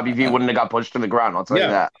Robbie V wouldn't have got pushed to the ground. I'll tell you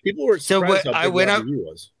that. People were surprised how big Robbie V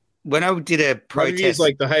was. When I did a protest, Robbie V is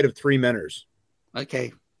like the height of 3 Menners.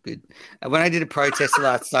 Okay, good. When I did a protest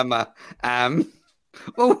last summer,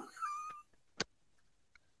 well.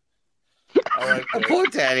 Poor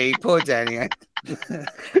Danny.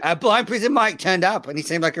 Blind Prison Mike turned up, and he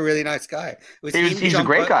seemed like a really nice guy. He's a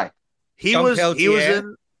great guy. He was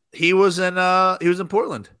in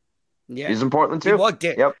Portland. Yeah, he's in Portland too. I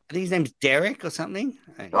Yep. think his name's Derek or something.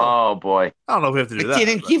 Oh boy, I don't know if we have to do that.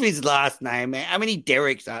 Didn't give his last name, man. How many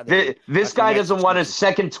Dereks are there? This guy doesn't want his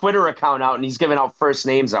second Twitter account out, and he's giving out first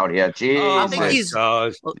names out here. Jeez, I think he's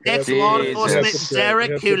ex-law enforcement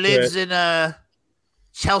Derek who lives in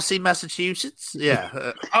Chelsea, Massachusetts.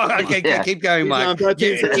 Yeah. Okay, good. Keep going, Mike.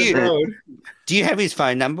 Do you have his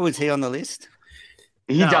phone number? Was he on the list?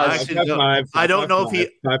 He does. I don't know if he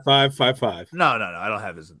 5555. No. I don't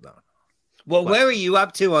have his. No. Well, where are you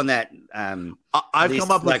up to on that? I've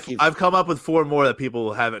come up with 4 more that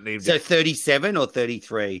people haven't named. So 37 or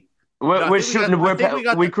 33? We're shooting.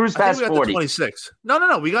 We cruised past 40. 26.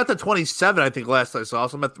 No. We got to 27. I think last I saw.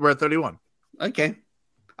 So we're at 31. Okay.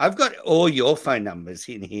 I've got all your phone numbers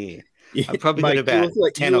in here. I've probably got about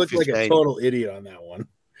 10 or 15. You look like a total idiot on that one.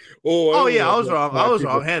 Oh yeah, I was wrong. I was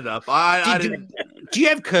wrong. Hand up. I didn't. Do you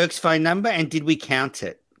have Kirk's phone number? And did we count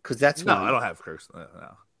it? Because that's no. I don't have Kirk's.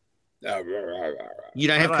 No. You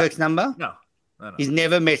don't have Kirk's number? No. He's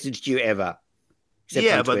never messaged you ever.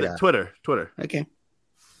 Yeah, but Twitter. Okay.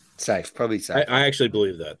 Safe. Probably safe. I actually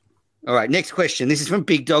believe that. All right. Next question. This is from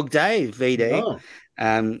Big Dog Dave, VD. Oh.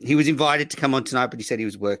 He was invited to come on tonight, but he said he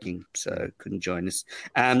was working, so couldn't join us.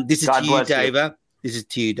 This is God to you, bless you. Dava. This is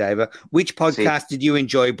to you, Dava. Which podcast did you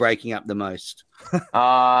enjoy breaking up the most?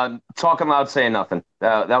 Talking Loud, Saying Nothing.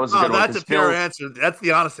 That was a good one. That's a pure answer. That's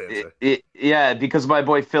the honest answer. Yeah, because my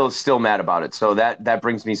boy Phil is still mad about it, so that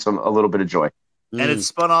brings me a little bit of joy. And it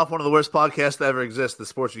spun off one of the worst podcasts to ever exist, the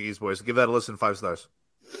Portuguese Boys. Give that a listen, 5 stars.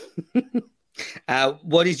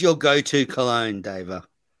 What is your go-to cologne, Dava?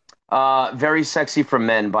 Very Sexy for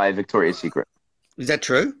Men by Victoria's Secret. Is that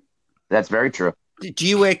true? That's very true. Do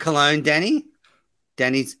you wear cologne, Danny?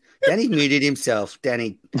 Danny's muted himself.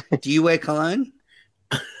 Danny, do you wear cologne?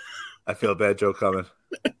 I feel a bad joke coming.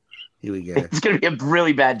 Here we go. It's going to be a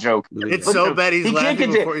really bad joke. It's so bad he can't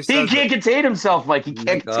contain himself, Mike. He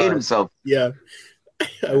can't contain himself. Yeah.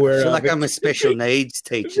 I feel like I'm a special needs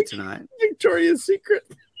teacher tonight. Victoria's Secret.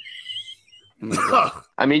 Oh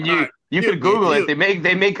I mean, you could Google it. They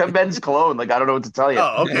make a men's cologne. Like, I don't know what to tell you.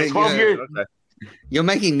 Oh, okay. 12 years. Okay. You're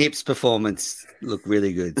making Nip's performance look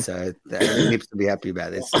really good, so Nips will be happy about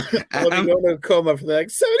this. I'll be going to a coma for the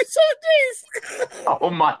next 77 days. Oh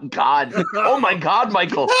my God! Oh my God,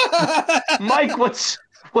 Michael! Mike, what's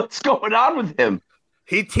going on with him?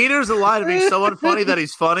 He teeters the line of being so unfunny that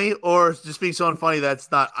he's funny, or just being so unfunny that's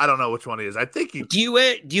not. I don't know which one he is. I think he. Do you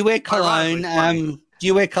wear cologne? Do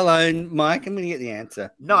you wear cologne, Mike? I'm going to get the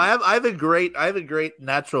answer. No, I have a great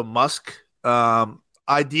natural musk.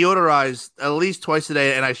 I deodorize at least twice a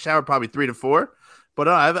day, and I shower probably 3 to 4. But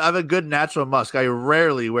I have a good natural musk. I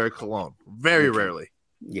rarely wear cologne. Very rarely.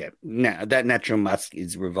 Yeah, no, that natural musk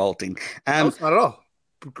is revolting. No, it's not at all.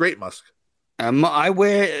 Great musk. I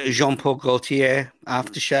wear Jean Paul Gaultier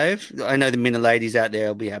aftershave. I know the Minna ladies out there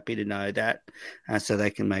will be happy to know that, so they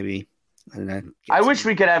can maybe. I don't know. I wish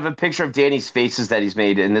we could have a picture of Danny's faces that he's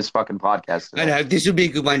made in this fucking podcast today. I know this would be a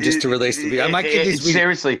good one just to release the video. I might give this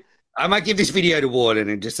seriously. I might give this video to Warden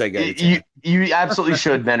and just say go. You absolutely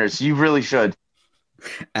should, Menners. You really should.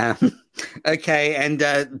 Okay,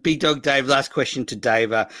 and Big Dog Dave, last question to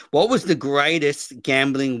Dave. What was the greatest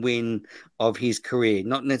gambling win of his career?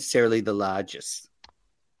 Not necessarily the largest.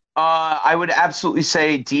 I would absolutely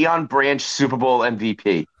say Deion Branch Super Bowl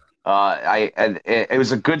MVP. It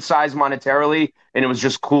was a good size monetarily, and it was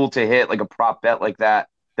just cool to hit like a prop bet like that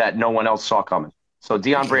no one else saw coming. So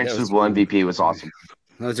Deion Branch Super Bowl MVP was awesome.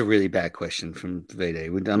 That was a really bad question from VD.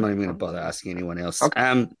 I'm not even going to bother asking anyone else.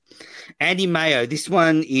 Okay. Andy Mayo, this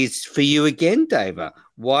one is for you again, Dava.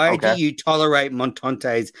 Why do you tolerate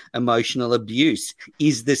Montante's emotional abuse?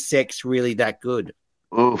 Is the sex really that good?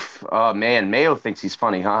 Oof. Man, Mayo thinks he's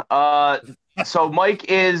funny, huh? So Mike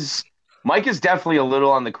is definitely a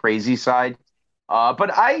little on the crazy side.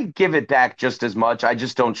 But I give it back just as much. I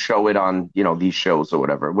just don't show it on, these shows or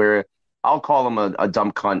whatever. Where I'll call him a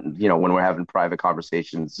dumb cunt, when we're having private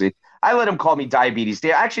conversations. I let him call me Diabetes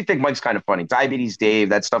Dave. I actually think Mike's kind of funny. Diabetes Dave,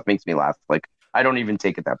 that stuff makes me laugh. Like, I don't even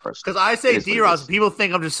take it that personally. Because I say It is what it D-Rod, is. people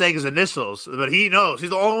think I'm just saying his initials, but he knows. He's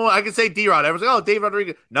the only one I can say D-Rod. Everyone's like, oh, Dave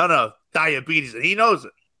Rodriguez. No, Diabetes. And he knows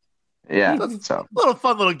it. Yeah, That's so little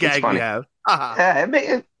fun little gag we funny. have. yeah,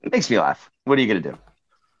 it makes me laugh. What are you going to do?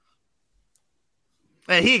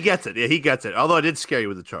 And he gets it. Yeah, he gets it. Although I did scare you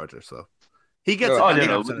with the Charger, so he gets Oh, it.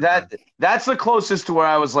 no. That's the closest to where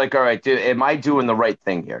I was like, all right, dude, am I doing the right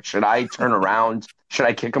thing here? Should I turn around? Should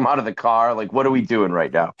I kick him out of the car? Like, what are we doing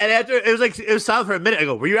right now? And after it was silent for a minute. I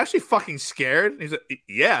go, "Were you actually fucking scared?" And he's like,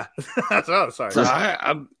 "Yeah." Oh, sorry. So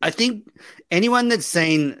I think anyone that's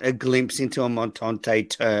seen a glimpse into a Montante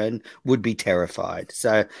turn would be terrified.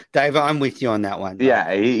 So, Dave, I'm with you on that one.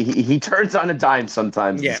 Yeah, he turns on a dime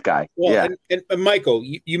sometimes, Yeah. this guy. Well, Yeah. and Michael,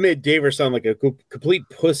 you made Daver sound like a complete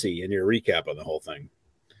pussy in your recap on the whole thing.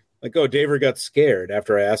 Like, oh, Daver got scared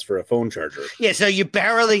after I asked for a phone charger. Yeah, so you're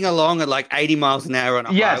barreling along at like 80 miles an hour on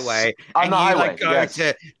a Yes, highway, on and the you highway, like go yes.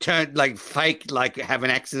 to turn like fake, like have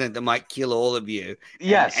an accident that might kill all of you.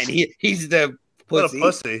 Yes. and he's the What pussy. a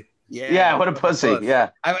pussy. Yeah, what a pussy.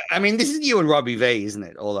 Yeah. I mean, this is you and Robbie V, isn't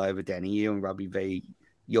it? All over, Danny. You and Robbie V,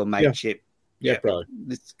 your mateship. Yeah, probably.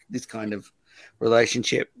 This kind of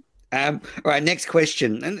relationship. All right, next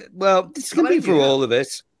question. And well, this is going to be for all of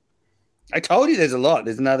us. I told you there's a lot.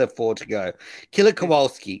 There's another 4 to go. Killer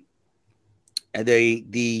Kowalski.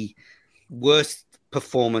 The worst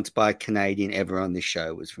performance by a Canadian ever on this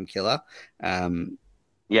show was from Killer.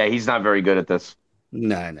 Yeah, he's not very good at this.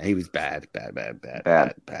 No, he was bad.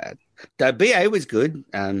 The BA was good.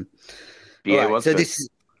 BA was so good. this is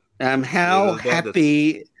how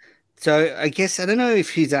happy. So I guess I don't know if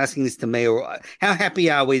he's asking this to me or how happy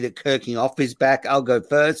are we that Kirking Off is back? I'll go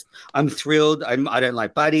first. I'm thrilled. I don't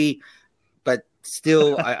like Buddy, but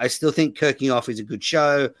still, I still think Kirking Off is a good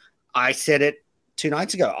show. I said it 2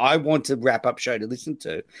 nights ago. I want a wrap-up show to listen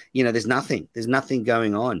to. There's nothing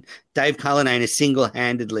going on. Dave Cullinane has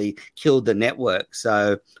single-handedly killed the network.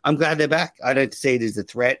 So I'm glad they're back. I don't see it as a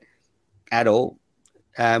threat at all.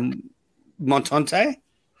 Montante?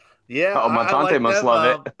 Yeah, Montante must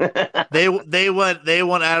love it. they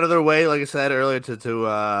went out of their way, like I said earlier,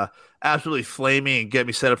 to absolutely flame me and get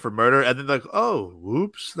me set up for murder. And then like, oh,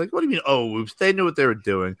 whoops! Like, what do you mean? Oh, whoops! They knew what they were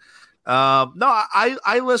doing. No,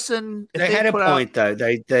 I listen. They had a point, though.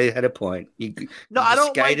 They had a point. I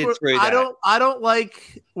don't like. I don't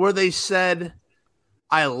like where they said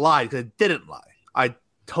I lied because I didn't lie. I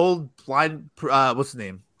told blind. What's his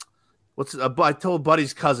name? I told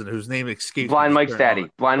Buddy's cousin, whose name escapes. Blind Mike's daddy.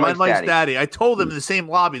 Blind Mike's daddy. I told him in the same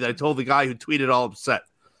lobby that I told the guy who tweeted all upset.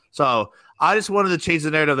 So I just wanted to change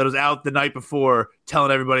the narrative that was out the night before,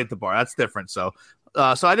 telling everybody at the bar. That's different. So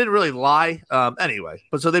I didn't really lie anyway.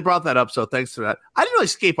 But so they brought that up. So thanks for that. I didn't really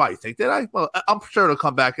escape out, you think, did I? Well, I'm sure it'll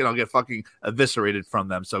come back and I'll get fucking eviscerated from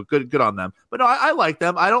them. So good on them. But no, I like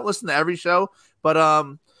them. I don't listen to every show, but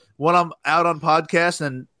when I'm out on podcasts,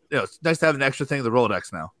 and it's nice to have an extra thing in the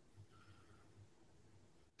Rolodex now.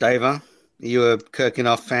 Dave, are you a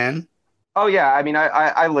Kirkinoff fan? Oh yeah, I mean,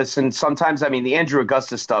 I listen sometimes. I mean, the Andrew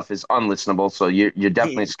Augustus stuff is unlistenable, so you're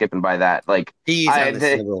definitely skipping by that. Like He is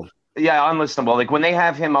unlistenable. Unlistenable. Like when they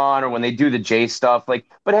have him on, or when they do the Jay stuff. Like,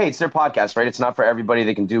 but hey, it's their podcast, right? It's not for everybody.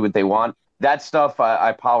 They can do what they want. That stuff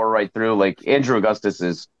I power right through. Like Andrew Augustus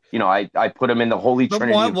is, I put him in the holy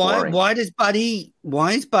trinity. Why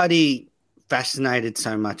is Buddy fascinated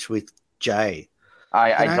so much with Jay?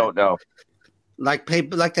 I don't know. Like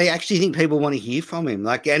people, like they actually think people want to hear from him.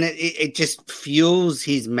 Like, and it just fuels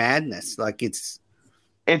his madness. Like it's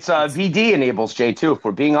VD enables Jay too. If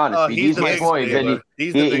we're being honest, VD's my boy.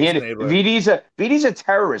 VD's a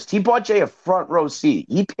terrorist. He bought Jay a front row seat.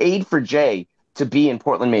 He paid for Jay to be in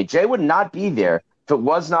Portland, Maine. Jay would not be there if it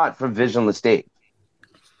was not for Visionless Dave.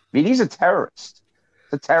 VD's a terrorist.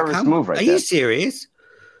 It's a terrorist move, right? Are you serious?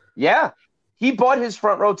 Yeah, he bought his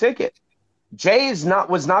front row ticket. Jay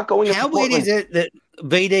was not going. How weird is it that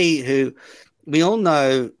VD, who we all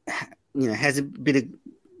know, has a bit of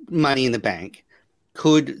money in the bank,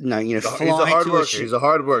 could fly he's a hard to worker. a show. He's a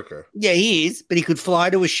hard worker. Yeah, he is, but he could fly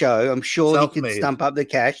to a show. I'm sure he could stump up the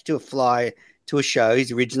cash to fly to a show.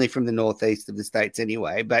 He's originally from the northeast of the States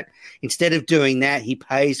anyway, but instead of doing that, he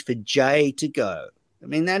pays for Jay to go. I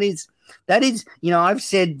mean, that is, I've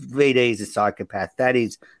said VD is a psychopath. That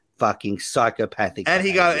is fucking psychopathic. And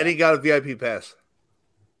he got a VIP pass.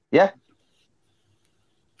 Yeah.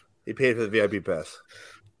 He paid for the VIP pass.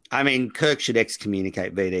 I mean, Kirk should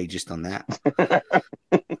excommunicate VD just on that.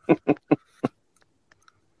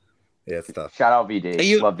 Yeah, it's tough. Shout out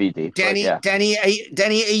VD. Love VD. Danny, Yeah. Danny, are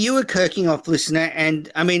you a Kirking Off listener?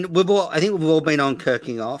 And I mean, I think we've all been on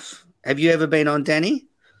Kirking Off. Have you ever been on, Danny?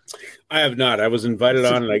 I have not. I was invited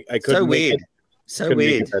on, and I couldn't. So weird. Couldn't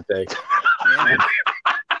make it that day.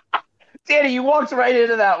 Danny, you walked right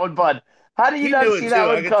into that one, bud. How do you not see that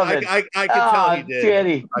one coming? I could tell he did.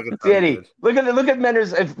 Danny, look at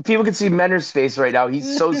Menner's. If people can see Menner's face right now,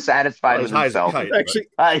 he's so satisfied with himself. Actually,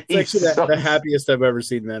 the happiest I've ever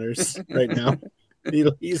seen Menner's right now.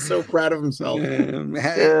 He's so proud of himself.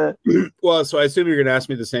 Well, so I assume you're going to ask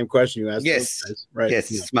me the same question you asked. Yes, guys, right? Yes,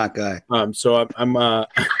 he's a smart guy. So I'm what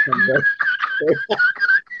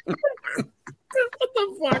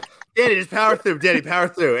the fuck? Danny, just power through. Danny, power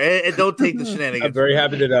through, and don't take the shenanigans. I'm very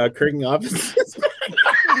happy that Kirking Off is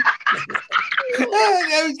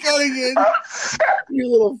That was going in. You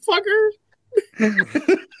little fucker.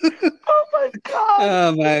 Oh my god!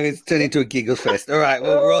 Oh man, it's turned into a giggle fest. All right,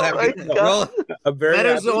 well, we're all happy. I'm very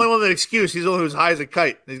Menner's happy. the only one with an excuse. He's the one who's high as a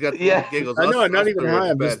kite. He's got the giggles. I know. I'm not Us even three are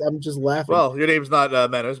high. bad. I'm just laughing. Well, your name's not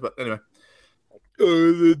Menner's, but anyway.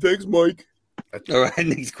 Thanks, Mike. All right,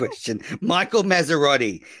 next question. Michael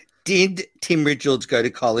Mazzarotti. Did Tim Richards go to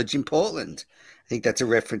college in Portland? I think that's a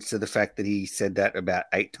reference to the fact that he said that about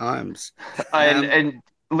 8 times. And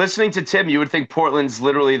listening to Tim, you would think Portland's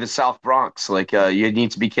literally the South Bronx. Like you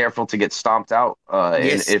need to be careful to get stomped out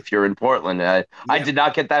Yes. if you're in Portland. I did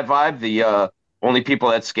not get that vibe. The only people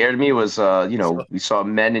that scared me was we saw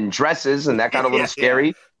men in dresses, and that got a little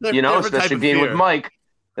scary. Especially being with Mike.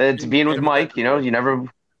 Being with Mike, you never.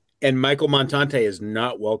 And Michael Montante is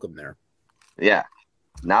not welcome there. Yeah.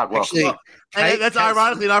 Not well. Actually, And that's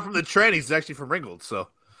ironically not from the trannies. It's actually from Ringgold. So,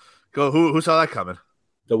 go. Who saw that coming?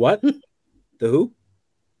 The what? The who?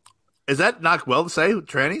 Is that not well to say?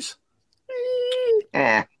 Trannies?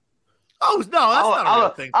 Eh. Oh no, that's not a real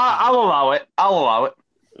thing. I'll allow it.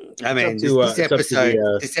 I mean, It's up to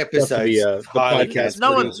this episode, the podcast.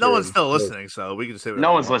 No one's still listening, so we can just say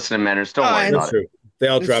No one's listening, Manners. Don't worry That's about it. true. They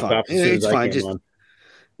all It's dropped fine. off as soon It's as I fine. came on.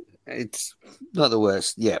 It's not the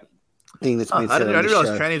worst. Yeah, thing that's been I said didn't on the realize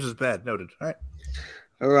show. trannies was bad. Noted. All right.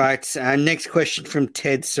 All right. Next question from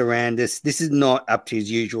Ted Sarandis. This is not up to his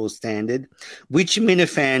usual standard. Which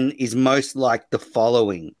Minifan is most like the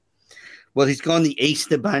following? Well, he's gone the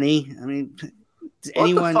Easter Bunny. I mean, does What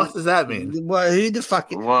anyone? the fuck does that mean? Well, who the fuck?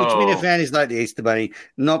 Whoa. Which Minifan is like the Easter Bunny?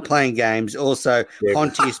 Not playing games. Also, Yeah.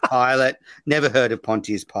 Pontius Pilate. Never heard of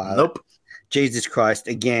Pontius Pilate. Nope. Jesus Christ.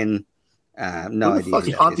 Again, no Who the idea. fuck who is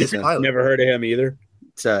that Pontius is. Pilate? Never heard of him either.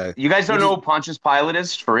 So, You guys don't know who Pontius Pilate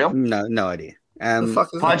is for real? no idea. Who the fuck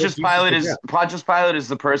is that? Pontius Pilate is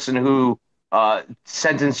the person who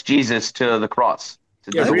sentenced Jesus to the cross.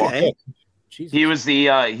 To Yeah, the Okay. wall. really. Jesus.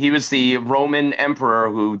 He was the Roman emperor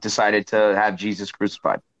who decided to have Jesus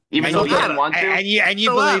crucified, even And though he you- didn't want to. And you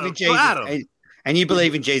So believe Adam, in so Jesus, Adam. and you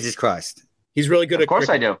believe in Jesus Christ. He's really good Of at course,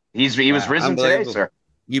 I cricket. do. He was Wow, risen today, unbelievable. sir.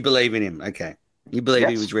 You believe in him. Okay. You believe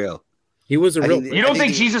he Yes. was real. He was a I real. think- You don't I think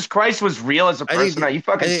think- Jesus Christ was real as a I think person? the- Are you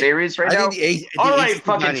fucking I think- serious right now? All right,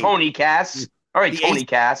 fucking Tony Cass. All right, the Tony East-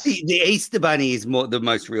 Cass. The Easter Bunny is the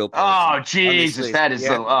most real person. Oh Jesus, honestly. that is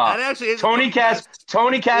Yeah. the That actually is Tony Cass.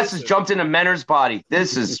 Tony Cass has Listen. jumped into Menner's body.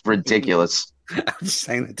 This is ridiculous. I'm just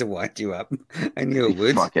saying that to wind you up. I knew it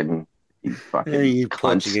would. You fucking You cunt.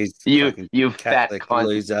 Portuguese, You fucking fat Catholic cunt.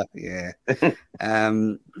 loser. Yeah.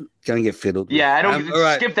 Gonna get fiddled. with. Yeah, I don't all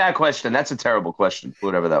right. skip that question. That's a terrible question.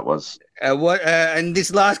 Whatever that was. And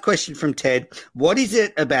this last question from Ted: what is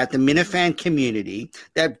it about the Minifan community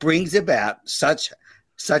that brings about such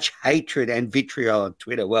hatred and vitriol on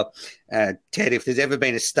Twitter? Well, Ted, if there's ever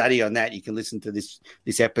been a study on that, you can listen to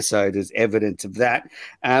this episode as evidence of that.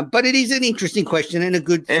 But it is an interesting question and a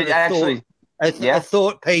good sort of Actually, a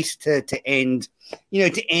thought piece to end.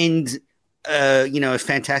 A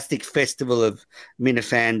fantastic festival of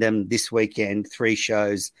Minifandom this weekend. 3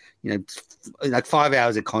 shows. Like 5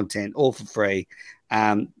 hours of content, all for free.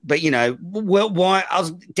 But why?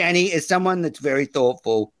 Danny, as someone that's very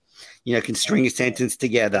thoughtful, can string a sentence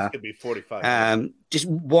together. Could be 45. Just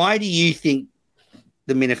why do you think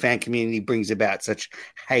the Minifan community brings about such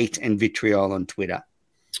hate and vitriol on Twitter?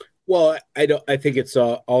 Well, I think it's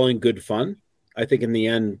all in good fun. I think in the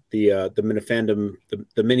end, the Minifandom,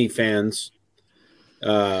 the mini fans.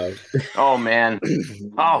 oh man.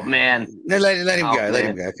 No, let him Oh, go. Let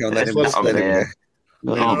him man. go. Come on, let him That's go. what- Let him man.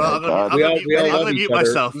 go. Oh, my God. We all love mute each other.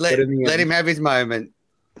 myself. Let But in the end- him have his moment.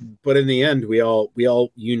 But in the end, we all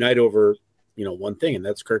unite over one thing, and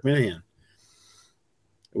that's Kirk Minahan.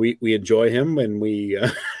 We enjoy him, and we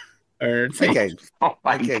Okay. Oh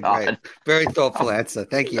my Okay, god. great. Very thoughtful answer.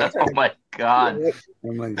 Thank you. Oh my god.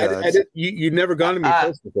 Oh my god. You'd never gone to me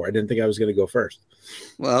first before. I didn't think I was going to go first.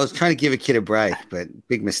 Well, I was trying to give a kid a break, but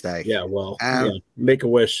big mistake. Yeah, well, Make a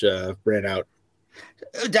Wish ran out.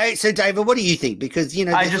 So, David, what do you think? Because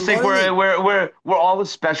I just think we're all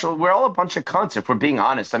special. We're all a bunch of cunts, if we're being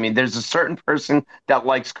honest. I mean, there's a certain person that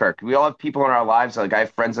likes Kirk. We all have people in our lives. Like I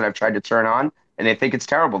have friends that I've tried to turn on, and they think it's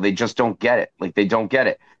terrible. They just don't get it. Like they don't get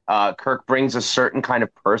it. Kirk brings a certain kind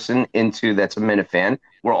of person into that's a Minifan.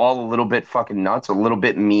 We're all a little bit fucking nuts, a little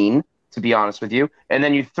bit mean, to be honest with you. And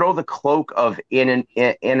then you throw the cloak of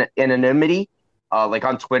anonymity, like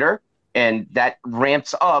on Twitter, and that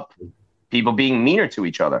ramps up people being meaner to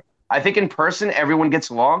each other. I think in person, everyone gets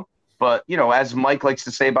along. But, as Mike likes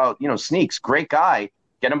to say about, Sneaks, great guy.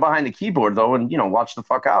 Get him behind the keyboard, though, and, watch the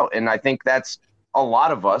fuck out. And I think that's a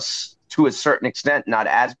lot of us to a certain extent, not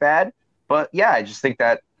as bad. But, yeah, I just think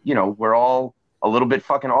that, we're all a little bit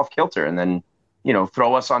fucking off kilter. And then,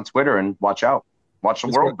 throw us on Twitter and watch out. Watch the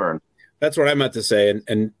world burn. That's what I meant to say.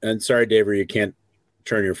 And sorry, Daver, you can't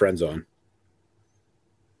turn your friends on.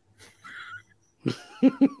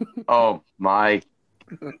 Oh my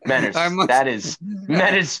menace!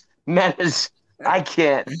 Menace. I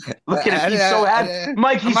can't look at him. He's so happy,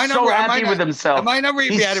 Mike. He's so happy with himself. I might not be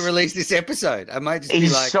able to release this episode. I might just be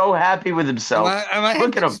he's like, so happy with himself. I might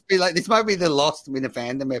look at him. Be like, this might be the lost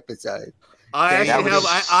Minifandom episode. I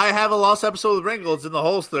have a lost episode with Ringo. It's in the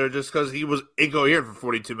holster just because he was incoherent for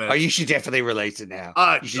 42 minutes. Oh, you should definitely release it now.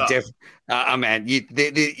 You should definitely. Man,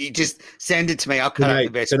 you just send it to me. I'll cut out the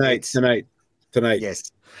best bits. Tonight.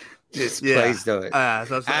 Yes. Just please do it.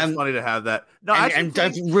 So it's funny to have that. No,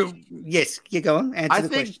 yes, you go on. I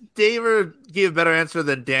think David gave a better answer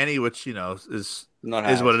than Danny, which is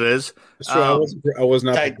what it is. So I was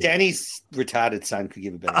not. Danny's retarded son could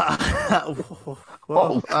give a better answer.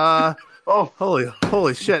 Holy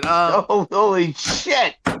shit! Holy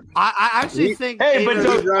shit! I actually think. Hey, but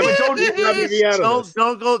don't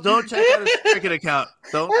check out his cricket account.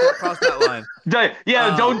 Don't cross that line. Don't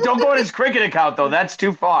go on his cricket account though. That's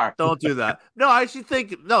too far. Don't do that. No, I actually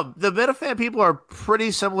think the Minifan people are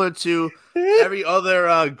pretty similar to every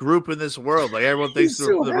other group in this world. Like everyone thinks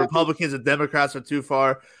the Republicans and Democrats are too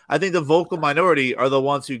far. I think the vocal minority are the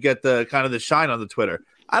ones who get the kind of the shine on the Twitter.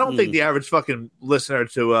 I don't think the average fucking listener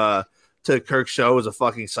to Kirk's show is a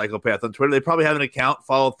fucking psychopath on Twitter. They probably have an account,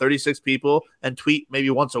 follow 36 people, and tweet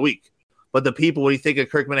maybe once a week. But the people, when you think of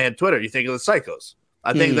Kirk Minifan Twitter, you think of the psychos.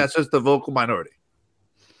 I think that's just the vocal minority.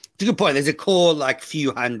 It's a good point. There's a core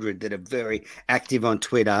few hundred that are very active on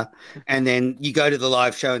Twitter. And then you go to the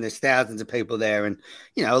live show and there's thousands of people there. And,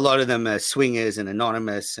 a lot of them are swingers and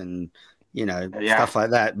anonymous and, stuff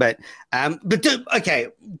like that. But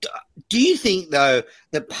do you think, though,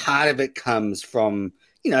 that part of it comes from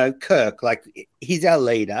Kirk, like he's our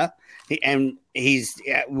leader and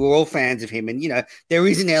we're all fans of him. And, there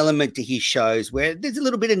is an element to his shows where there's a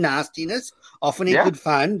little bit of nastiness, often in good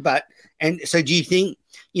fun. And so do you think,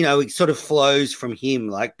 it sort of flows from him,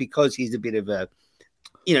 like, because he's a bit of a,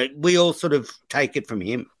 we all sort of take it from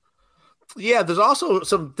him. Yeah. There's also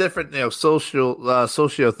some different,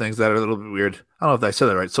 socio things that are a little bit weird. I don't know if I said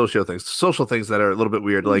that right. Social things that are a little bit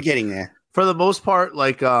weird. Like getting there for the most part,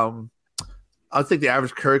 like, I think the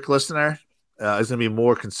average Kirk listener is going to be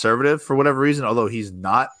more conservative for whatever reason, although he's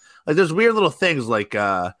not. Like, there's weird little things like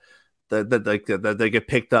that they get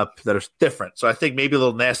picked up that are different. So I think maybe a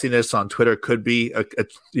little nastiness on Twitter could be a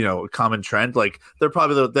common trend. Like, they're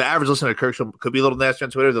probably the average listener to Kirk could be a little nasty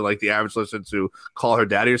on Twitter than like the average listener to call her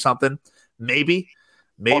daddy or something. Maybe.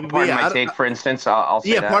 Part of my take, for instance, I'll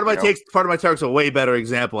say that. Part of my take's a way better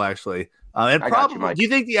example, actually. And probably, do you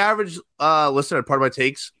think the average listener to part of my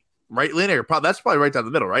takes right leaning, or that's probably right down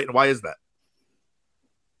the middle, right? And why is that?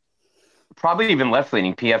 Probably even left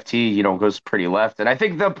leaning. PFT, goes pretty left, and I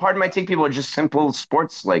think the part of my take people are just simple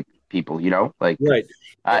sports like people, like right.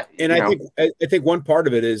 I think one part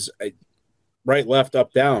of it is right, left,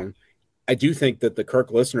 up, down. I do think that the Kirk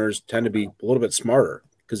listeners tend to be a little bit smarter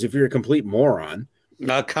because if you're a complete moron,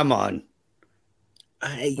 no, come on,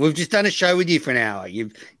 we've just done a show with you for an hour.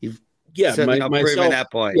 You've certainly not proven that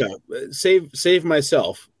point. Yeah, save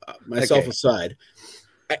myself aside.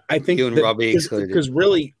 I think you and Robbie excluded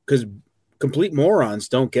because complete morons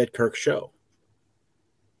don't get Kirk's show.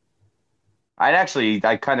 I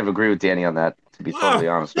kind of agree with Danny on that. To be totally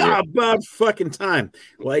honest with you, about fucking time.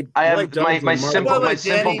 Like I have my simple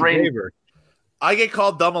brain. I get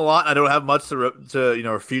called dumb a lot. I don't have much to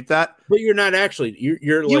refute that. But you're not actually.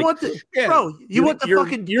 You're like, you went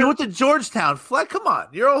to Georgetown. Flex, come on,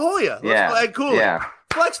 you're a Hoya. Yeah, cool. Yeah,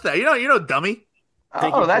 flex that. You know, dummy.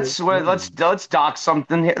 Thank Oh, you that's for- what. Let's dox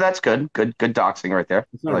something here. That's good. Good doxing right there.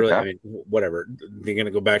 It's not I like really. that. I mean, whatever. They're going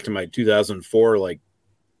to go back to my 2004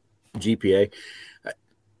 GPA.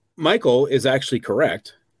 Michael is actually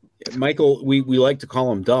correct. Michael, we like to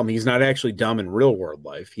call him dumb. He's not actually dumb in real world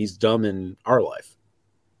life. He's dumb in our life.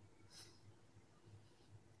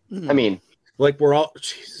 I mean, We're all.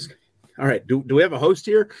 Jesus. All right. Do we have a host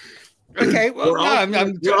here? Okay, well,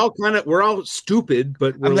 we're all stupid,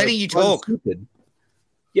 but I'm letting you talk. Stupid.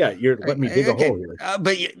 Yeah, you're letting me dig a hole here.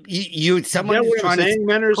 But someone is trying to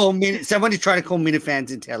call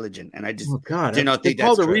Minifans intelligent, and I just do not think that's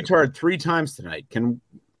called a true. retard 3 times tonight. Can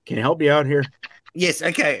you help me out here? Yes.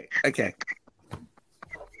 Okay. Fucking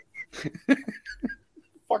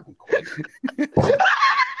quit.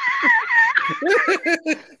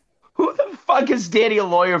 who the fuck is Danny a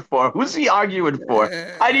lawyer for? Who's he arguing for?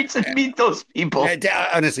 I need to meet those people.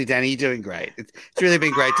 Honestly, Danny, you're doing great. It's really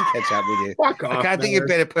been great to catch up with you. Fuck off, I can't think of a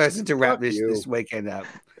better person to wrap this weekend up.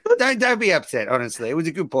 Don't be upset. Honestly, it was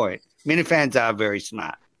a good point. Minifans are very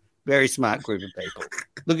smart group of people.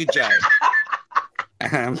 Look at Joe.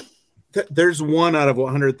 There's 1 out of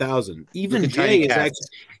 100,000. Even Jay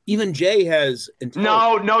has.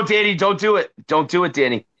 No, Danny, don't do it. Don't do it,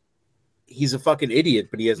 Danny. He's a fucking idiot,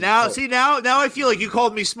 but he has now I feel like you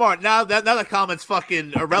called me smart. Now that comment's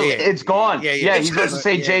fucking irrelevant. It's gone. Yeah, he's supposed to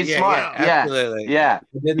say Jay's smart. Absolutely. Yeah.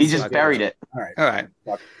 He just buried it. All right.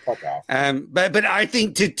 Fuck off. But I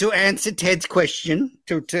think to answer Ted's question,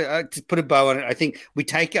 to put a bow on it, I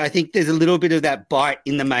think there's a little bit of that bite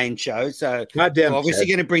in the main show. So goddamn, we're obviously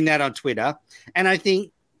going to bring that on Twitter, and I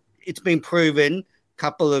think it's been proven.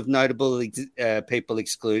 Couple of notable people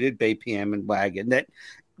excluded, BPM and Wagon, that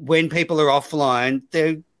when people are offline,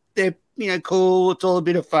 they're cool. It's all a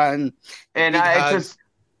bit of fun. And I just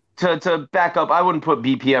to back up, I wouldn't put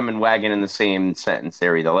BPM and Wagon in the same sentence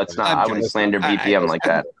there either. I wouldn't slander BPM like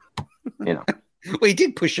that. You know, we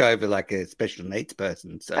did push over like a special needs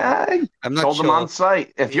person. So I'm not told sure. them on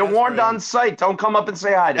site. If you're warned on site, don't come up and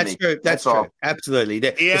say hi to me. True. That's true. Absolutely.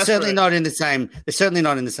 They're certainly not in the same. They're certainly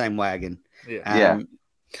not in the same wagon. Yeah.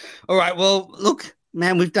 All right. Well, look.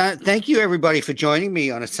 Man, we've done. Thank you, everybody, for joining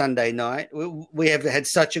me on a Sunday night. We have had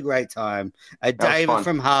such a great time. David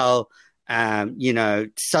from Hull,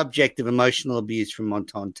 subject of emotional abuse from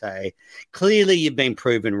Montante. Clearly, you've been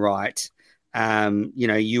proven right.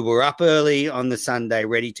 You were up early on the Sunday,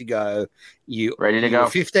 ready to go. You were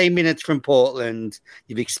 15 minutes from Portland.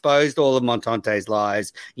 You've exposed all of Montante's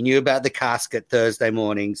lies. You knew about the casket Thursday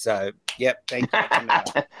morning. So, yep, thank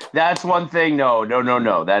you. That's one thing. No.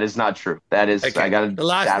 That is not true. That is, okay. I got to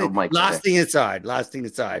last thing aside.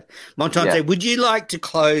 Montante, would you like to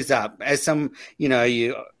close up as some,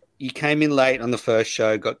 you came in late on the first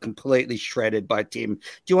show, got completely shredded by Tim. Do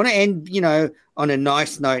you want to end, on a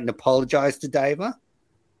nice note and apologize to Dava?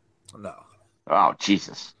 No. Oh,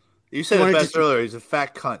 Jesus. You said it best earlier. He's a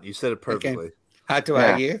fat cunt. You said it perfectly. Okay. Hard to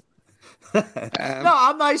argue. No,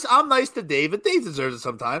 I'm nice. I'm nice to David. Dave deserves it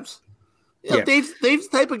sometimes. Dave's the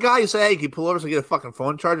type of guy you say, hey, can you pull over so I get a fucking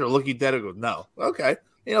phone charger or look you dead and go, no. Okay.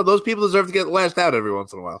 Those people deserve to get lashed out every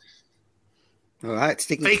once in a while. All right.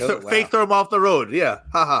 Fake throw them off the road. Yeah.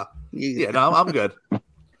 Haha. Yeah, no, I'm good.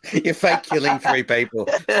 You're fake killing 3 people.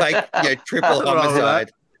 Fake triple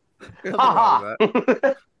homicide.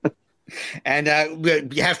 And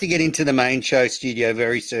you have to get into the main show studio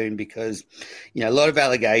very soon because, a lot of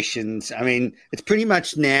allegations. I mean, it's pretty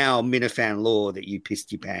much now Minifan law that you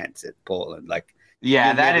pissed your pants at Portland.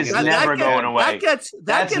 That is never going away. That's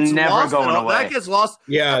never lost going away. That gets lost.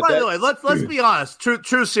 Yeah. By the way, let's be honest.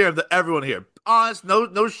 Truth here of everyone here. Honest,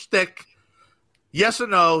 no shtick. Yes or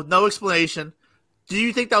no? No explanation. Do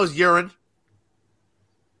you think that was urine?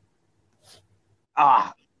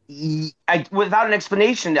 Without an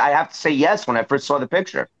explanation, I have to say yes when I first saw the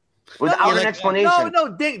picture. Without an explanation. No,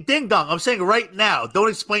 ding dong. I'm saying right now. Don't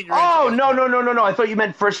explain your answer. Oh, no. I thought you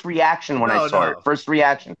meant first reaction when I saw it. First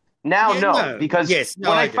reaction. Now, because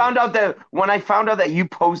when I found out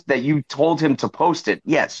that you told him to post it,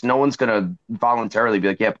 yes, no one's gonna voluntarily be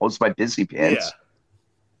like, yeah, post my busy pants. Yeah.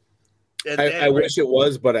 I wish it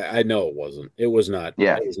was, but I know it wasn't. It was not.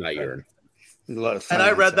 Yeah, it was not urine. A lot of fun. And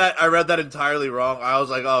I read that entirely wrong. I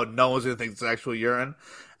was like, oh, no one's gonna think it's actual urine.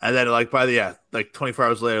 And then like 24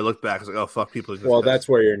 hours later, I looked back. I was like, oh fuck, people. Well, that's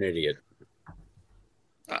where you're an idiot.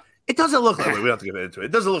 It doesn't look like it. We don't have to get into it.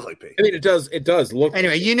 It doesn't look like pee. I mean, it does look.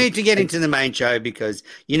 Anyway, you need to get into the main show because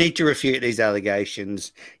you need to refute these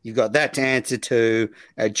allegations. You've got that to answer to.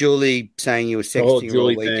 Julie saying you were sexting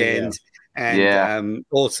all weekend. And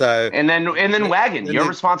also, and then Wagon. You're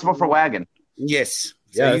responsible for Wagon. Yes.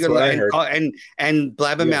 So you got and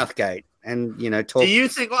Blabbermouth Gate. and talk. Do you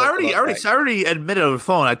think? Well, I already admitted over the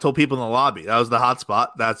phone. I told people in the lobby that was the hot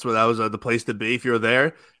spot. That was the place to be if you're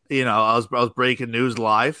there. I was breaking news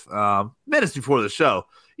live minutes before the show.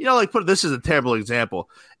 This is a terrible example.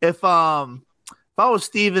 If I was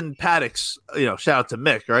Stephen Paddock's, shout out to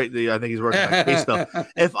Mick, right? I think he's working on case still.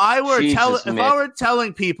 If I were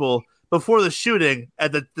telling people before the shooting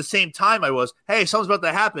at the same time I was, hey, something's about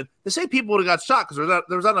to happen, the same people would have got shot because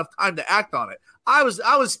there was not enough time to act on it. I was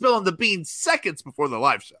spilling the beans seconds before the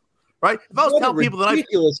live show, right? If I was telling people that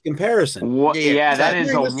ridiculous comparison. That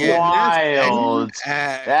is a wild.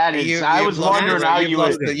 That is. I was wondering how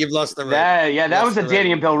you've lost the race. That was a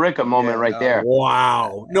Danny and Bill Ricca moment right there.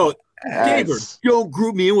 Wow. No. David, don't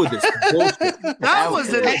group me in with this bullshit. That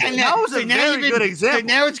was a very good example. So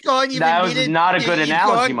now it's gone. That was not a good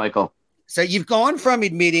analogy, Michael. So you've gone from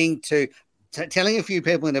admitting to telling a few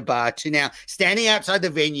people in a bar to now standing outside the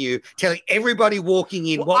venue, telling everybody walking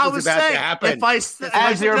in what was about to happen.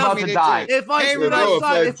 As they're about to die. If I stood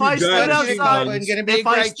outside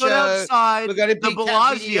the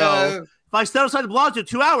Bellagio, if I stood outside the Bellagio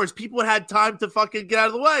 2 hours, people would have had time to fucking get out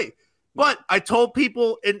of the way. But I told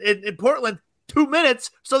people in Portland 2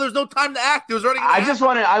 minutes, so there's no time to act. It was already.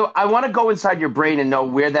 I want to go inside your brain and know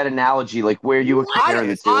where that analogy, like where you were comparing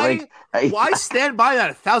it to. I stand by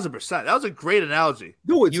that 1,000%. That was a great analogy.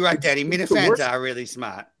 No, you're right, Danny. Minifans are really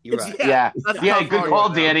smart. You're right. Yeah. Good call,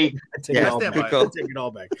 Danny. Take it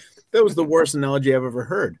all back. That was the worst analogy I've ever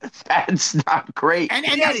heard. That's not great. And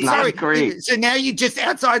that's not great. So now you're just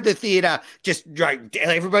outside the theater, just like tell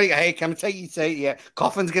everybody, hey, come take your seat. Yeah,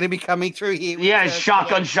 Coffin's going to be coming through here. Yeah,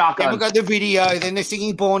 shotgun. Then we've got the video. Then they're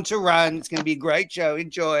singing Born to Run. It's going to be a great show.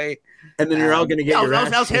 Enjoy. And then you're all going to get your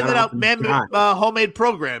ass. I was handing out homemade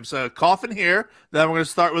programs. Coffin here. Then we're going to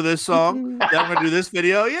start with this song. Then we're going to do this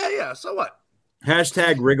video. Yeah. So what?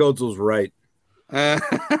 Hashtag Riggles right. I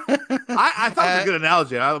thought it was a good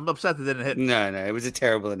analogy. I'm upset that it didn't hit. No, it was a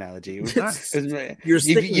terrible analogy. You're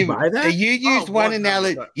sticking by that? You used one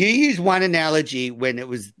analogy. You used one analogy when it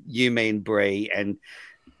was you, me, and Bree, and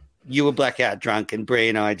you were blackout drunk, and Bree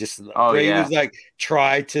and I just Bree was like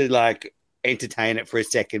tried to like entertain it for a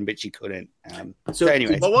second, but she couldn't. So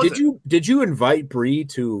anyway, did you invite Bree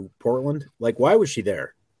to Portland? Like, why was she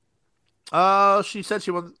there? She said she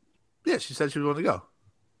wanted. Yeah, she said she was going to go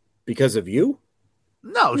because of you.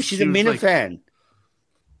 No, she's a Minifan.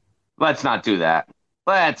 Let's not do that.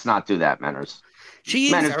 Manners. She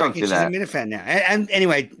is. Manners, don't do that. She's a Minifan now. And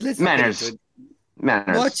anyway, let's Manners.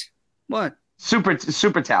 What? Super talented.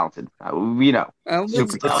 Super talented. Like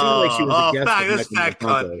she was a guest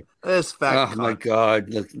this fat cunt. My God!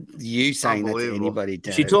 Look, you saying that to anybody?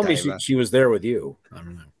 She told me she was there with you. I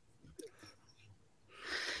don't know.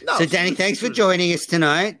 No, so, Danny, thanks for joining us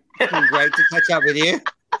tonight. It's been great to catch up with you.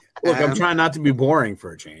 Look, I'm trying not to be boring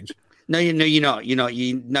for a change. No, you're not.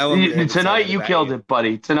 Tonight you killed it,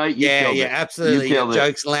 buddy. Tonight you killed it. Yeah, absolutely.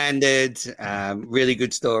 Jokes landed. Really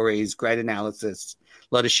good stories. Great analysis.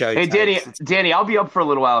 A lot of show. Hey, Danny, I'll be up for a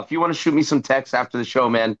little while. If you want to shoot me some text after the show,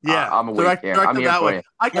 man. Yeah, I'm awake here. I'm here for you.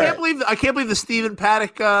 I can't believe the Stephen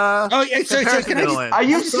Paddock. Are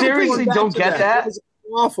you seriously don't get that?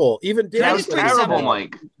 Awful. Even that was terrible,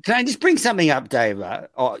 Mike. Can I just bring something up, Dave?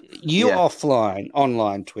 Offline,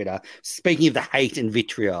 online Twitter, speaking of the hate and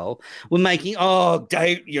vitriol, we're making,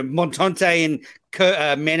 Dave, Montante and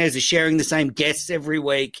Manners are sharing the same guests every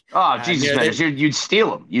week. Oh, Jesus, Manners, you'd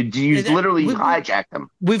steal them. You'd literally hijack them.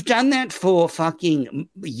 We've done that for fucking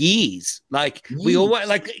years. Like, we always,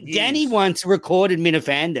 Danny once recorded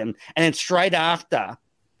Minifandom, and then straight after,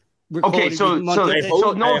 okay, so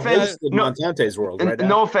no offense, Montante's world. Right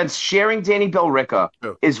no offense, sharing Danny Bellrica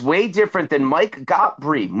is way different than Mike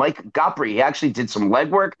Gottbrie. He actually did some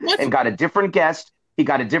legwork and got a different guest. He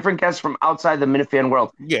got a different guest from outside the Minifan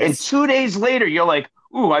world. Yes. And 2 days later, you're like,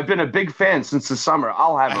 "Ooh, I've been a big fan since the summer.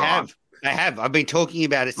 I'll have her on." I have. I've been talking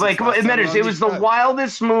about it. Like it matters. It was the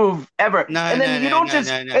wildest move ever. And then you don't just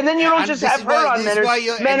have her on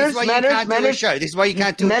Manners. This is why you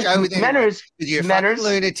can't do a show with Manners. You're a fucking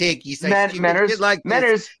lunatic. You say stupid shit like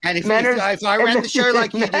this. And if I ran the show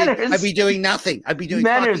like you did, I'd be doing nothing. I'd be doing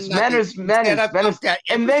Manners.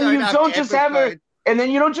 And then you don't just have her. And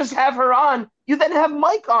then you don't just have her on. You then have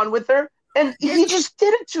Mike on with her, and he just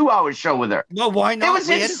did a 2-hour show with her. Well, why not? It was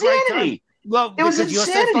insanity. Well, It was because you're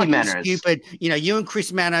so insanity, fucking Manners. stupid. You know, you and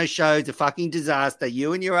Chris Mano's show is a fucking disaster.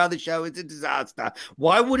 You and your other show is a disaster.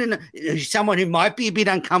 Why wouldn't someone who might be a bit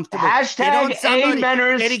uncomfortable Hashtag A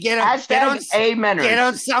Manners. Hashtag A Manners. Get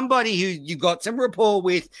on somebody who you got some rapport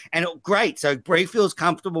with, and great. So Bree feels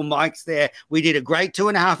comfortable. Mike's there. We did a great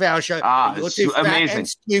 2.5 hour show. You're too fat amazing. and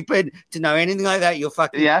stupid to know anything like that. You're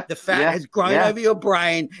fucking the fat has grown over your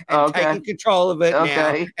brain and taken control of it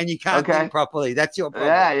now, and you can't think properly. That's your problem.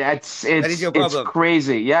 Yeah, that is your problem. It's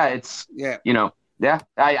crazy. Yeah, it's you know. Yeah,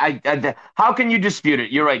 I how can you dispute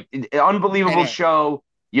it? You're right. Unbelievable show.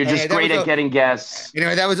 You're just great at getting guests. You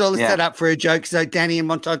know, that was all set up for a joke. So, Danny and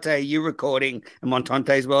Montante, are you recording in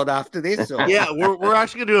Montante's world after this? Or? Yeah, we're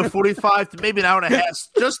actually going to do a 45 to maybe an hour and a half.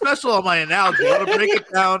 Just special on my analogy. I want to break it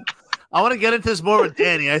down. I want to get into this more with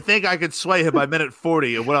Danny. I think I could sway him by minute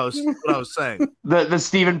 40 of what I was saying. The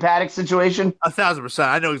Stephen Paddock situation? 1,000%.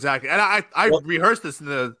 I know exactly. And I rehearsed this in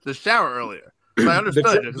the shower earlier. So I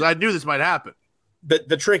understood it because I knew this might happen.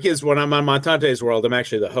 The trick is when I'm on Montante's world, I'm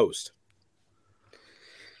actually the host.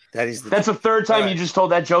 That's the third time you just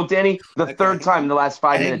told that joke, Danny. The third time in the last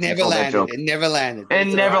 5 minutes. It never landed. It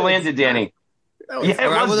never landed, Danny. It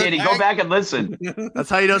was Danny. Go back and listen. That's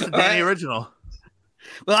how you know it's the Danny original.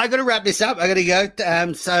 Well, I got to wrap this up. I got to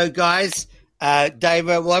go. So, guys, Dave,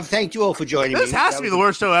 well, I've thanked you all for joining me. This has to be the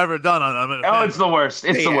worst show ever done on. It's the worst.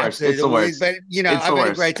 It's the worst. It's the worst. But you know, I've had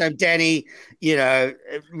a great time, Danny. You know,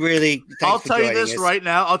 really. I'll tell you this right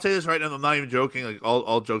now. I'm not even joking. Like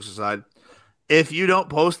all jokes aside, if you don't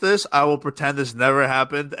post this, I will pretend this never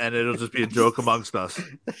happened, and it'll just be a joke amongst us.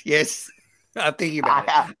 Yes, I'm thinking about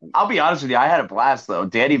it. I'll be honest with you. I had a blast though.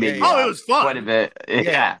 Danny made me. It was fun. Quite a bit.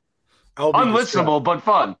 Yeah. Unlistenable, but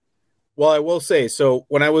fun. Well, I will say, so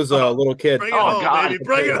when I was a little kid, bring it home, baby.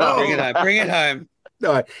 Bring it home.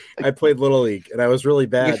 No, I played Little League, and I was really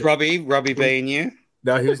bad. With Robbie B and you?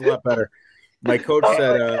 No, he was a lot better. My coach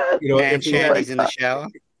said, if he's in the shower.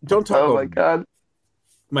 Don't talk. Oh my God!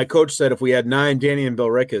 My coach said if we had 9 Danny and Bill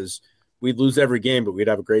Rickas, we'd lose every game, but we'd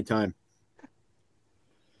have a great time.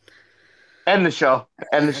 End the show. Okay.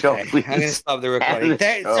 I'm going to stop the recording.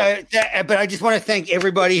 But I just want to thank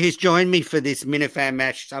everybody who's joined me for this Minifan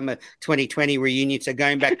Match Summer 2020 reunion. So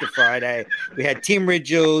going back to Friday, we had Tim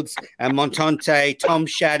Ridgels, Montante, Tom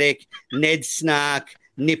Shattuck, Ned Snark,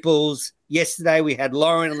 Nipples. Yesterday we had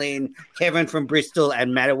Lauren Lynn, Kevin from Bristol,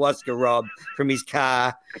 and Madawaska Rob from his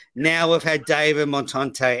car. Now we've had David,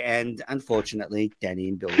 Montante, and unfortunately Danny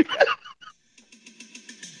and Bill.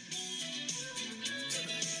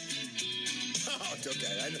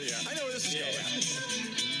 I know where this is going.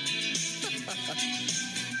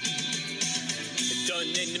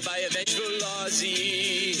 Done in by a vengeful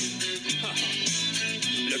Aussie.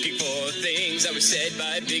 Looking for things that were said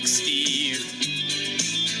by Big Steve.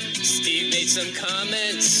 Steve made some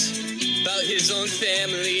comments about his own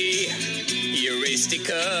family. He erased it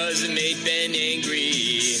cause it made Ben angry.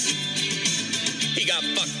 He got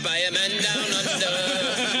fucked by a man down under.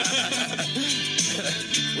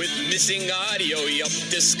 With missing audio, yup,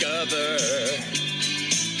 discover.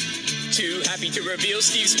 Too happy to reveal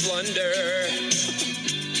Steve's blunder.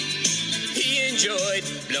 He enjoyed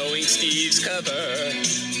blowing Steve's cover.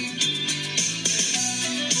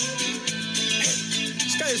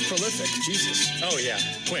 This guy is prolific, Jesus. Oh yeah,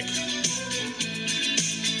 quick.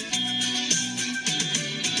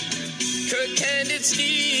 Kirk handed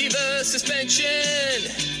Steve a suspension.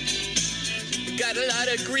 Got a lot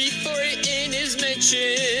of grief for it in his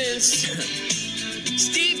mentions.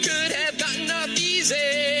 Steve could have gotten off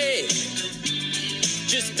easy.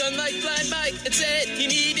 Just done like Blind Mike and said he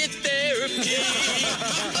needed therapy.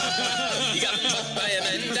 Oh, he got fucked by a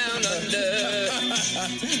man down under.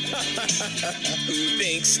 Who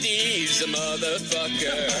thinks Steve's a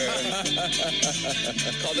motherfucker?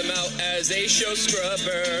 Called him out as a show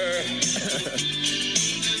scrubber.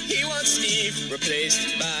 He wants Steve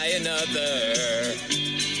replaced by another.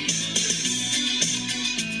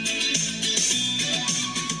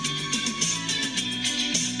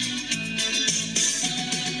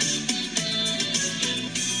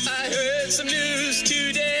 I heard some news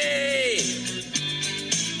today.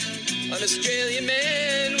 An Australian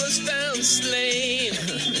man was found slain.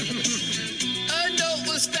 A note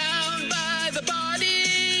was found by the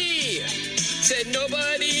body. Said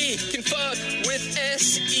nobody can fuck with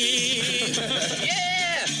SE.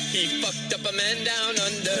 Yeah, he fucked up a man down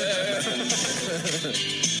under.